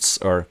 Taints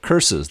are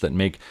curses that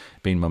make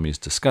Bane mummies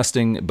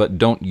disgusting, but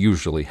don't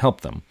usually help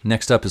them.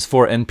 Next up is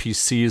 4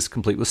 NPCs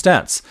complete with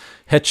stats.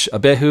 Hech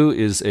Abehu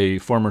is a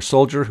former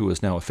soldier who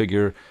is now a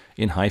figure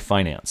in high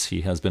finance.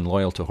 He has been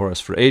loyal to Horus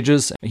for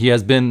ages. He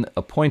has been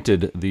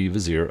appointed the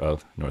Vizier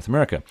of North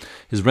America.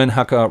 His Ren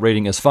Haka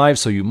rating is 5,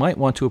 so you might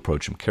want to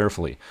approach him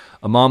carefully.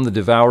 Amam the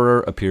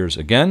Devourer appears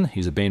again.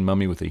 He's a Bane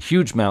mummy with a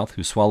huge mouth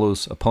who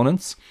swallows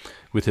opponents.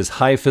 With his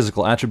high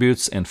physical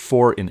attributes and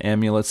 4 in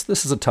amulets,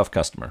 this is a tough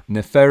customer.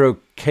 Neferu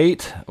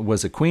Kate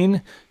was a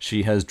queen.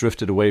 She has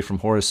drifted away from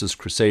Horus's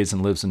crusades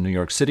and lives in New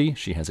York City.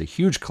 She has a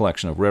huge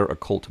collection of rare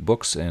occult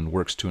books and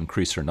works to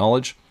increase her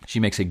knowledge. She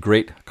makes a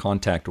great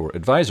contact or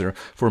advisor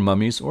for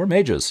mummies or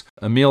mages.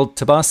 Emil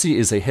Tabasi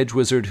is a hedge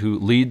wizard who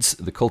leads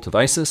the cult of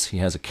Isis. He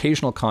has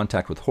occasional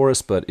contact with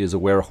Horus, but is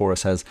aware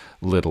Horus has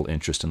little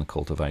interest in the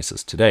cult of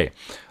Isis today.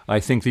 I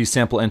think these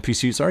sample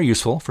NPCs are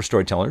useful for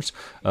storytellers.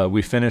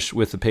 We finish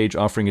with the page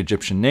offering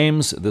Egyptian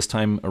names. This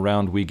time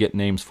around, we get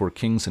names for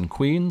kings and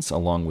queens,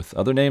 along with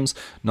other names.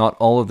 Not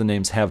all of the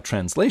names have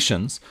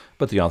translations,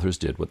 but the authors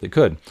did what they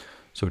could.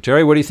 So,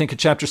 Terry, what do you think of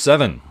Chapter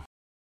 7?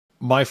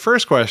 My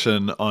first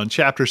question on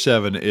Chapter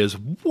 7 is,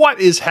 what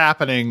is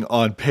happening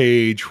on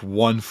page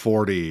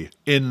 140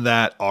 in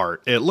that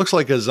art? It looks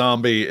like a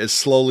zombie is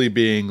slowly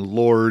being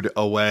lured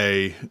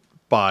away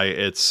by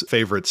its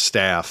favorite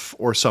staff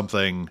or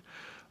something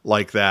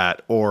like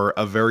that, or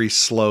a very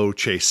slow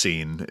chase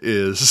scene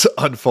is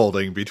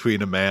unfolding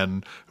between a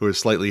man who is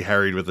slightly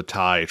harried with a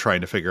tie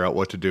trying to figure out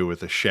what to do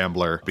with a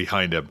shambler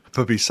behind him.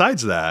 But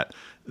besides that,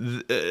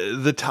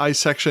 the tie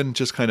section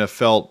just kind of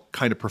felt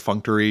kind of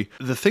perfunctory.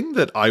 The thing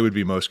that I would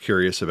be most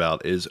curious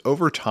about is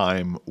over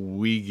time,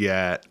 we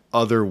get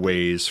other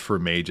ways for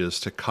mages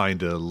to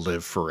kind of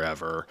live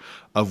forever,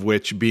 of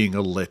which being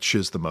a lich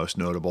is the most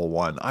notable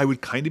one. I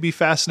would kind of be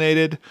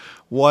fascinated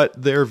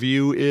what their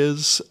view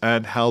is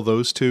and how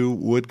those two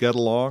would get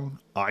along.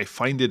 I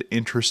find it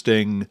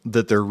interesting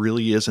that there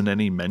really isn't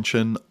any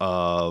mention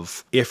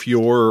of, if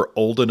you're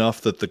old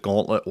enough that the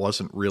gauntlet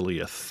wasn't really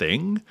a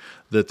thing,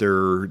 that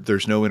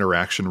there's no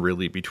interaction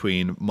really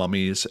between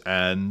mummies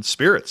and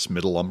spirits,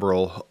 middle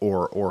umbral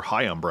or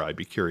high umbra. I'd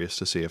be curious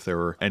to see if there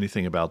were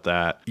anything about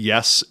that.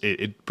 Yes,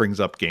 it brings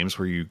up games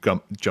where you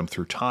jump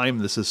through time.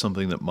 This is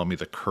something that Mummy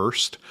the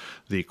Cursed,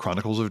 the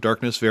Chronicles of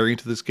Darkness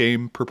variant of this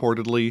game,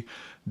 purportedly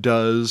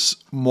does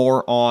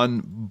more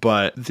on,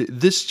 but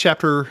this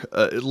chapter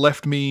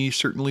left me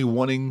certainly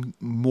wanting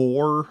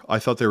more. I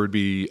thought there would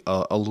be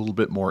a little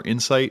bit more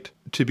insight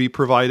to be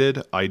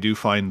provided. I do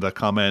find the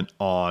comment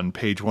on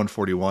page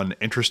 141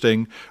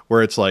 interesting,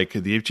 where it's like,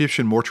 the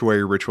Egyptian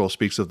mortuary ritual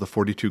speaks of the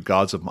 42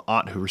 gods of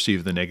Ma'at who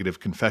receive the negative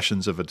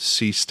confessions of a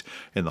deceased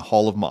in the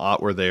hall of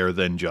Ma'at, where they are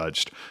then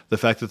judged. The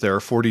fact that there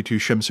are 42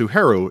 Shemsu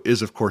Heru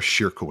is, of course,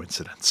 sheer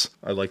coincidence.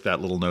 I like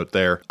that little note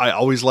there. I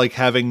always like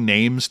having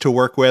names to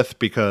work with,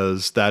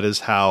 because that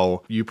is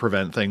how you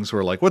prevent things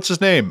where, like, what's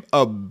his name?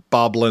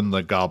 Boblin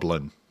the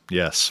Goblin.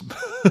 Yes.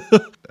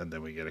 And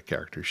then we get a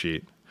character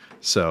sheet.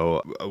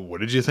 So, what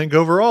did you think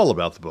overall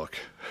about the book?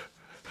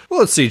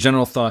 Well, let's see,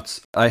 general thoughts.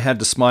 I had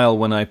to smile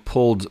when I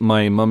pulled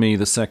my Mummy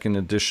the Second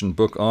Edition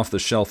book off the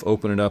shelf,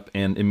 opened it up,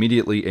 and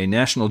immediately a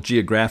National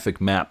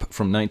Geographic map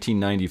from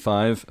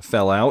 1995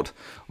 fell out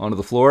onto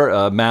the floor,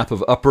 a map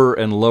of Upper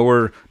and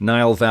Lower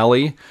Nile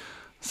Valley.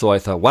 So I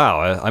thought, wow,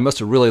 I must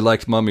have really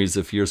liked mummies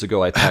if years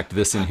ago I packed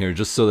this in here,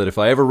 just so that if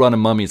I ever run a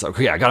mummy, it's like,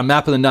 okay, I got a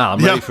map of the Nile,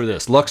 I'm ready for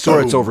this.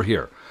 Luxor, it's over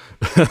here.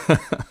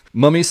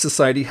 Mummy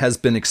Society has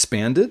been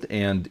expanded,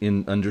 and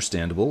in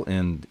understandable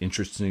and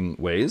interesting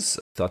ways.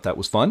 Thought that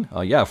was fun.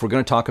 If we're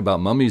going to talk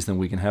about mummies, then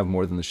we can have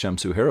more than the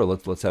Shemsu Heru.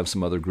 Let's have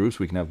some other groups.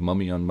 We can have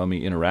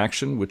mummy-on-mummy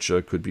interaction, which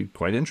could be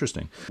quite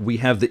interesting. We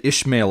have the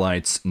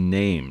Ishmaelites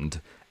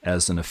named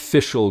as an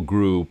official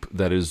group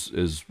that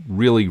is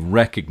really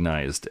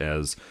recognized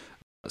as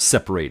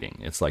separating.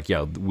 It's like,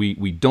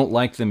 we don't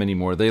like them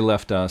anymore. They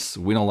left us.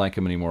 We don't like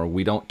them anymore.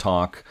 We don't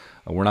talk.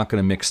 We're not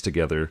going to mix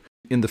together.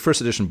 In the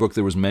first edition book,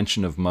 there was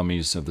mention of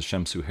mummies of the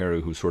Shemsu Heru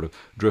who sort of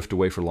drift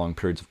away for long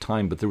periods of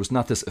time, but there was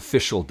not this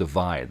official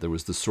divide. There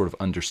was this sort of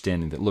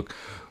understanding that, look,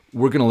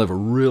 we're going to live a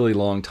really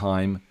long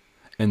time,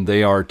 and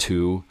they are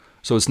too.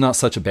 So it's not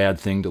such a bad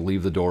thing to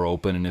leave the door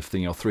open, and if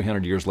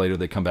 300 years later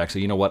they come back and say,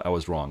 you know what, I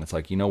was wrong. It's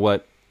like, you know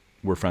what,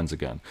 we're friends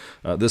again.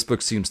 This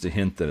book seems to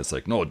hint that it's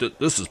like, no,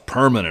 this is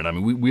permanent. I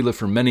mean, we live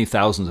for many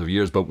thousands of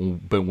years, but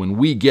when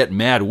we get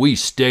mad, we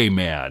stay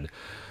mad.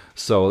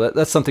 So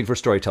that's something for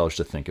storytellers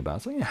to think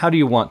about. So, how do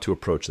you want to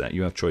approach that?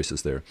 You have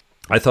choices there.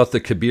 I thought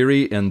the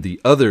Kabiri and the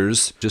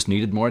others just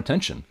needed more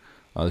attention.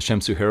 The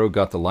Shemsu Heru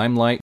got the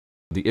limelight.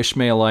 The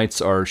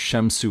Ishmaelites are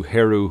Shemsu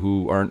Heru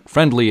who aren't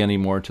friendly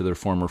anymore to their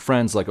former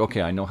friends. Like,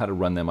 okay, I know how to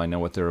run them. I know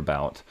what they're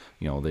about.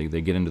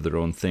 They get into their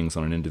own things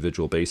on an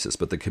individual basis.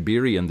 But the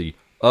Kabiri and the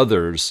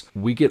others,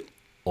 we get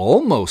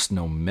almost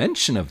no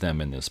mention of them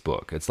in this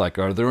book. It's like,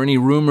 are there any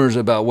rumors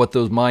about what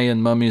those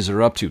Mayan mummies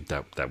are up to?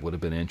 That would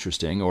have been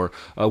interesting. Or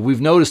we've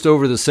noticed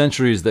over the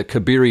centuries that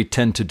Kabiri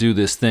tend to do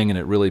this thing and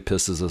it really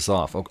pisses us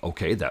off.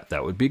 Okay,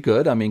 that would be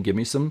good. I mean, give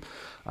me some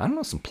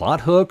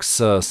plot hooks,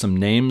 some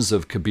names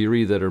of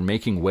Kabiri that are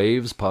making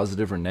waves,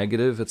 positive or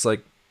negative. It's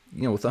like,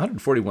 with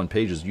 141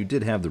 pages, you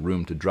did have the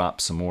room to drop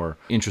some more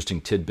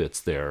interesting tidbits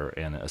there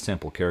and a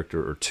sample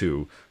character or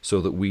two so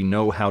that we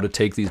know how to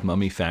take these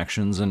mummy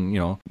factions and,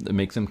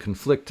 make them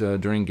conflict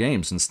during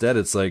games. Instead,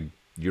 it's like,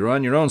 you're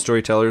on your own,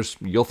 storytellers.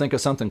 You'll think of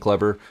something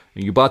clever.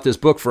 You bought this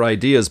book for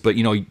ideas, but,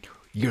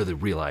 You're the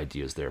real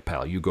ideas there,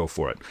 pal. You go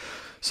for it.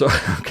 So,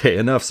 okay,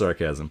 enough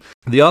sarcasm.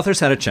 The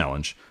authors had a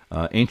challenge.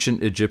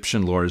 Ancient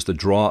Egyptian lore is the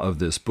draw of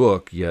this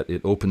book, yet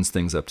it opens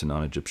things up to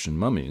non-Egyptian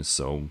mummies.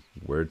 So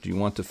where do you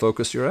want to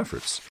focus your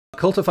efforts?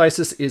 Cult of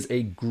Isis is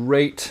a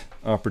great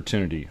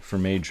opportunity for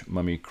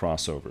mage-mummy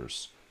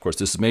crossovers. Of course,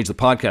 this is Mage the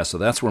Podcast, so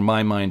that's where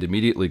my mind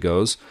immediately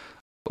goes.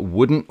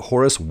 Wouldn't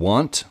Horus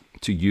want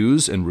to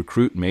use and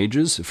recruit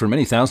mages? For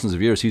many thousands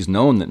of years, he's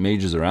known that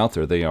mages are out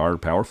there. They are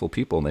powerful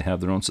people, and they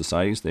have their own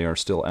societies. They are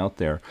still out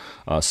there.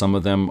 Some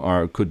of them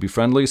could be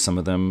friendly. Some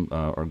of them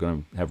are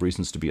going to have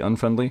reasons to be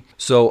unfriendly.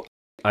 So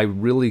I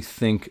really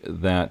think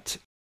that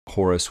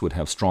Horus would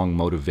have strong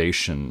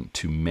motivation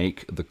to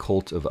make the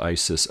cult of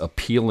Isis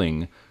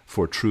appealing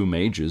for true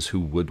mages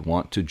who would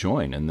want to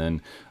join. And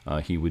then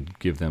he would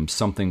give them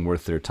something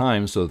worth their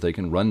time so that they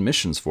can run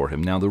missions for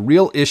him. Now, the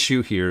real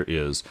issue here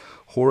is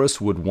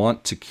Horus would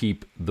want to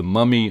keep the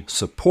mummy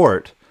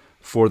support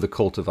for the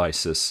cult of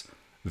Isis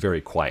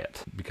very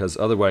quiet. Because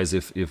otherwise,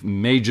 if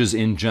mages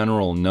in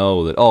general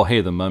know that, oh, hey,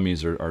 the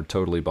mummies are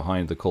totally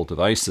behind the cult of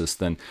Isis,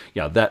 then,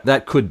 yeah,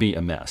 that could be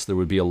a mess. There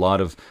would be a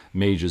lot of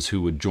mages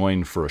who would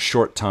join for a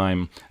short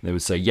time. They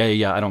would say,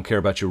 yeah, I don't care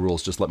about your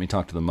rules, just let me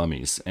talk to the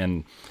mummies.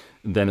 And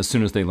then as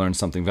soon as they learn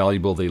something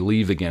valuable, they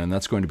leave again, and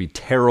that's going to be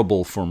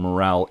terrible for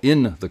morale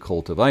in the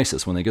cult of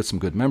Isis. When they get some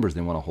good members,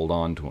 they want to hold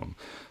on to them.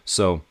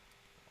 So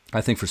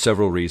I think for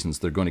several reasons,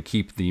 they're going to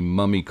keep the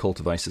mummy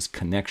cult of Isis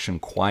connection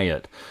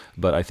quiet,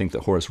 but I think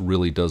that Horus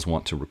really does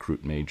want to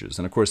recruit mages.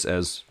 And of course,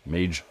 as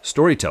mage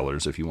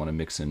storytellers, if you want to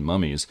mix in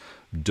mummies,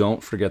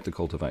 don't forget the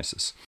cult of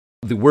Isis.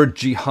 The word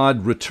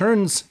jihad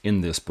returns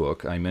in this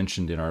book. I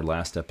mentioned in our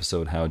last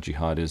episode how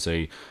jihad is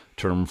a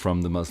term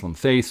from the Muslim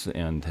faith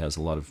and has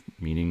a lot of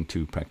meaning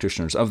to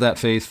practitioners of that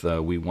faith.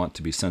 We want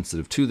to be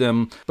sensitive to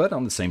them, but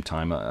on the same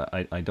time,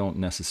 I don't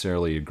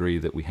necessarily agree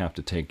that we have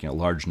to take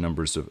large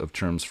numbers of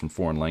terms from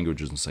foreign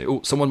languages and say,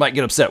 oh, someone might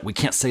get upset, we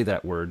can't say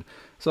that word.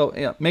 So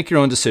yeah, make your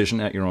own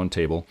decision at your own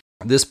table.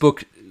 This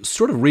book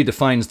sort of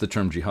redefines the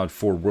term jihad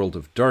for World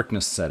of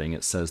Darkness setting.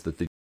 It says that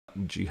the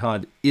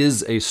jihad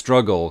is a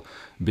struggle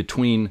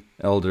between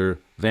elder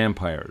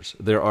vampires.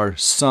 There are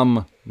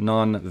some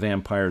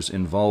non-vampires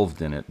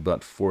involved in it,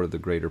 but for the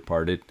greater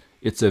part,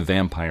 it's a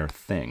vampire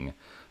thing.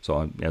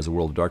 So as a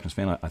World of Darkness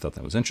fan, I thought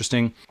that was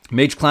interesting.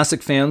 Mage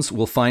Classic fans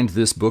will find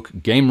this book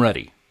game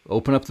ready.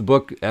 Open up the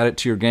book, add it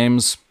to your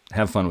games,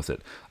 have fun with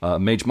it.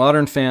 Mage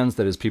Modern fans,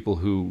 that is people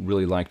who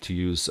really like to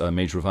use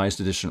Mage Revised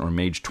Edition or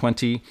Mage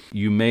 20,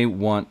 you may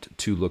want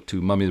to look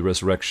to Mummy the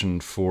Resurrection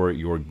for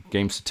your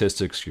game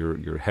statistics, your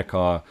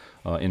Heka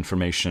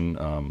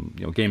information,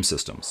 game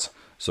systems.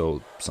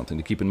 So something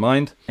to keep in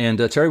mind. And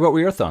Terry, what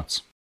were your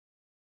thoughts?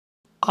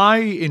 I,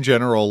 in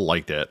general,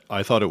 liked it.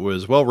 I thought it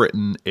was well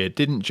written. It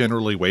didn't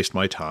generally waste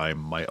my time.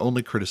 My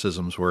only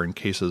criticisms were in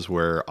cases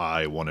where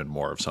I wanted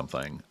more of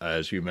something.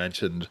 As you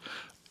mentioned,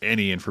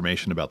 any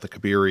information about the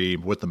Kabiri,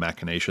 what the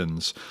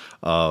machinations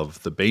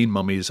of the Bane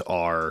mummies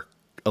are,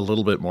 a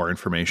little bit more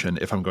information.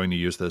 If I'm going to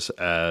use this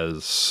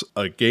as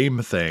a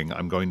game thing,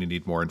 I'm going to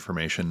need more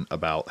information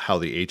about how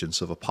the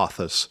agents of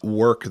Apophis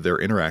work, their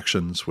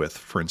interactions with,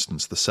 for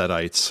instance, the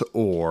Setites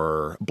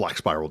or Black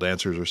Spiral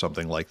Dancers or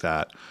something like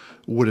that.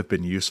 Would have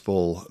been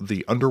useful.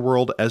 The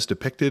underworld as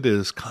depicted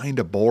is kind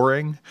of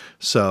boring,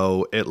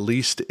 so at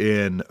least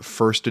in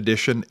first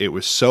edition, it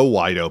was so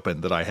wide open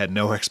that I had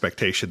no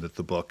expectation that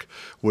the book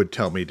would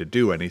tell me to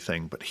do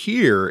anything. But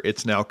here,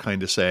 it's now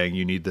kind of saying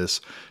you need this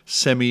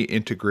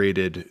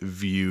semi-integrated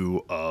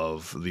view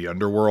of the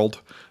underworld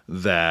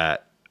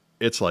that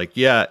it's like,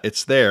 yeah,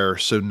 it's there,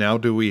 so now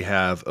do we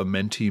have a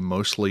mentee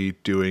mostly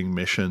doing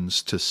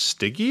missions to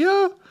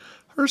Stygia?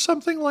 Or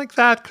something like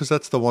that, because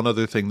that's the one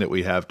other thing that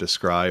we have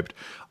described.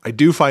 I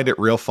do find it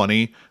real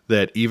funny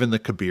that even the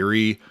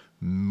Kabiri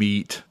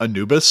meet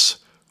Anubis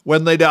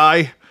when they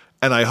die,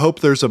 and I hope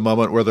there's a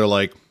moment where they're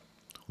like,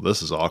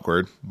 this is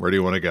awkward, where do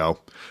you want to go?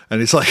 And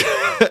he's like,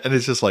 and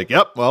it's just like,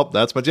 yep, well,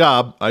 that's my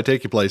job, I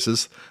take you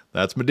places,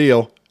 that's my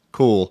deal,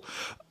 cool.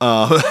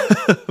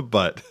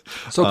 But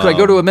so could I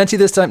go to a mentee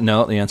this time?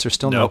 No, the answer's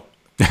still no.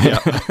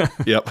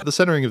 Yep. The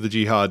centering of the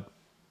jihad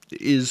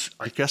is,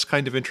 I guess,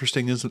 kind of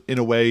interesting in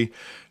a way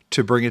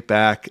to bring it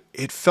back.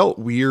 It felt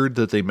weird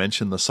that they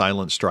mentioned the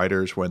Silent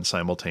Striders when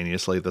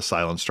simultaneously the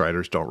Silent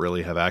Striders don't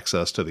really have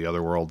access to the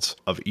other worlds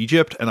of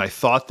Egypt. And I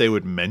thought they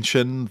would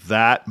mention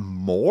that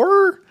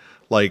more,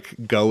 like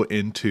go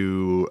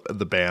into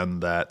the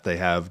ban that they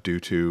have due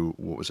to,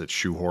 what was it,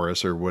 Shu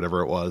Horus or whatever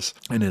it was,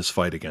 in his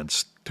fight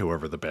against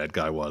whoever the bad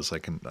guy was. I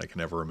can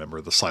never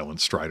remember the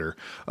Silent Strider.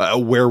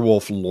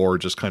 Werewolf lore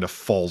just kind of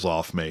falls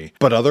off me.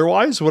 But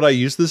otherwise, would I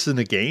use this in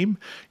a game?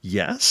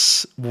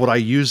 Yes. Would I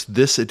use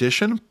this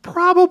edition?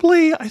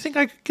 Probably. I think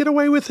I could get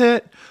away with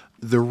it.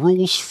 The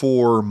rules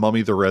for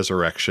Mummy the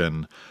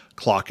Resurrection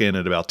clock in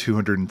at about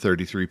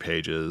 233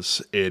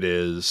 pages. It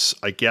is,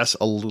 I guess,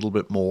 a little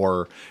bit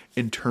more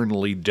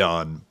internally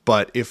done.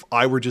 But if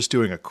I were just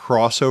doing a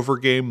crossover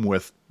game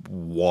with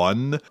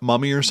one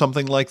mummy or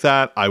something like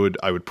that, I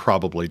would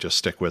probably just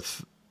stick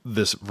with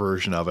this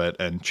version of it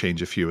and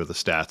change a few of the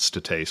stats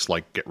to taste,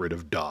 like get rid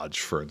of dodge,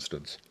 for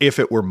instance. If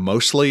it were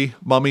mostly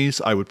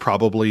mummies, I would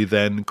probably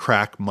then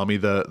crack Mummy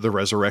the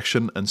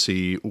Resurrection and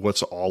see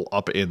what's all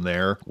up in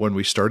there. When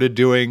we started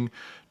doing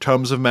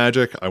Tomes of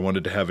Magic, I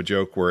wanted to have a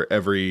joke where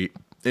every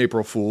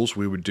April Fools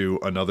we would do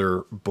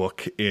another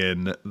book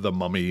in the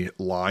Mummy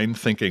line,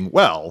 thinking,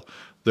 well,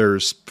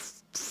 there's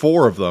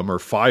 4 of them, or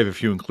 5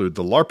 if you include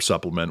the LARP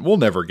supplement. We'll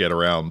never get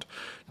around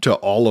to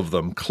all of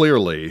them,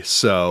 clearly.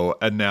 So,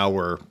 and now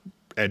we're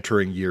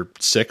entering year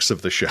 6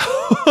 of the show.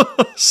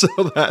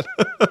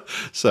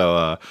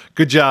 So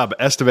good job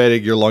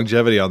estimating your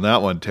longevity on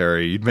that one,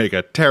 Terry. You'd make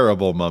a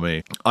terrible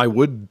mummy. I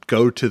would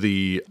go to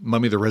the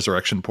Mummy the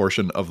Resurrection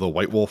portion of the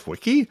White Wolf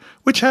Wiki,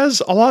 which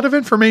has a lot of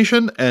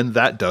information, and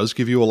that does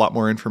give you a lot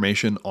more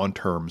information on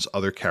terms,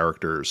 other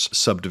characters,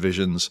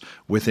 subdivisions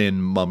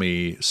within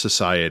Mummy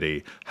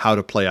society, how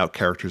to play out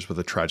characters with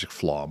a tragic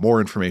flaw,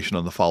 more information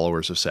on the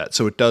followers of Set.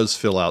 So it does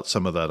fill out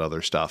some of that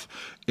other stuff.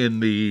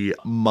 In the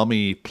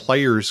Mummy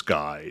Player's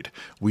Guide,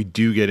 we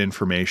do get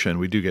information.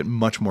 We do get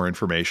much more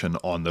information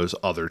on those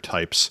other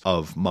types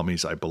of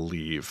mummies, I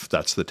believe.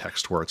 That's the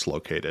text where it's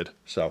located.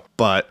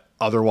 But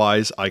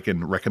otherwise, I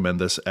can recommend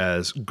this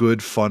as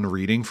good, fun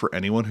reading for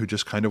anyone who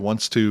just kind of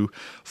wants to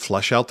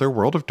flesh out their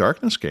World of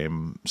Darkness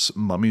games.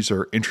 Mummies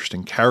are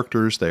interesting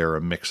characters. They are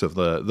a mix of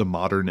the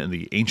modern and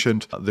the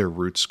ancient. Their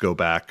roots go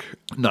back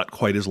not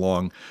quite as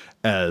long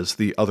as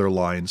the other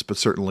lines, but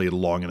certainly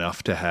long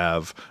enough to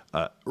have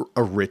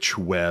a rich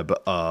web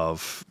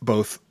of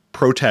both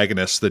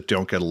protagonists that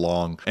don't get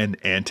along and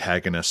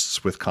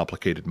antagonists with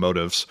complicated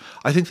motives.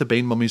 I think the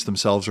Bane mummies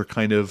themselves are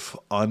kind of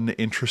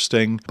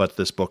uninteresting, but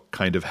this book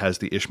kind of has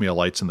the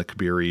Ishmaelites and the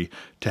Kabiri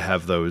to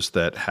have those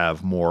that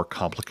have more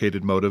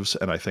complicated motives,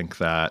 and I think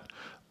that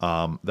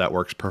that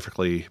works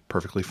perfectly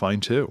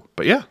fine too.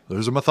 But yeah,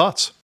 those are my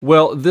thoughts.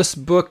 Well, this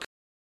book,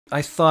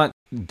 I thought,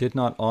 did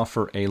not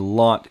offer a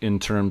lot in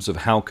terms of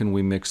how can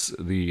we mix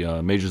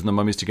the mages and the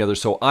mummies together.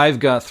 So I've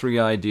got 3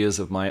 ideas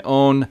of my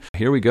own.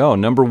 Here we go.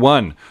 Number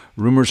 1,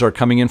 rumors are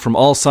coming in from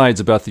all sides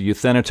about the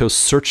Euthanatos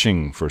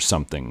searching for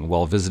something.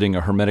 While visiting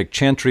a hermetic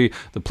chantry,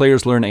 the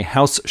players learn a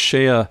House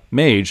Shea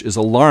mage is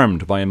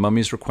alarmed by a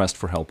mummy's request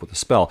for help with a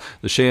spell.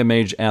 The Shea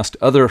mage asked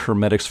other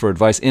hermetics for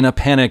advice in a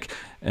panic,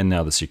 and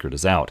now the secret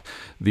is out.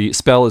 The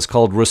spell is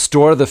called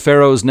Restore the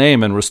Pharaoh's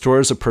Name and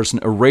restores a person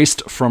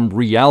erased from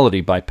reality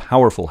by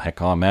powerful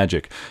Heka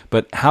magic.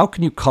 But how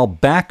can you call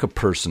back a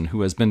person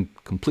who has been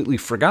completely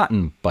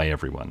forgotten by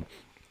everyone?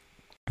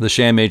 The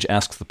Shea mage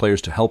asks the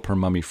players to help her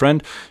mummy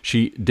friend.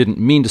 She didn't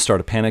mean to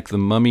start a panic. The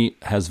mummy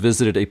has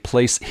visited a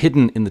place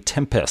hidden in the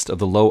tempest of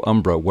the Low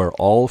Umbra where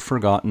all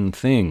forgotten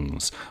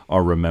things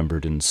are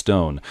remembered in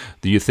stone.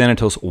 The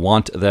Euthanatos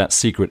want that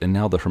secret, and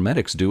now the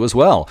Hermetics do as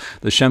well.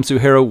 The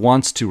Shamsu-Hero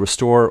wants to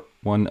restore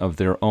one of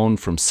their own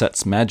from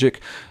Set's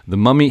magic. The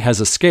mummy has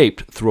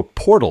escaped through a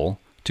portal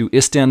to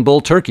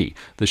Istanbul, Turkey.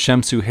 The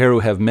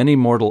Shamsu-Hero have many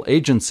mortal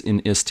agents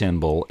in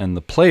Istanbul, and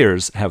the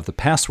players have the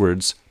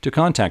passwords to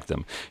contact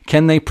them.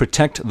 Can they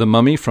protect the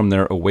mummy from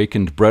their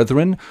awakened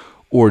brethren,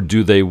 or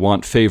do they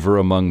want favor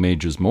among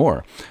mages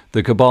more?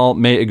 The Cabal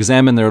may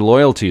examine their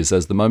loyalties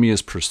as the mummy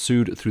is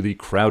pursued through the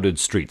crowded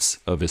streets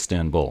of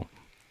Istanbul.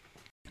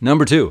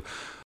 Number 2.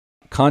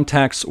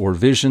 Contacts or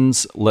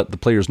visions let the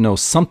players know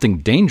something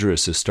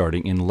dangerous is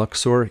starting in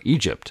Luxor,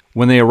 Egypt.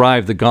 When they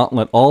arrive, the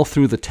gauntlet all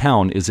through the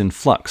town is in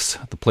flux.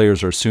 The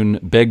players are soon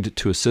begged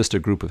to assist a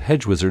group of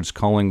hedge wizards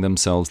calling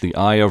themselves the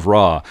Eye of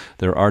Ra.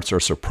 Their arts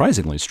are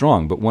surprisingly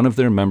strong, but one of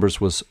their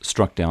members was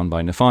struck down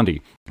by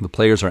Nefandi. The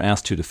players are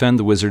asked to defend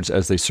the wizards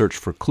as they search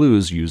for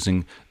clues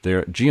using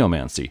their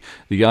geomancy.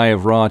 The Eye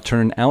of Ra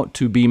turn out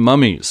to be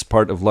mummies.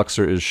 Part of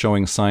Luxor is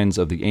showing signs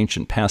of the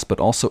ancient past, but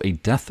also a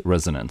death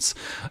resonance.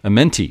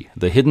 Amenti,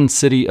 the hidden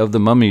city of the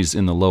mummies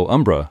in the Low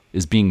Umbra,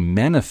 is being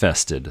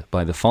manifested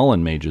by the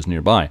fallen mages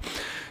nearby.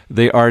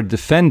 They are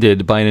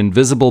defended by an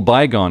invisible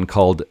bygone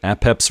called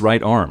Apep's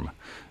right arm.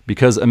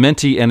 Because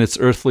Amenti and its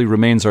earthly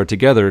remains are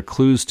together,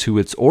 clues to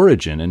its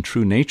origin and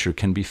true nature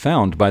can be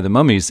found by the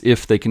mummies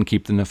if they can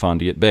keep the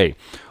Nefandi at bay.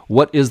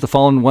 What is the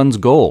Fallen One's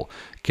goal?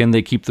 Can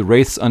they keep the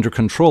wraiths under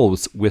control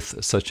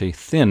with such a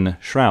thin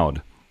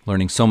shroud?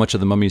 Learning so much of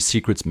the mummy's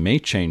secrets may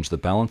change the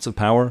balance of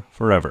power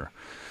forever.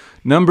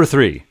 Number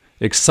 3.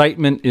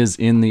 Excitement is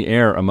in the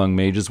air among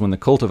mages when the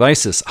cult of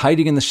Isis,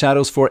 hiding in the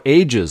shadows for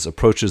ages,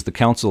 approaches the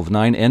Council of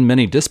Nine and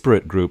many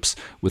disparate groups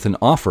with an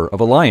offer of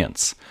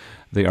alliance.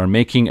 They are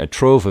making a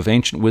trove of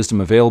ancient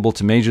wisdom available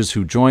to mages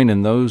who join,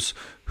 and those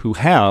who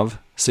have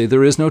say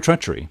there is no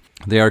treachery.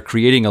 They are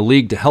creating a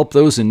league to help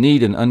those in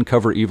need and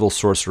uncover evil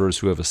sorcerers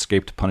who have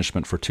escaped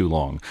punishment for too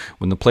long.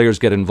 When the players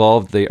get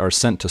involved, they are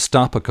sent to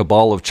stop a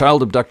cabal of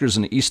child abductors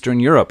in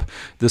Eastern Europe.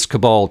 This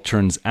cabal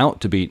turns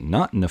out to be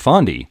not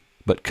Nefandi,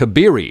 but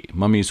Kabiri,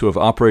 mummies who have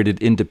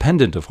operated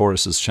independent of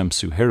Horus's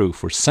Shemsu-Heru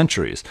for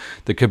centuries.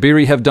 The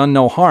Kabiri have done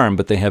no harm,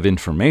 but they have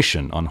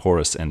information on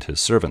Horus and his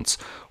servants.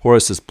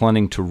 Horus is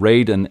planning to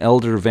raid an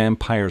elder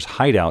vampire's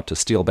hideout to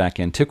steal back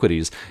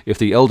antiquities. If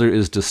the elder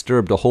is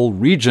disturbed, a whole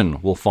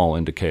region will fall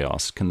into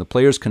chaos. Can the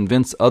players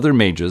convince other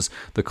mages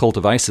the cult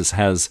of Isis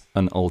has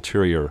an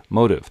ulterior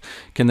motive?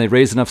 Can they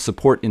raise enough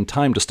support in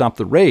time to stop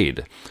the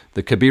raid?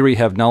 The Kabiri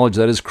have knowledge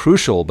that is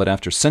crucial, but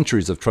after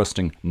centuries of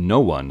trusting no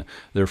one,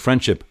 their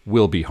friendship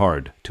will be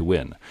hard to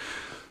win.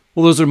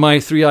 Well, those are my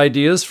 3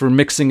 ideas for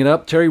mixing it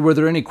up. Terry, were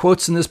there any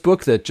quotes in this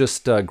book that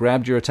just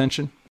grabbed your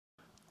attention?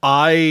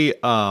 I,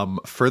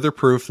 further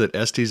proof that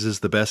Estes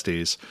is the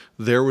besties,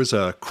 there was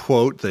a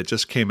quote that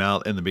just came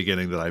out in the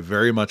beginning that I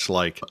very much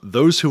like.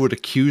 Those who would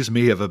accuse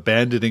me of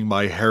abandoning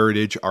my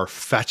heritage are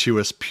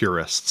fatuous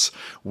purists.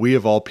 We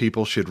of all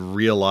people should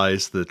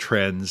realize the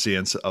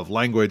transience of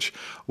language.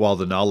 While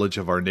the knowledge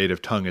of our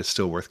native tongue is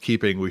still worth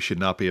keeping, we should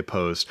not be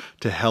opposed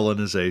to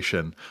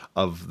Hellenization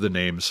of the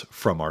names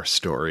from our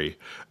story.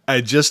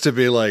 And just to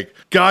be like,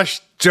 gosh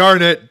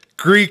darn it,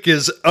 Greek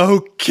is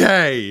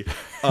okay.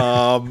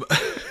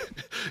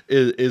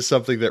 Is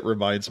something that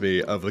reminds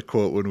me of the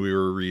quote when we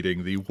were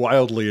reading the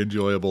wildly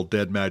enjoyable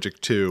Dead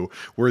Magic 2,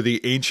 where the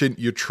ancient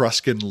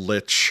Etruscan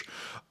lich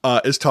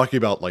is talking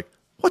about, like,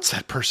 what's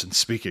that person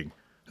speaking?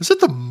 Is it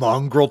the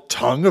mongrel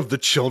tongue of the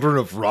children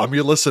of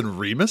Romulus and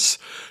Remus?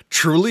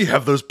 Truly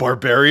have those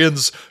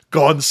barbarians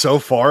gone so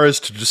far as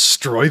to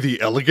destroy the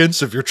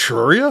elegance of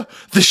Etruria?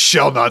 This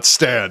shall not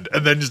stand.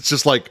 And then it's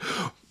just like,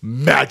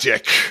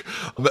 Magick.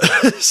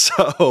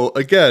 So,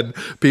 again,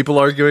 people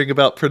arguing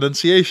about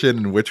pronunciation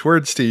and which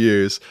words to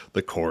use.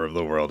 The core of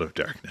the world of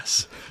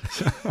darkness.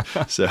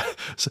 So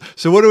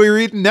what are we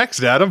reading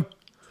next, Adam?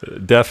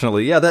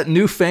 Definitely. Yeah, that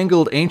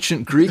newfangled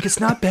ancient Greek,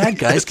 it's not bad,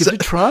 guys. Give it a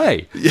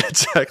try. Yeah,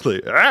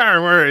 exactly.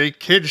 We're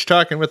kids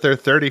talking with their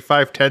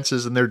 35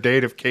 tenses and their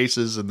dative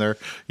cases and their,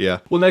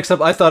 yeah. Well, next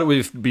up, I thought it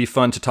would be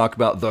fun to talk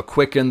about The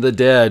Quick and the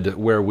Dead,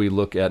 where we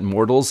look at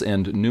mortals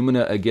and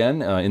noumena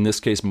again, in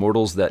this case,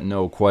 mortals that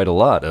know quite a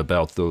lot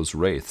about those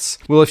wraiths.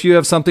 Well, if you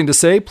have something to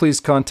say, please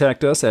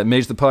contact us at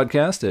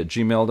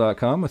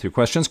magethepodcast@gmail.com with your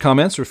questions,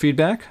 comments, or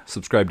feedback.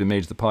 Subscribe to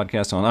Mage the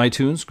Podcast on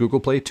iTunes, Google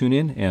Play,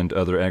 TuneIn, and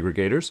other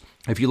aggregators.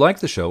 If you like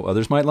the show,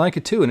 others might like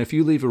it too, and if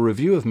you leave a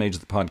review of Mage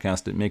the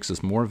Podcast, it makes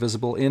us more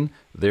visible in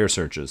their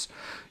searches.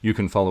 You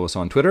can follow us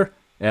on Twitter,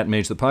 at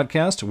Mage the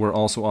Podcast. We're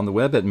also on the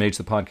web at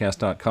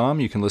magethepodcast.com.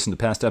 You can listen to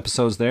past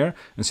episodes there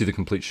and see the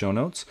complete show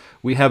notes.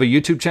 We have a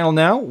YouTube channel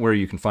now where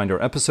you can find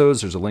our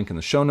episodes. There's a link in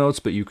the show notes,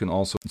 but you can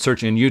also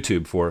search in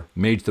YouTube for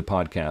Mage the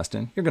Podcast,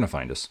 and you're going to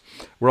find us.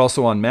 We're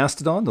also on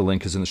Mastodon. The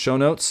link is in the show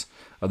notes.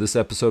 This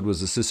episode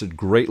was assisted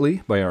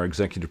greatly by our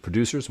executive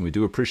producers, and we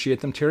do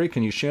appreciate them. Terry,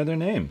 can you share their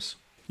names?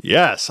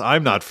 Yes,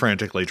 I'm not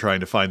frantically trying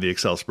to find the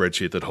Excel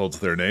spreadsheet that holds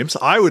their names.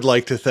 I would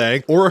like to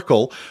thank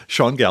Oracle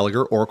Sean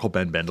Gallagher, Oracle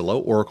Ben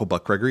Bendelow, Oracle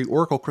Buck Gregory,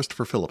 Oracle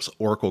Christopher Phillips,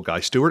 Oracle Guy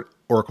Stewart,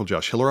 Oracle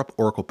Josh Hillerup,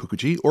 Oracle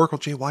Pukuji, Oracle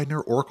Jay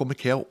Widener, Oracle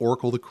McHale,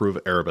 Oracle the crew of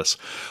Erebus,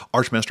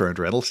 Archmaster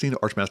Andrew Edelstein,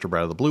 Archmaster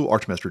Brad of the Blue,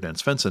 Archmaster Dan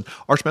Svensson,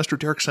 Archmaster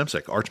Derek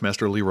Semsek,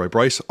 Archmaster Leroy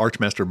Bryce,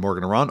 Archmaster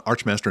Morgan Aran,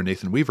 Archmaster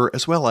Nathan Weaver,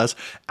 as well as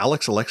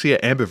Alex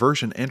Alexia,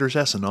 Ambiversion, Anders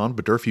S. Anon,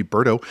 Badurfi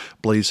Berto,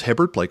 Blaze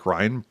Hibbert, Blake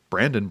Ryan,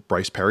 Brandon,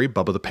 Bryce Perry,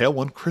 Bubba the Pale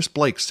One, Chris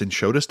Blake, Sin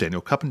Shodas,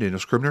 Daniel Cuppen, Daniel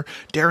Scribner,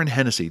 Darren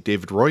Hennessy,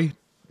 David Roy,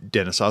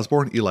 Dennis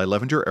Osborne, Eli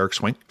Levenger, Eric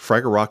Swank,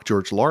 Fragger Rock,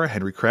 George Lara,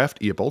 Henry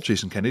Kraft, Ia Bolt,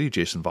 Jason Kennedy,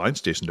 Jason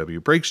Vines, Jason W.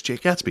 Briggs,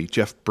 Jake Gatsby,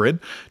 Jeff Brin,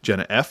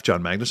 Jenna F.,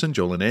 John Magnuson,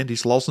 Jolyn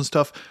Andes, Lawson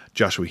Stuff,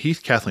 Joshua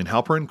Heath, Kathleen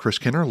Halperin, Chris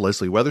Kinner,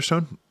 Leslie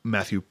Weatherstone,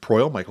 Matthew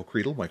Proyle, Michael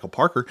Creedle, Michael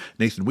Parker,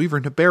 Nathan Weaver,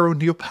 Nabarro,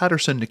 Neil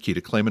Patterson,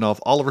 Nikita Klaimanov,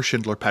 Oliver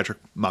Schindler, Patrick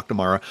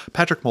McNamara,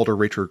 Patrick Mulder,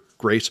 Rachel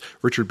Grace,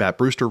 Richard Bat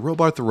Brewster,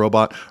 Robart the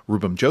Robot,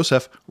 Rubem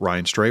Joseph,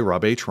 Ryan Stray,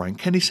 Rob H., Ryan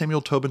Kenny,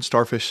 Samuel Tobin,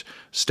 Starfish,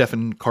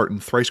 Stephen Carton,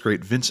 Thrice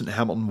Great, Vincent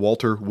Hamilton,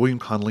 Walter, William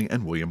Connolly,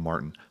 and William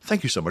Martin.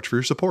 Thank you so much for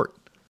your support.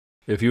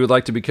 If you would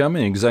like to become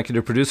an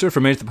executive producer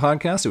for Mage the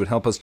Podcast, it would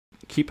help us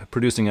keep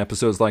producing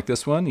episodes like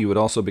this one. You would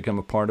also become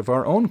a part of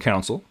our own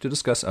council to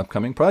discuss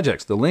upcoming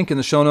projects. The link in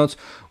the show notes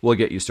will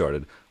get you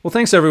started. Well,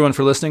 thanks everyone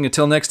for listening.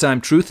 Until next time,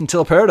 truth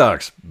until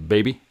paradox,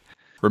 baby.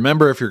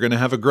 Remember, if you're going to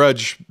have a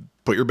grudge,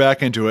 put your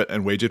back into it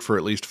and wage it for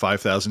at least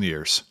 5,000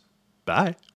 years. Bye.